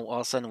 Now all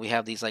of a sudden we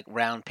have these like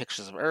round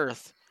pictures of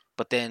Earth,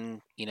 but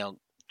then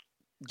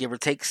give or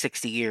take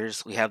 60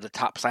 years, we have the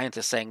top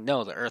scientists saying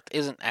no, the Earth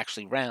isn't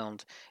actually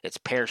round; it's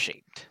pear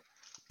shaped.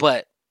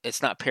 But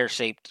it's not pear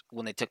shaped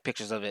when they took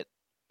pictures of it,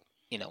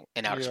 in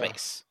outer Yeah.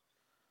 space,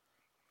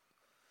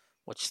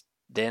 which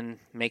then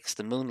makes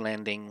the moon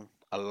landing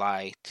a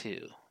lie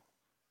too.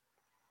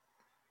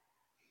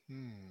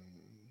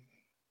 Hmm.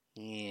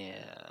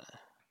 Yeah.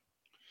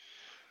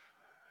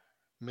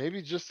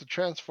 Maybe just the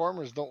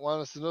Transformers don't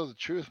want us to know the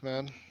truth,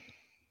 man.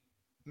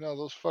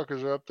 Those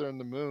fuckers are up there in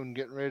the moon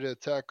getting ready to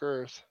attack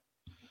Earth.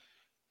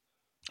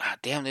 Ah,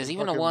 damn, there's Some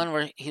even a fucking. one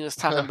where he was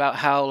talking about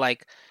how,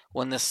 like,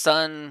 when the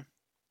sun,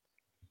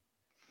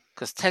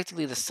 because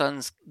technically the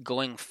sun's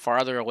going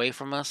farther away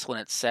from us when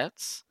it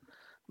sets,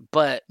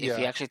 but if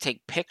you Yeah. actually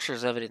take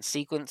pictures of it in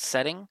sequence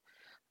setting,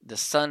 the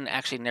sun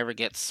actually never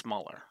gets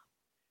smaller.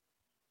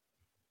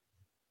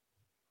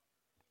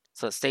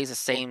 So it stays the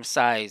Well, same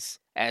size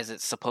as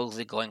it's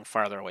supposedly going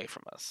farther away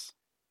from us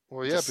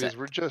to yeah, set. because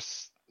we're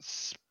just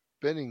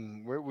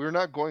spinning. We're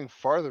not going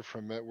farther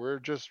from it. We're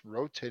just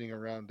rotating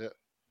around it.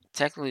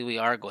 Technically, we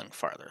are going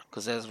farther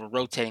because as we're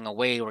rotating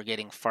away, we're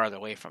getting farther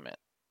away from it.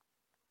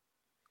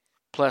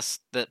 Plus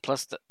the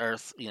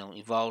Earth,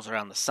 evolves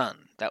around the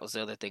sun. That was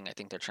the other thing I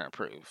think they're trying to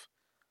prove.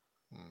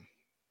 Hmm.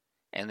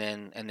 And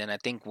then I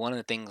think one of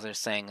the things they're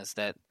saying is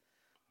that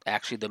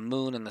actually the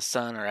moon and the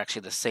sun are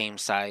actually the same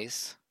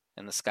size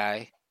in the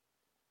sky.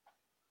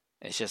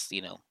 It's just,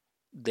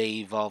 they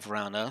evolve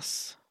around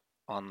us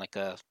on like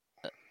a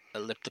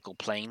elliptical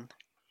plane.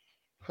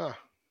 Huh.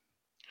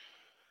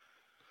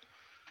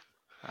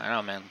 I don't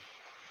know, man.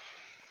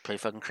 Pretty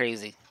fucking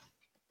crazy.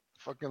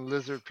 Fucking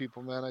lizard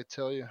people, man, I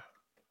tell you.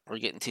 We're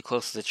getting too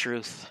close to the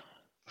truth.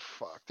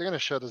 Fuck. They're gonna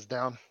shut us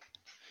down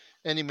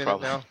any minute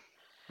Probably. now.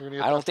 We're gonna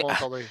get I don't that think. phone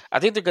call. Like, I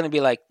think they're gonna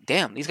be like,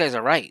 "Damn, these guys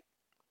are right."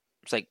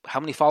 It's like, how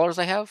many followers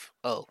I have?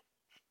 Oh,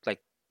 like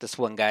this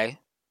one guy.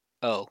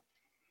 Oh,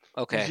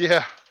 okay.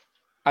 yeah.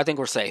 I think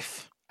we're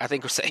safe. I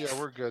think we're safe. Yeah,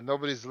 we're good.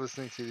 Nobody's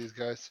listening to these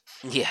guys.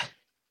 Yeah.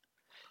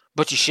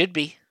 But you should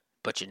be.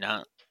 But you're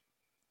not.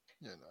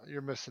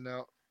 You're missing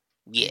out.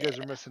 Yeah. You guys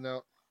are missing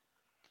out.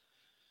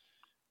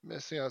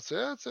 Missing out. So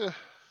that's a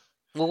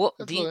Well, what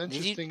that's did a you little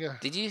interesting.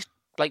 did you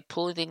like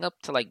pull anything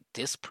up to like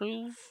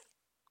disprove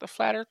the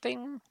flat Earth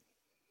thing?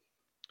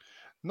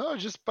 No,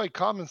 just by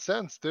common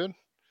sense, dude.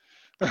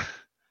 Yeah,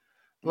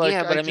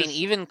 but I mean, just,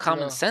 even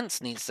common know.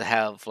 sense needs to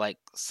have like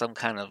some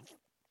kind of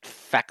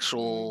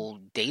factual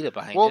data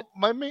behind Well, it.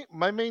 my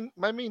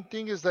main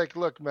thing is like,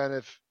 look, man,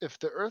 if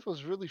the Earth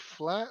was really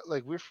flat,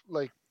 like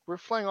we're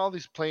flying all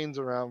these planes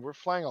around, we're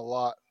flying a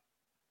lot.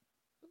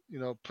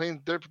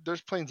 Planes.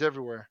 There's planes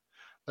everywhere.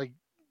 Like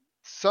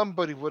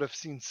somebody would have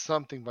seen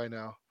something by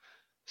now,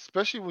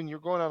 especially when you're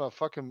going on a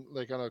fucking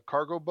like on a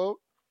cargo boat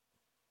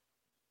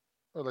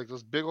or like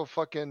those big old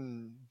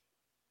fucking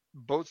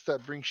boats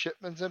that bring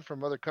shipments in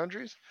from other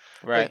countries.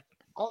 Right. Like,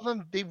 all of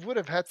them, they would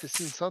have had to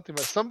seen something,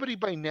 but somebody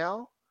by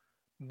now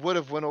would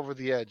have went over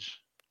the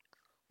edge.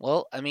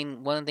 Well, I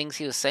mean, one of the things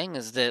he was saying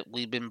is that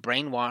we've been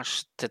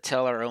brainwashed to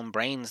tell our own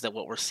brains that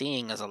what we're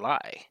seeing is a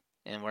lie,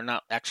 and we're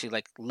not actually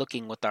like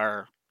looking with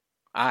our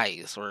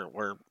eyes.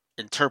 We're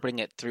interpreting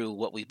it through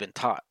what we've been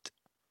taught.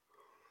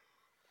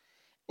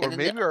 Or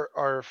maybe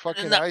our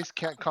fucking eyes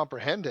can't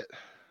comprehend it.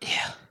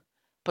 Yeah.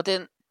 But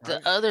then the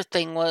Right. other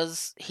thing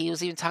was he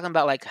was even talking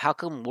about like how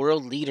come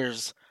world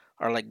leaders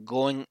are like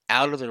going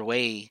out of their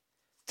way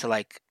to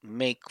like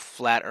make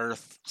flat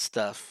earth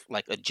stuff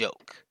like a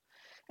joke.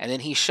 And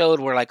then he showed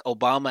where like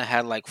Obama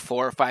had like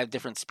 4 or 5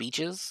 different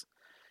speeches.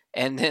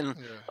 And then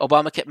Yeah.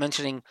 Obama kept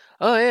mentioning,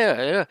 "Oh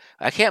yeah,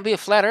 I can't be a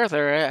flat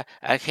earther.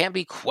 I can't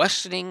be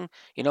questioning,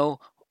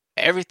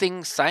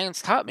 everything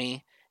science taught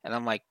me." And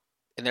I'm like,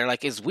 and they're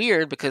like, it's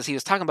weird because he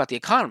was talking about the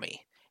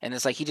economy, and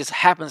it's like he just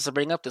happens to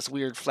bring up this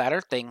weird flat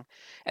Earth thing,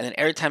 and then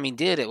every time he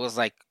did, it was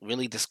like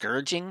really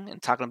discouraging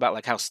and talking about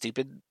like how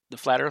stupid the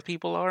flat Earth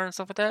people are and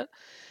stuff like that.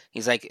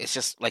 He's like, it's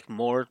just like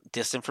more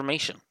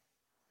disinformation.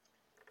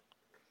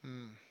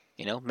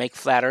 Make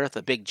flat Earth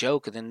a big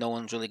joke, and then no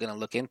one's really going to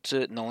look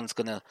into it. No one's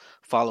going to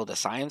follow the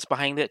science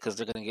behind it because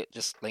they're going to get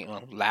just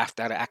laughed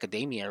out of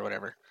academia or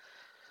whatever.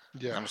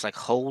 Yeah. And I'm just like,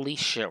 holy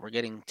shit, we're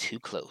getting too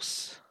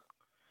close.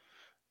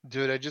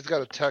 Dude, I just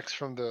got a text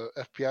from the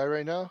FBI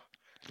right now.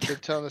 They're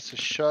telling us to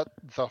shut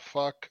the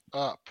fuck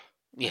up.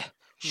 Yeah.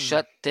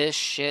 Shut this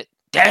shit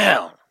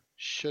down.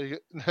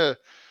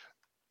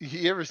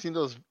 You ever seen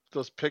those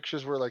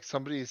pictures where like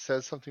somebody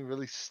says something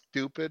really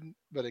stupid,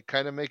 but it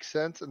kind of makes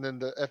sense, and then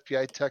the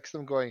FBI texts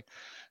them going,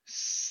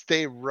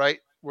 "Stay right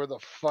where the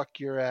fuck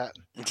you're at."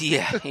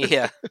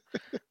 Yeah.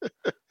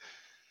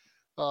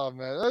 Oh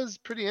man, that was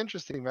pretty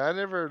interesting, man. I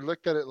never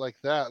looked at it like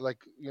that. Like,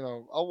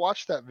 I'll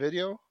watch that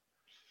video,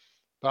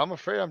 but I'm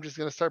afraid I'm just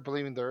gonna start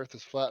believing the Earth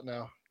is flat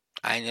now.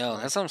 I know.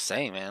 That's what I'm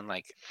saying, man.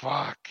 Like,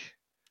 fuck.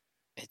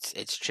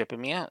 It's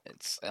tripping me out.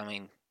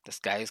 This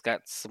guy's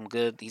got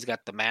he's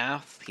got the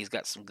math, he's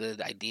got some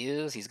good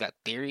ideas, he's got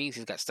theories,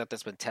 he's got stuff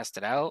that's been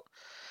tested out.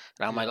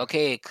 And I'm like,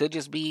 okay, it could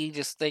just be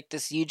just like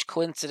this huge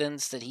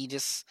coincidence that he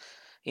just,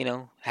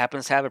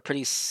 happens to have a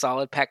pretty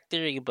solid packed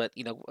theory. But,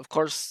 of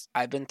course,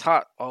 I've been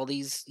taught all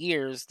these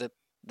years that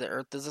the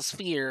Earth is a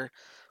sphere,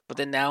 but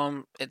then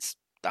now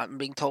I'm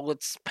being told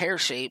it's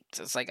pear-shaped.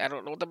 It's like, I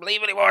don't know what to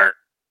believe anymore.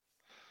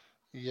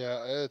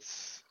 Yeah,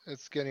 it's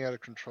getting out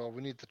of control.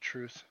 We need the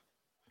truth.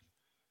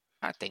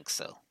 I think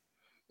so.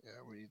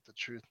 Yeah, we need the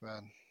truth,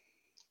 man.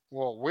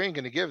 Well, we ain't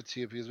gonna give it to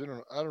you because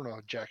I don't know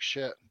jack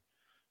shit,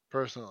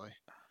 personally.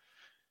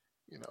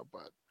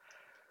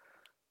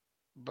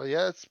 But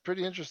yeah, it's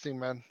pretty interesting,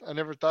 man. I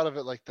never thought of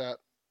it like that.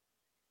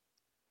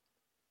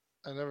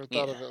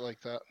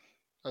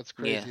 That's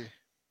crazy.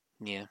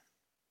 Yeah.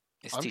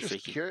 It's I'm too just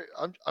freaky. curious.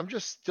 I'm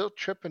just still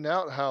tripping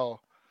out how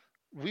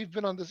we've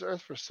been on this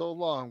earth for so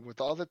long with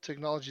all the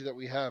technology that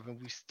we have,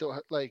 and we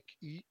still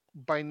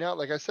by now,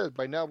 like I said,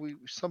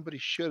 somebody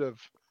should have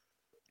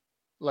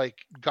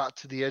got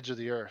to the edge of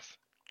the earth.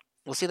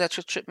 Well, see, that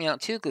tripped me out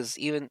too, because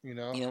even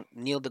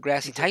Neil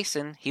deGrasse He's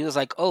Tyson, he was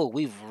like, "Oh,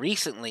 we've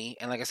recently,"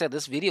 and like I said,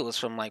 this video was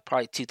from like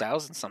probably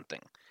 2000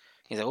 something.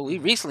 He's like, "Oh, we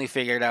recently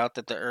figured out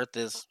that the Earth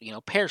is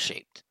pear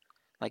shaped."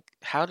 Like,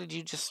 how did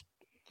you just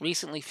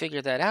recently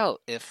figure that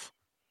out? If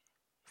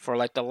for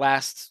like the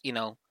last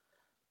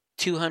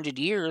 200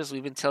 years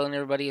we've been telling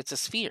everybody it's a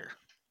sphere.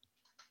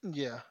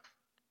 Yeah.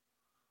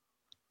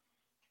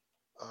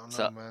 Oh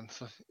no, man.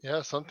 So,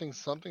 yeah,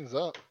 something's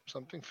up.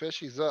 Something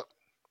fishy's up.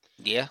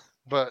 Yeah.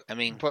 But I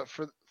mean, but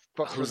for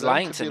But for Who's them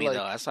lying to to be me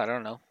though? like, That's what I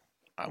don't know.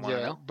 I want to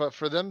yeah, know. but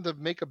for them to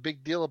make a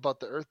big deal about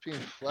the Earth being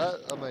flat,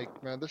 I'm like,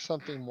 man, there's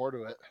something more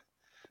to it.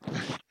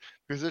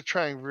 Because they're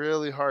trying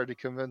really hard to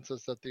convince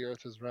us that the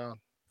Earth is round.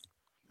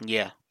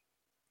 Yeah,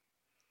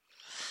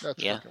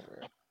 That's yeah. fucking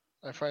weird.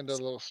 I find it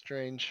a little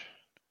strange.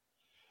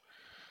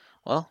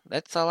 Well,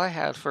 that's all I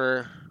had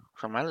for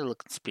my little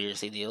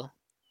conspiracy deal.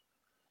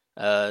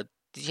 Did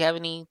you have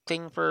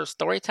anything for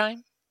story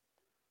time?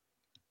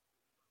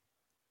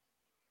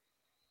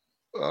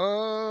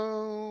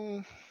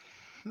 Um,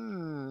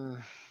 hmm.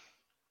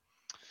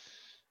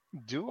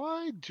 Do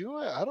I? Do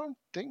I? I don't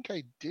think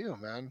I do,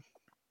 man.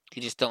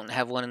 You just don't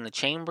have one in the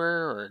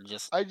chamber, or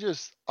just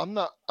I'm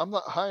not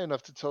high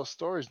enough to tell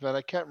stories, man.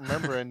 I can't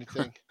remember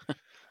anything.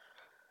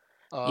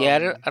 yeah. I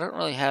don't, Um, I don't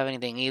really have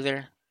anything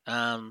either.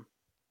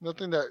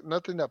 nothing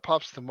that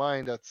pops to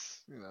mind.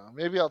 That's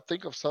maybe I'll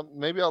think of something.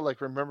 Maybe I'll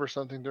like remember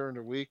something during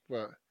the week,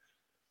 but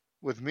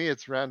with me,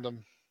 it's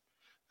random.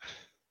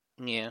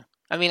 Yeah.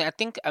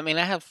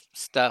 I have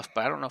stuff,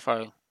 but I don't know if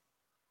I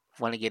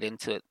want to get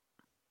into it.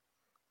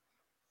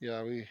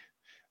 Yeah, we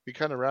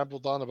kind of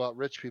rambled on about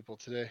rich people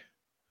today,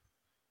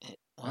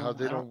 how Well,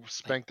 they I don't. don't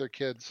spank their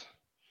kids.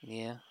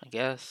 Yeah, I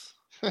guess.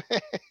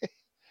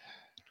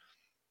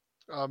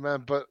 Oh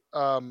man, but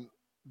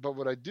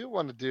what I do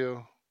want to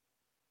do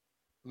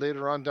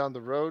later on down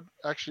the road,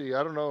 actually,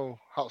 I don't know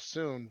how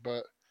soon,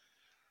 but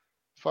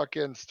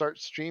fucking start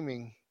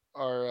streaming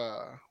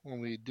our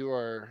when we do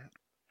our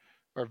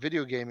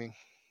video gaming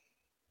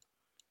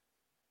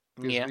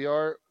because Yeah.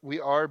 we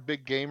are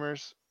big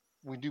gamers.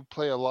 We do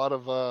play a lot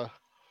of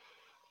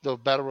the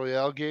battle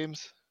royale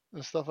games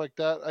and stuff like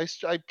that.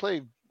 I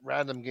play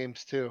random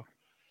games too,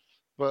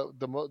 but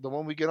the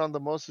one we get on the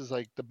most is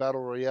like the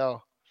battle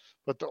royale.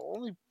 But the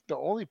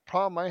only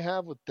problem I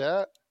have with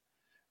that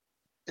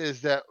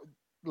is that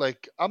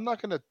like I'm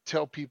not gonna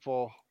tell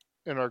people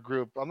in our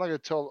group. I'm not gonna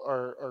tell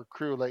our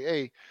crew like,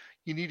 hey,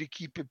 you need to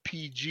keep it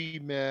PG,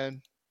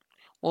 man,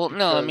 Well,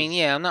 no, because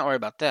yeah, I'm not worried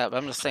about that, but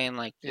I'm just saying,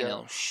 like,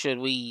 yeah, should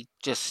we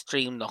just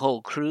stream the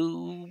whole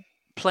crew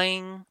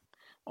playing,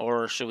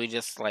 or should we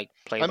just like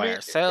play I by mean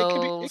it can be it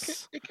can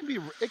ourselves? it can be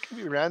it can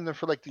be random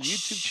for like the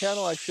YouTube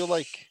channel. I feel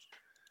like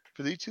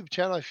for the YouTube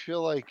channel, I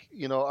feel like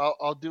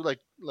I'll do like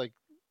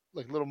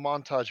little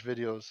montage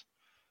videos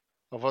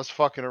of us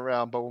fucking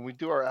around. But when we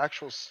do our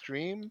actual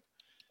stream,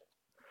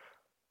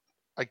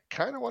 I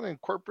kind of want to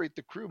incorporate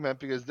the crew, man,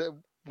 because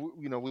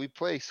we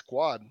play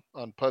squad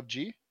on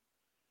PUBG.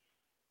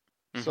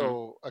 Hmm.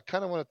 So I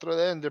kind of want to throw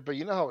that in there, but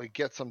you know how it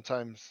gets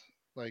sometimes.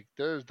 Like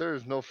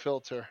there's no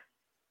filter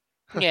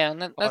Yeah,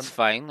 and that's on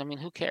fine. I mean,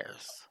 who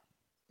cares?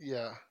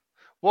 yeah.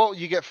 Well,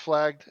 you get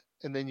flagged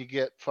and then you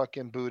get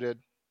fucking booted,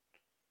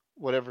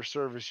 whatever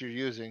service you're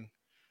using.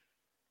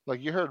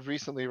 Like you heard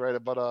recently, right,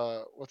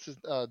 about what's his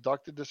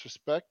Doctor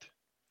Disrespect,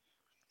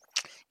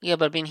 Yeah,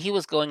 but I mean, he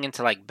was going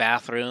into like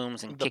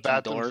bathrooms and the kicking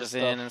bathrooms and doors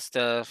in and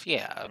stuff. stuff.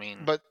 Yeah, I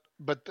mean,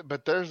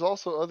 But there's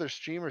also other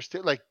streamers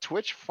too. Like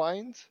Twitch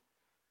finds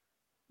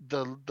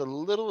the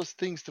littlest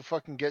things to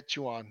fucking get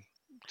you on,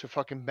 to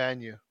fucking ban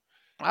you,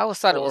 I always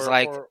thought it was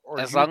like or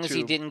as long as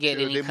you YouTube didn't get too.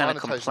 any They kind of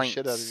monetize the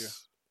shit out of you.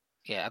 complaints.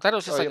 Yeah, I thought it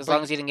was Oh just like yeah, as but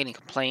long as you didn't get any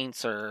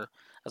complaints, or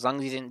as long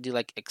as you didn't do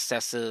like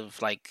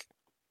excessive like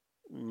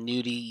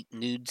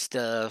nude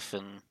stuff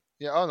and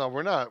yeah. Oh no,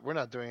 we're not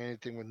doing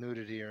anything with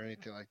nudity or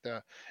anything like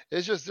that.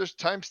 It's just there's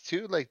times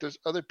too. Like there's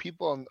other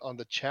people on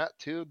the chat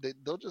too.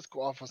 They'll just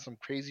go off on some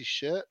crazy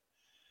shit,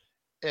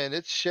 and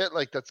it's shit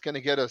like that's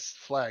gonna get us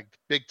flagged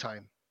big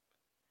time.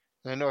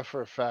 And I know it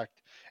for a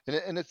fact.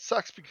 And it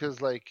sucks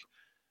because like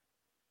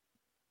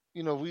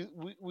we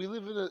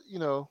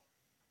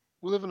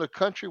live in a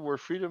country where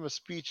freedom of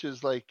speech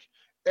is like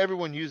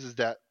everyone uses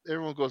that.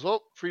 Everyone goes,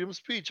 "Oh, freedom of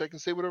speech. I can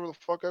say whatever the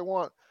fuck I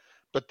want."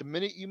 But the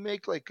minute you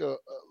make like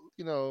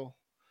you know,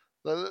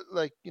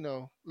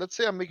 let's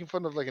say I'm making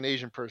fun of like an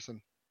Asian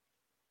person,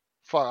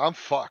 fuck, I'm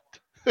fucked.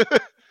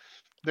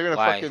 They're gonna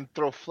why? fucking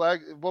throw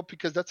flag. Well,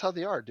 because that's how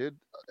they are, dude.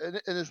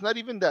 And it's not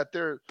even that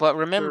But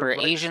they're remember, right.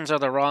 Asians are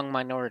the wrong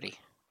minority.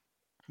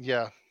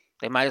 Yeah,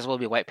 They might as well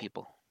be white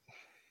people.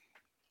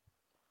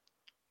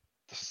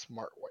 the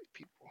smart white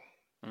people.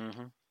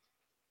 Hmm.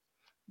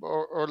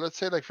 Or let's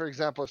say like for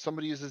example, if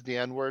somebody uses the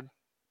N word,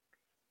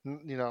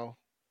 you know,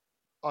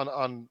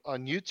 on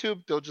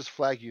YouTube, they'll just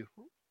flag you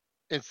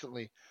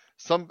instantly.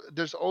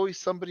 There's always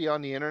somebody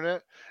on the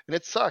internet, and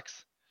it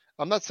sucks.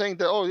 I'm not saying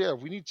that. Oh yeah,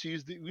 we need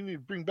to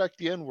bring back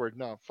the N word.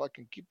 No,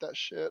 fucking keep that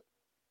shit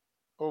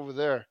over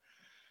there.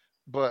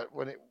 But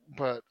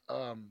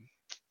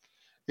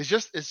it's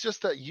just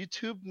that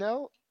YouTube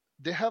now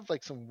they have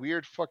like some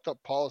weird fucked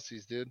up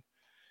policies, dude,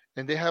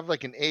 and they have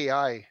like an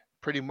AI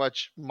pretty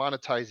much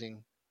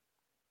monetizing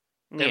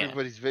Yeah.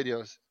 everybody's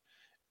videos.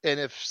 And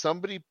if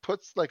somebody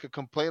puts like a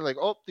complaint, like,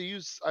 "Oh,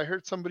 I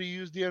heard somebody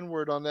use the N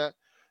word on that,"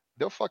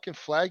 they'll fucking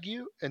flag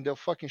you and they'll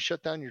fucking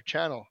shut down your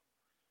channel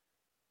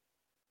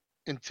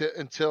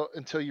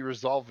until you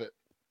resolve it.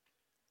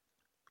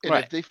 And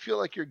if Right. they feel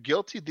like you're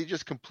guilty, they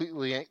just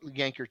completely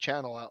yank your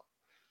channel out.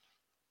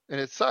 And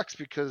it sucks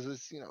because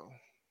it's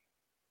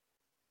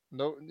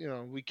No,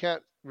 we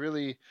can't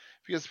really,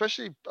 because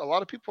especially a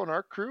lot of people in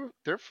our crew,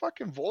 they're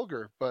fucking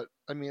vulgar. But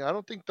I mean, I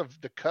don't think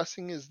the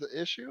cussing is the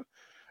issue.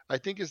 I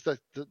think is that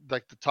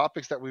the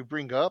topics that we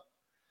bring up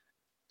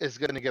is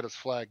going to get us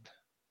flagged,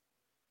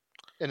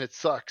 and it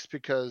sucks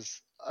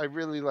because I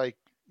really like,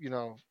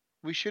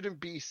 we shouldn't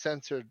be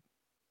censored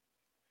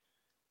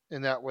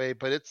in that way,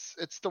 but it's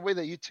the way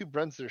that YouTube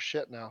runs their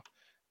shit now.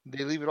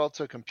 They leave it all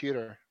to a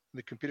computer.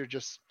 The computer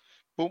just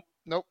boom.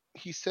 Nope.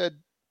 He said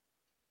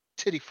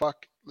titty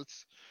fuck.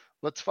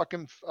 Let's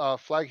fucking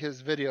flag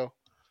his video.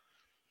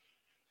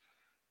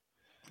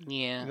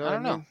 Yeah, You know I what I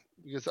don't know. mean?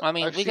 Because I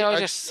mean, I've we can seen always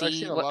I've just I've seen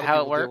see a lot of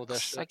how it people deal with that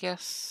works, I shit.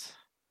 guess.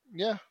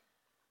 Yeah.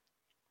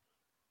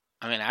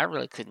 I mean, I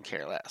really couldn't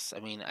care less. I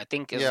mean, I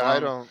think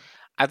Yeah.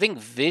 I think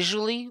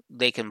visually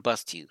they can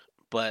bust you,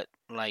 but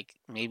like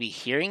maybe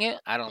hearing it,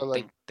 I But don't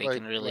think they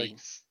can really.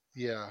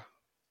 yeah.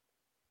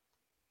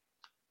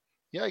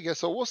 Yeah. I guess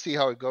so. We'll see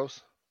how it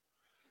goes.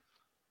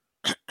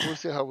 We'll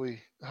see how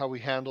we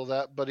handle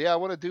that. But yeah, I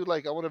want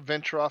to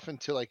venture off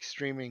into like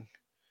streaming.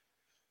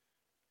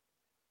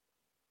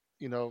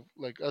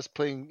 Like us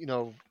playing,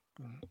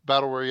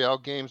 battle royale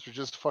games or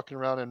just fucking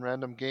around in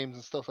random games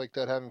and stuff like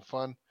that, having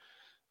fun.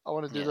 I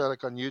want to do Yeah, that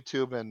like on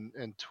YouTube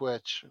and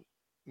Twitch.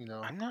 You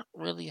know, I'm not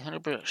really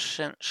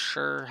 100%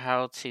 sure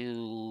how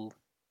to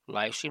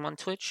live stream on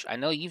Twitch. I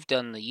know you've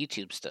done the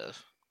YouTube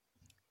stuff.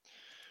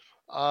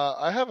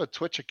 I have a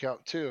Twitch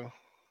account too, I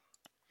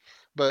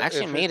but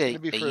actually if made it's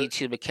gonna a be for,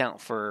 YouTube account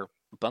for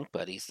Bunk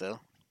Buddies though.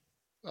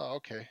 oh,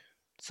 okay,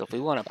 So if we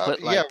want to put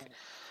yeah, like,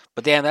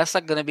 but damn, that's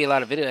like gonna be a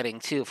lot of video editing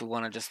too. If we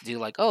want to just do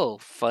like, oh,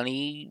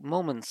 funny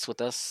moments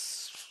with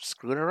us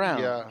screwing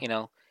around, yeah, and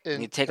you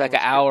and take and like an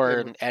with hour and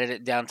and with edit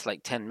it down to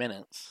like 10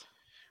 minutes.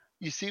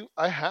 you see,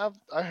 I have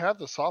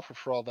the software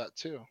for all that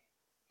too,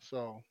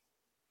 so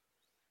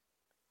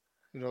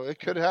it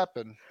could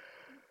happen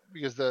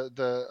because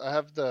the I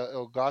have the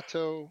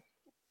Elgato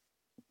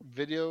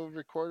video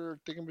recorder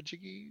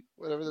thingamajiggy,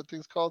 whatever that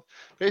thing's called.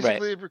 Right,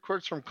 Basically, it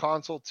records from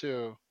console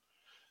to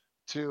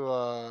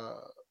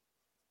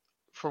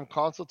from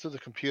console to the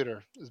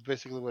computer is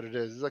basically what it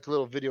is. It's like a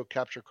little video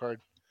capture card.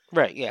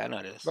 right, yeah, I know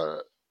it is.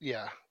 But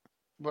yeah,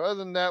 but other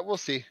than that, we'll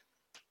see.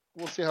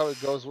 We'll see how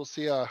it goes. We'll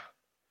see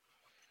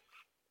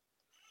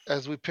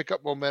as we pick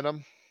up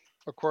momentum.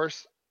 Of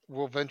course,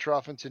 we'll venture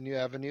off into new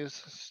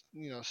avenues.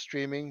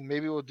 Streaming.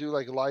 Maybe we'll do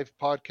like live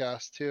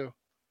podcasts too.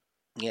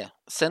 Yeah,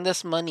 send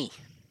us money.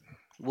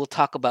 We'll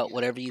talk about Yeah.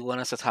 whatever you want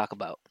us to talk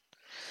about.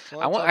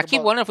 Want to I talk keep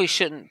about? wondering if we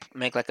shouldn't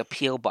make like a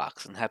PO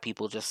box and have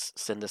people just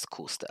send us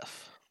cool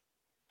stuff.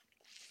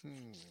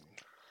 Hmm.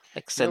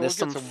 Like send us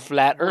We'll get some some.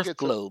 flat We'll Earth get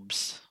some.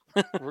 globes.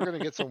 We're gonna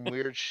get some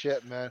weird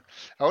shit, man.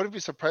 I wouldn't be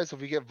surprised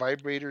if we get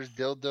vibrators,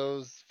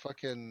 dildos,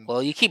 fucking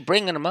Well, you keep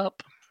bringing them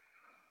up.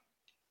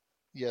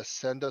 yes.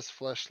 Send us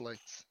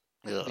fleshlights,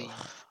 Ugh.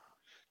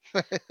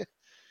 please.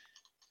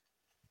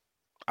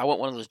 I want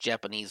one of those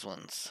Japanese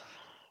ones.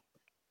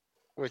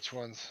 Which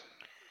ones?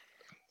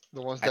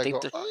 The ones I that think go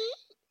they're "Oink,"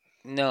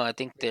 no, I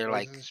think make they're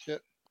noises like and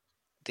shit.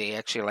 they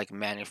actually like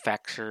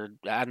manufactured.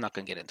 I'm not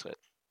gonna get into it.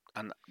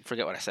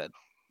 Forget what I said.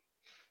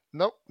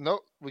 Nope,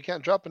 nope. We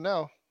can't drop it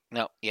now.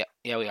 No, yeah,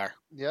 we are.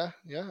 Yeah,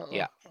 yeah.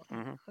 Yeah, All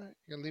right.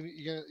 You're gonna leave me.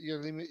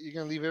 You're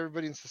gonna leave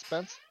everybody in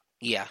suspense.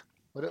 yeah.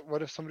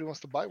 What if somebody wants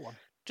to buy one?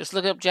 Just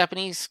look up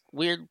Japanese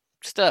weird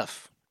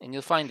stuff and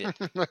you'll find it.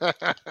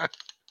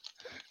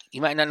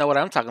 You might not know what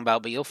I'm talking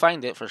about, but you'll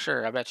find it for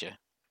sure. I bet you.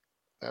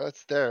 No,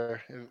 it's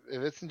there.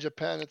 If it's in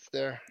Japan, it's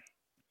there,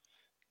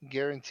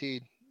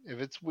 guaranteed. If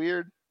it's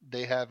weird,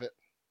 they have it.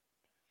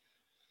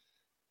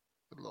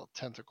 The little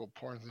tentacle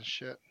porns and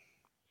shit.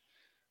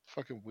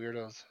 Fucking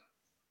weirdos.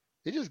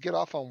 They just get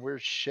off on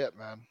weird shit,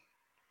 man.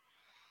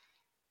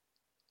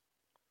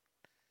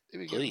 They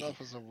be getting Oy.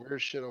 off on some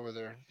weird shit over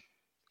there.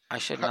 I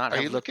should not Are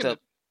have you looked looking up.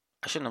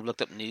 I shouldn't have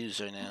looked up news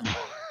right now.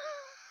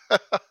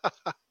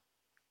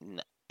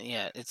 at?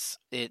 Yeah, it's.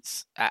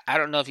 I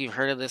don't know if you've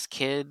heard of this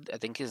kid. I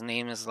think his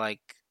name is like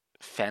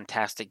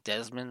Fantastic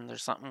Desmond or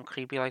something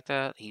creepy like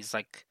that. He's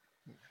like,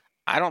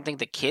 I don't think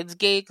the kid's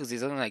gay because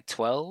he's only like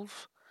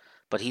 12,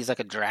 but he's like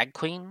a drag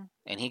queen,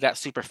 and he got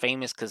super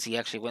famous because he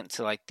actually went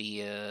to like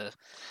the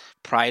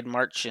Pride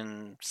March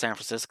in San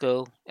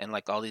Francisco, and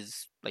like all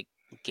these like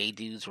gay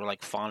dudes were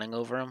like fawning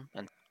over him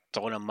and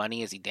throwing him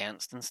money as he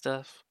danced and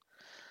stuff.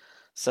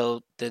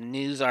 So the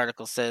news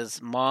article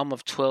says mom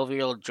of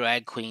 12-year-old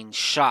drag queen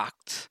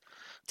shocked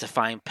to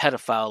find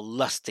pedophile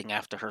lusting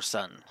after her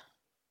son.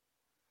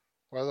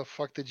 Why the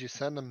fuck did you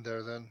send them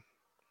there then?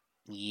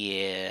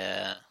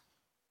 Yeah.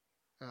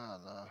 Oh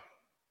no.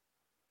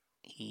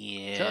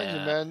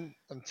 Yeah.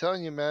 I'm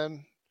telling you,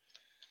 man.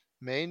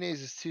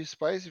 Mayonnaise is too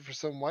spicy for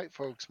some white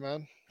folks,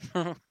 man.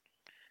 So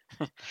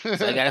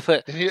I gotta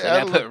put They need so to I add a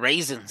gotta put little,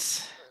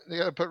 raisins. they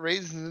gotta put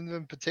raisins in the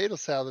potato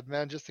salad,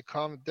 man, just to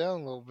calm it down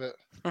a little bit.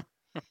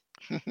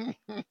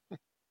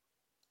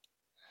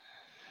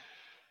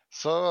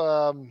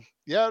 So,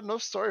 yeah, no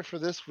story for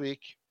this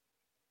week.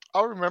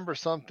 I'll remember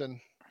something.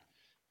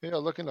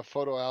 Look in the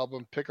photo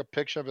album, pick a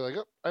picture, and be like,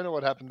 oh, I know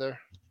what happened there.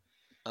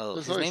 Oh,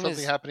 There's his always name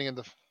something is happening in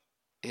the.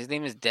 His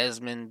name is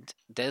Desmond.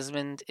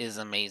 Desmond is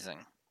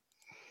amazing.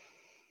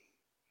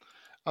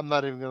 I'm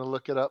not even gonna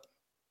look it up,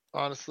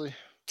 honestly.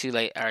 Too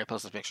late. I already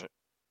posted a picture.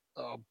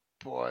 Oh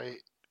boy,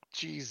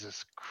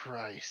 Jesus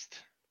Christ.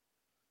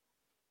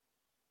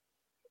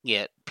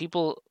 Yeah,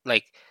 people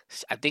like.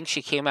 I think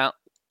she came out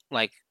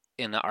like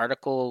in an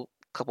article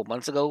a couple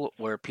months ago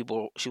where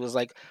she was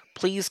like,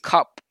 please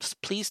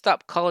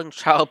stop calling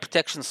child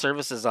protection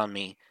services on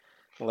me.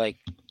 Like,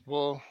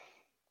 Well,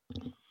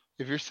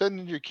 if you're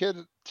sending your kid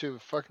to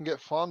fucking get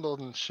fondled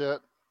and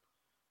shit,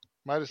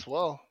 might as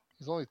well.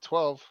 He's only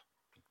 12.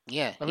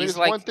 yeah, I mean, he's it's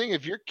like, one thing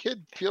if your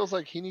kid feels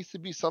like he needs to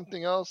be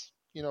something else,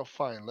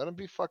 fine. Let him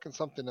be fucking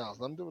something else.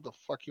 Let him do what the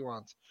fuck he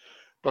wants.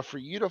 But for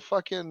you to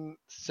fucking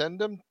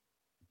send him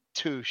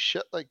to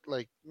shit like,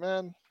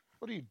 man,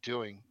 what are you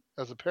doing?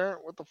 As a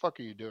parent, what the fuck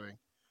are you doing?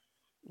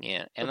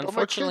 yeah, and But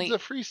my kid's unfortunately, a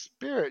free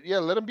spirit. Yeah,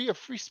 let him be a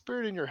free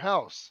spirit in your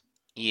house.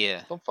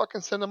 yeah, Don't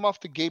fucking send him off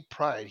to gay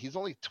pride. He's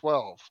only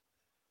 12.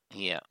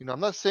 yeah, I'm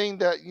not saying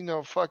that,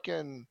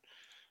 fucking.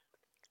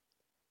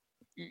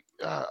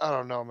 I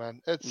don't know,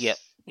 man. yep,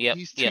 yep,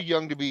 He's too yep.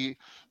 young to be.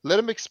 Let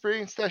him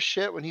experience that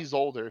shit when he's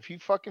older. If he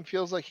fucking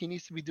feels like he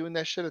needs to be doing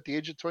that shit at the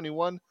age of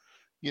 21,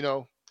 you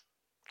know,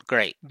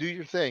 Great. do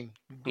your thing.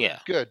 Yeah,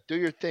 Good. Do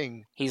your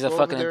thing. he's a Go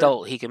over fucking there.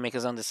 adult. He can make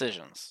his own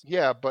decisions.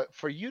 Yeah, but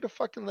for you to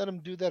fucking let him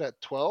do that at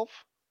 12,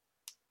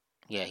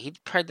 Yeah, he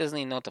probably doesn't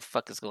even know what the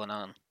fuck is going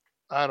on.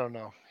 I don't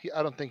know.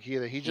 I don't think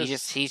either. He's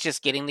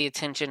just getting the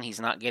attention he's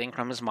not getting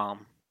from his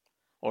mom,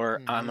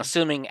 or I'm Mhm.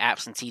 assuming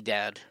absentee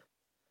dad.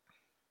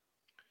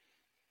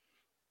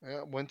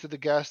 Yeah, went to the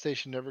gas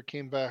station, never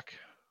came back.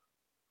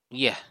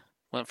 Yeah,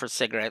 went for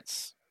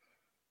cigarettes,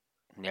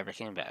 never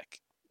came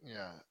back.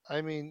 Yeah,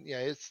 I mean, yeah,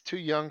 it's too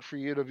young for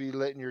you to be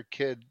letting your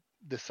kid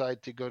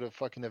decide to go to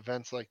fucking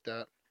events like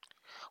that.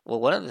 Well,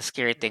 one of the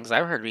scary things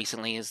I've heard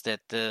recently is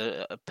that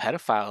the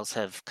pedophiles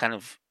have kind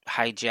of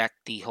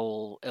hijacked the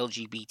whole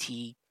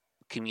LGBT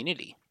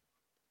community.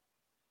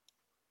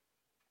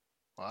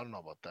 Well, I don't know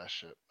about that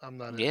shit. I'm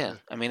not Yeah,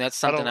 into. I mean that's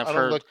I something don't. I've I don't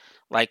heard. look.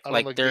 Like I don't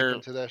like look deep they're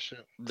into that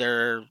shit.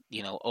 they're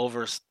you know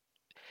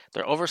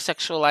they're over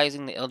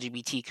sexualizing the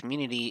LGBT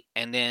community,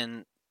 and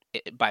then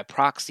by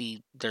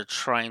proxy they're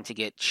trying to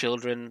get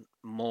children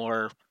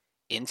more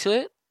into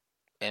it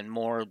and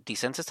more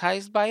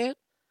desensitized by it.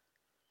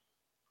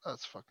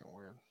 That's fucking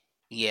weird.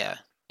 Yeah,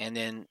 and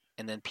then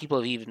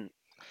people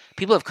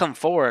have come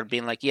forward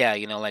being like, yeah,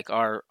 like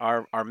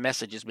our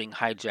message is being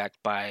hijacked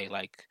by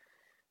like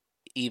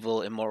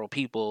evil, immoral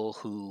people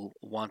who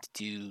want to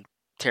do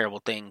terrible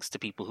things to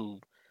people who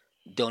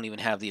don't even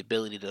have the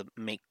ability to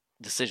make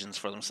decisions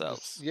for Just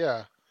themselves.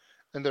 yeah,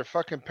 and their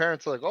fucking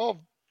parents are like, oh,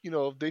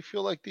 if they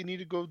feel like they need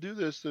to go do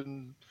this,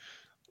 and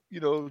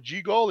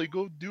gee golly,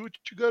 go do what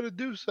you got to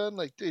do, son.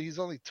 Like, dude, he's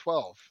only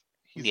 12.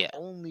 He's Yeah,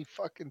 only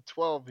fucking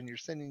 12, and you're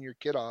sending your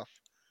kid off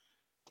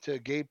to a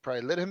gay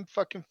pride. Let him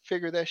fucking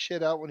figure that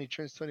shit out when he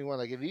turns 21.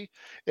 Like,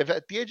 if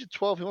at the age of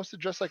 12 he wants to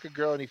dress like a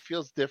girl and he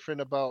feels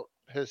different about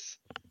his,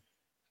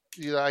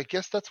 I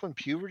guess that's when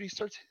puberty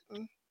starts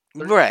hitting.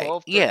 right.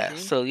 12, Yeah, 13.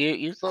 so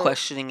you're So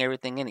questioning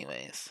everything,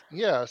 anyways.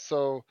 yeah,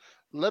 so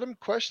let him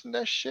question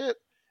that shit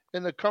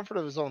in the comfort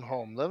of his own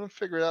home. Let him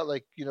figure it out,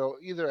 like,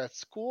 either at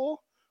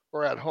school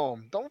or at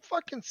home. Don't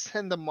fucking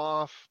send him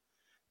off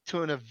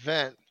to an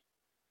event.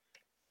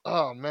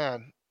 Oh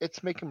man,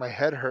 it's making my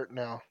head hurt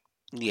now.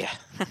 Yeah.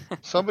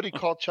 Somebody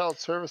called child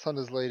service on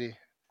this lady.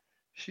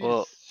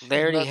 Well,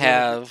 they She's already not doing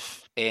a good.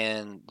 have,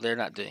 and they're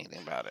not doing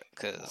anything about it Oh,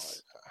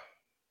 because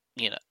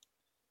you know,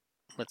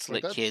 but let's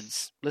let that's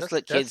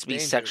kids be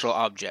sexual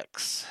dangerous.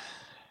 objects.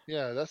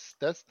 Yeah,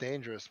 that's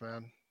dangerous,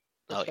 man.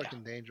 That's Oh yeah.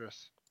 fucking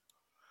dangerous.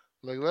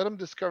 Like, let him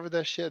discover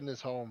that shit in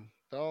his home.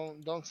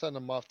 Don't send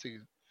him off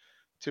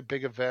to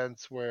big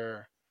events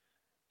where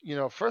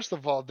first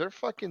of all, they're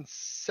fucking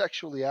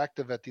sexually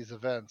active at these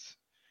events,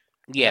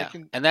 and I Yeah,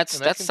 can, and that's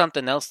and I that's can,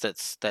 something else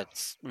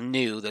that's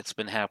new that's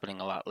been happening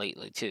a lot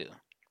lately too.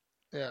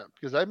 yeah,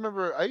 because I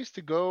remember I used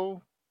to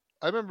go.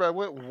 I remember I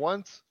went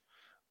once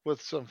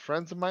with some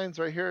friends of mine's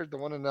right here, the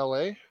one in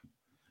L.A.,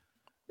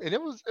 and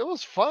it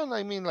was fun.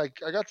 I mean,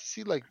 like, I got to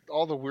see like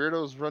all the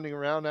weirdos running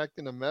around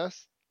acting a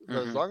mess.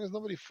 But as Hmm. long as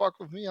nobody fuck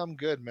with me, I'm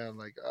good, man.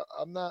 Like,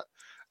 I'm not.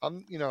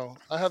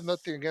 I have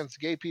nothing against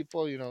gay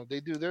people. They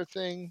do their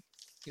thing.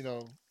 You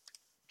know,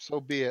 so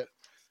be it.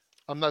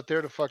 I'm not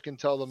there to fucking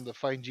tell them to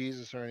find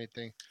Jesus or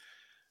anything.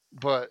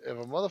 But if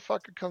a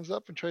motherfucker comes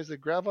up and tries to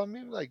grab on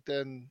me, like,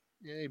 then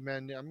hey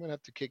man, yeah, I'm gonna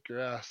have to kick your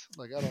ass.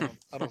 Like, I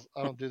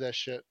don't do that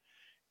shit.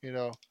 You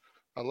know,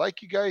 I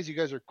like you guys. You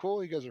guys are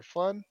cool. You guys are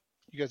fun.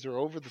 You guys are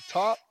over the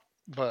top,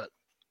 but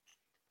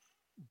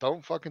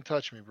don't fucking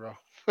touch me, bro.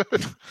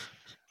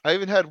 I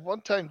even had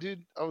one time,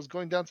 dude. I was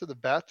going down to the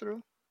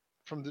bathroom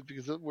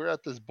because we're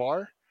at this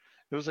bar.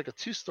 It was like a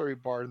two-story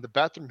bar, and the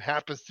bathroom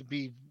happens to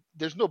be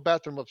there's no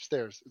bathroom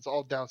upstairs. It's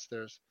all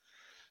downstairs.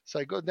 So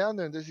I go down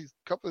there, and there's these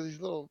couple of these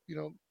little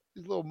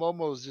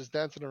momos just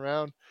dancing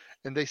around,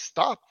 and they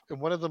stop, and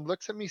one of them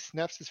looks at me,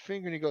 snaps his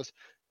finger, and he goes,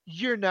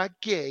 "You're not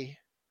gay."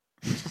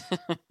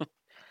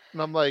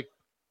 And I'm like,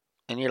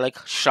 And you're like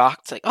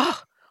shocked, like,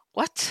 oh,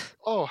 What?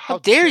 Oh, How how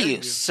dare dare you,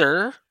 you?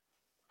 sir,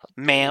 How dare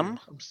you? ma'am,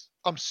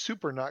 I'm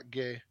super not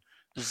gay.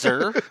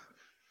 sir?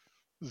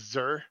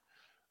 Zer.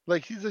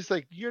 Like he's just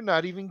like, you're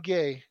not even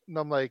gay. And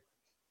I'm like,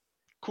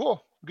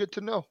 cool, good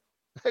to know.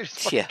 I just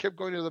fucking Yeah. kept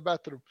going to the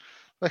bathroom.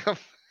 Like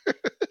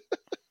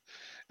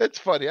it's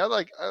funny. I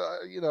like,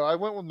 I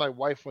went with my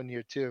wife one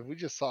year too. We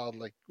just saw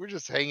like we're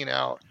just hanging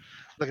out,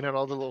 looking at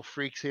all the little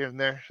freaks here and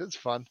there. It's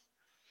fun.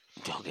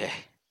 Okay.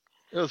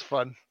 It was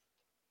fun.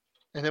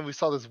 And then we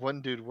saw this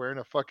one dude wearing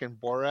a fucking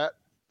Borat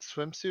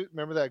swimsuit.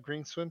 Remember that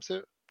green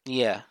swimsuit?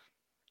 Yeah.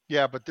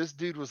 Yeah, but this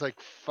dude was like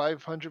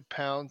 500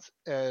 pounds,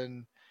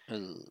 and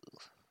Ooh,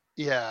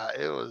 yeah,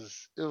 it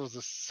was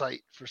a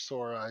sight for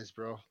sore eyes,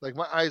 bro. Like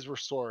my eyes were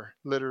sore,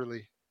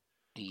 literally,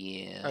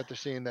 yeah. after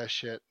seeing that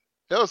shit.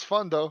 It was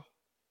fun though.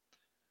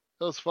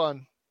 It was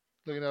fun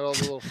looking at all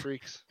the little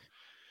freaks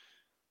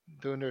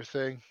doing their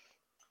thing.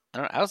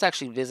 I was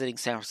actually visiting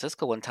San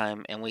Francisco one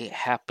time, and we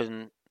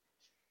happened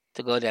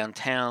to go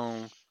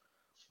downtown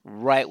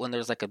right when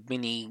there's like a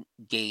mini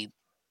gay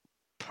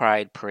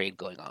pride parade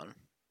going on.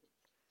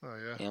 Oh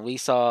yeah. And we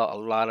saw a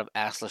lot of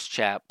assless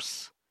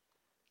chaps,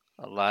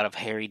 a lot of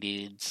hairy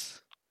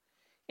dudes,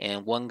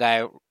 and one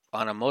guy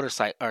on a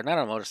motorcycle, or not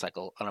on a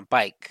motorcycle, on a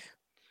bike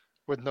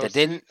With no that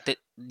seat.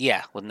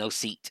 yeah, with no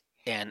seat.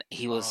 And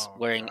he was Oh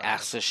wearing god.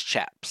 assless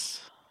chaps.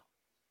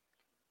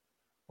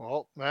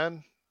 Well,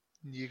 man,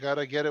 you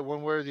gotta get it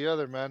one way or the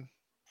other, man.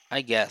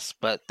 I guess,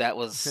 but yeah.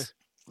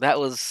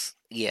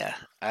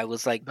 I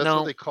was like, That's what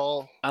no, they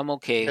call I'm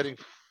okay. getting.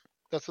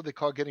 That's what they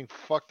call getting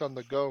fucked on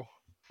the go.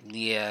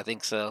 Yeah, I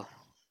think so.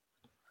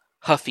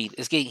 Huffied.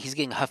 He's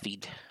getting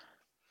huffied.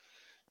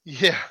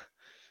 Yeah,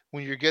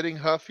 when you're getting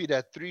huffied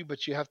at 3,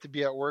 but you have to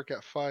be at work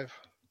at 5.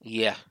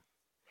 Yeah.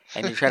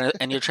 And you're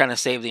trying to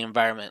save the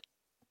environment.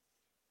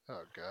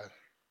 Oh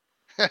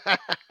god.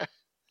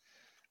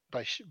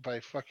 By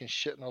fucking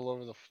shitting all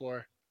over the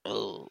floor.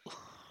 Oh.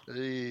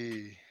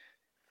 Eee.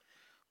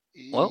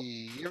 Well,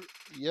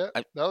 Yeah,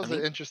 I that was an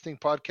mean, interesting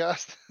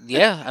podcast.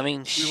 yeah, I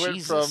mean, We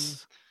went from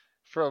Jesus.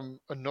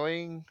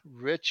 annoying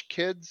rich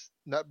kids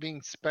not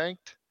being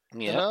spanked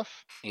Yeah.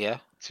 enough Yeah.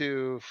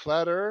 to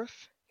flat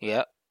Earth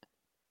Yeah.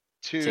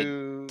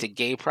 to To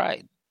gay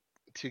pride.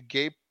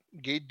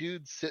 gay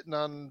dudes sitting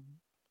on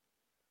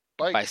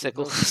bikes with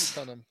no seats Bicycles.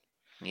 on them.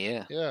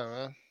 Yeah. Yeah,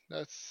 man,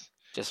 that's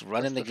Just that's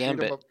running the the freedom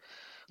gambit. of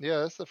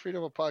that's the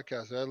freedom of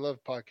podcasting. I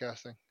love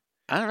podcasting.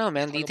 I don't know,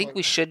 man. Do Talk you think about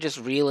we should just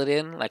reel it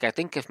in? Like, I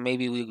think if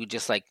maybe we would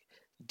just like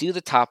do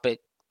the topic,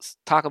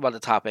 talk about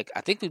the topic,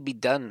 I think we'd be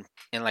done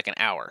in like an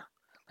hour.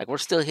 Like, we're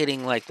still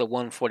hitting like the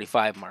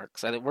 145 mark.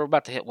 So I think we're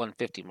about to hit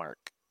 150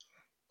 mark.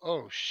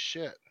 oh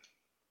shit.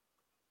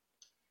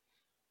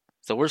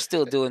 So we're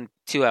still doing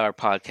 2 hour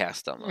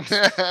podcast almost.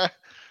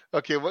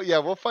 Okay, well, yeah,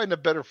 we'll find a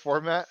better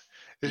format.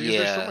 It's because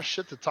there's so Yeah. much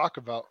shit to talk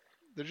about.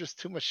 There's just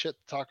too much shit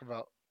to talk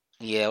about.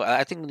 Yeah,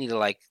 I think we need to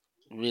like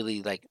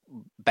really like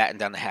batten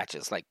down the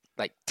hatches. Like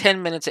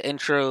 10 minutes of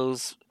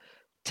intros,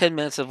 10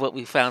 minutes of what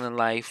we found in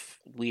life,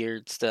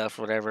 weird stuff,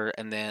 whatever,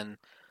 and then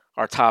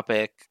our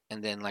topic,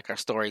 and then like our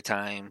story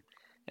time,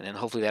 and then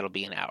hopefully that'll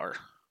be an hour.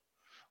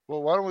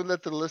 Well, why don't we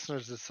let the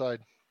listeners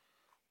decide?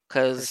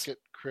 Cause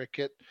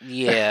Cricket.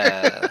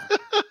 yeah,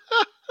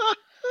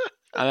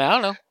 I mean I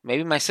don't know.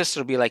 Maybe my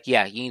sister will be like,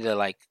 yeah, you need to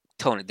like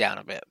tone it down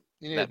a bit.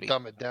 You need That'd to be.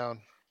 dumb it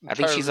down. I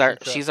think Tired of listening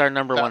to she's our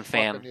number fat one fuck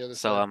on fan, the other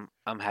so side.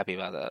 I'm happy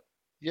about that.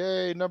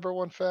 Yay, number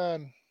 1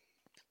 fan.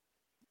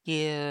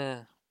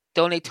 Yeah,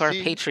 donate to our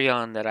See?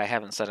 Patreon that I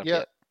haven't set up Yeah.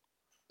 yet.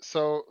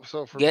 So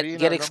for Get being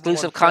our number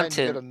exclusive 1 fan, you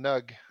content. get a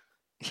nug.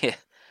 Yeah,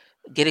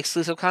 get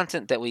exclusive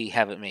content that we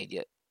haven't made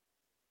yet.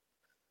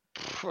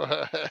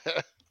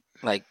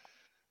 Like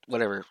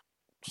whatever.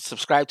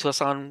 Subscribe to us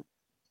on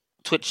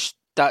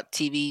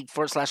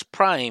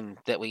twitch.tv/prime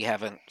that we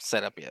haven't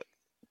set up yet.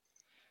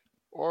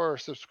 Or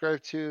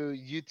subscribe to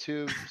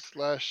YouTube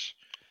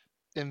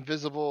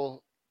 /invisible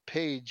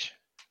page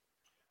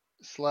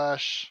 /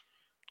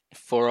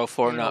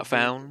 404 Anal not boob.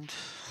 found.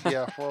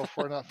 Yeah,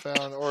 404 not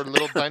found, or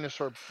little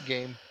dinosaur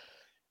game.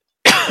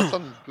 That's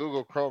on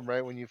Google Chrome,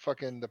 right? When you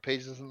the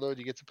page doesn't load,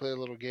 you get to play a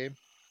little game.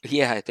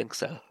 Yeah, I think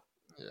so.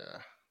 Yeah.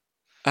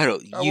 I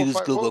don't We'll use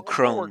find- Google we'll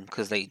Chrome work-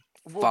 because they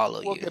We'll,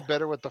 follow we'll you. get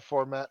better with the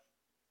format.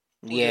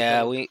 We'll get Yeah,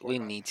 better with the we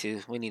format. need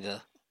to. We need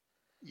to.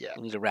 Yeah.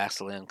 We need to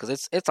wrestle in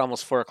because it's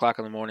almost 4 o'clock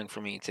in the morning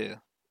for me too.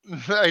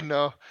 I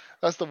know.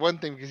 That's the one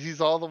thing because he's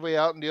all the way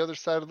out on the other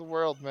side of the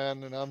world,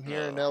 man, and I'm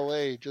here in Oh.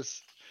 LA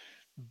just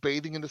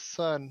bathing in the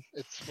sun.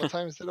 It's what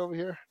time is it over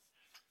here?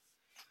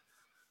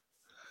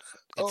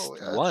 It's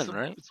yeah, 1,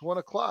 right? It's 1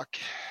 o'clock.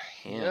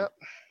 Yeah. Yep.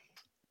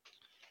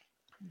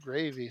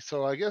 Gravy.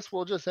 So I guess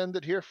we'll just end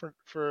it here for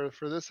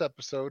this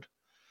episode.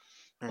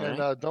 All And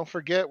right. don't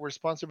forget, we're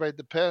sponsored by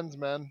Depends,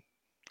 man.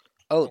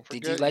 Oh, Don't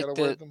forget, gotta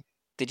wear them.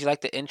 Did you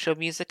like the intro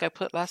music I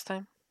put last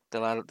time?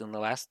 In the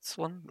last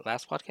one, the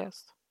last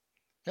podcast.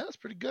 Yeah, it's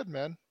pretty good,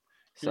 man.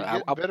 So You're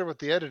getting better with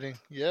the editing.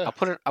 Yeah. I'll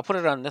put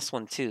it on this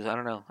one too. I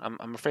don't know.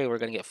 I'm afraid we're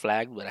gonna get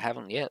flagged, but I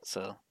haven't yet.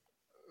 So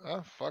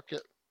Oh, fuck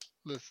it.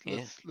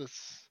 Yeah.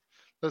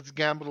 Let's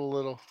gamble a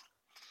little.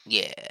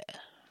 yeah.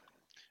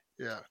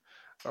 Yeah.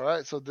 All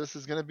right. So this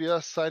is gonna be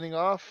us signing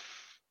off.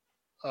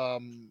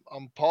 I'm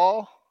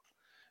Paul,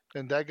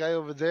 and that guy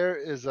over there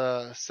is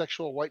a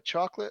sexual white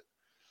chocolate.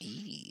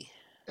 Eee.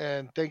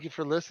 And thank you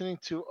for listening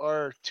to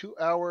our 2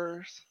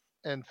 hours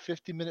and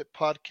 50-minute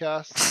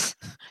podcast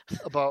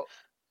about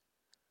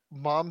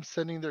moms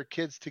sending their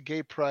kids to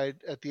gay pride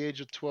at the age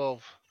of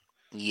 12.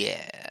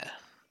 Yeah.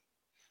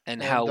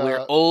 And how And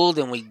we're old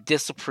and we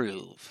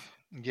disapprove.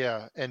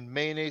 yeah, and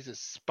mayonnaise is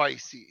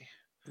spicy,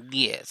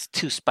 Yeah, it's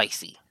too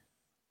spicy.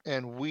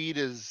 and weed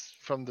is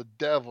from the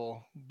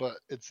devil, but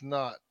it's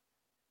not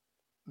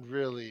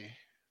really.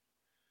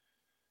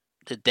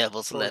 The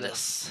devil's Sort of.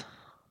 lettuce.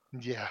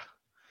 Yeah.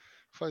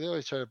 Fuck, they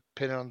always try to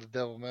pin it on the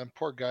devil, man.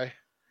 Poor guy.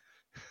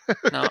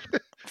 No,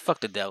 fuck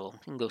the devil. You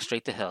can go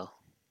straight to hell.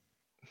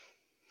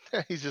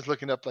 He's just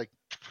looking up like,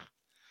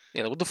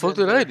 Yeah, what the fuck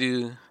Been did I there.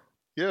 do?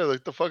 yeah,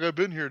 like the fuck I've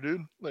been here,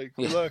 dude. Like,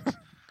 Yeah. relax.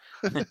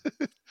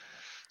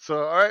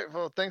 So, all right.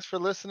 Well, thanks for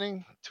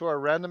listening to our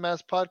random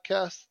ass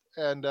podcast,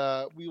 and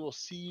we will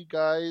see you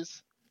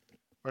guys,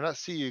 or not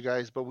see you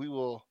guys, but we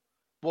will.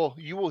 Well,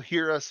 you will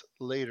hear us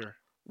later.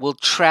 We'll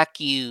track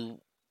you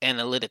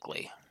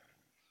analytically.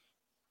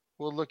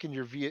 We'll look in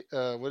your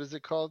what is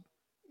it called?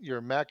 Your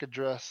MAC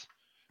address.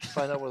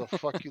 Find out where the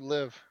fuck you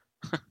live.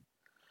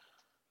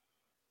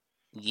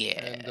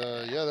 Yeah.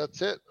 And yeah,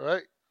 that's it. All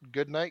right.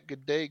 Good night,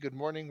 good day, good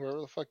morning, wherever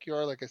the fuck you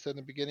are, like I said in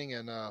the beginning,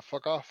 and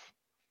fuck off.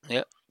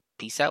 Yep.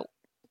 Peace out.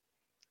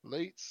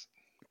 Lates.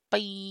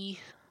 Bye.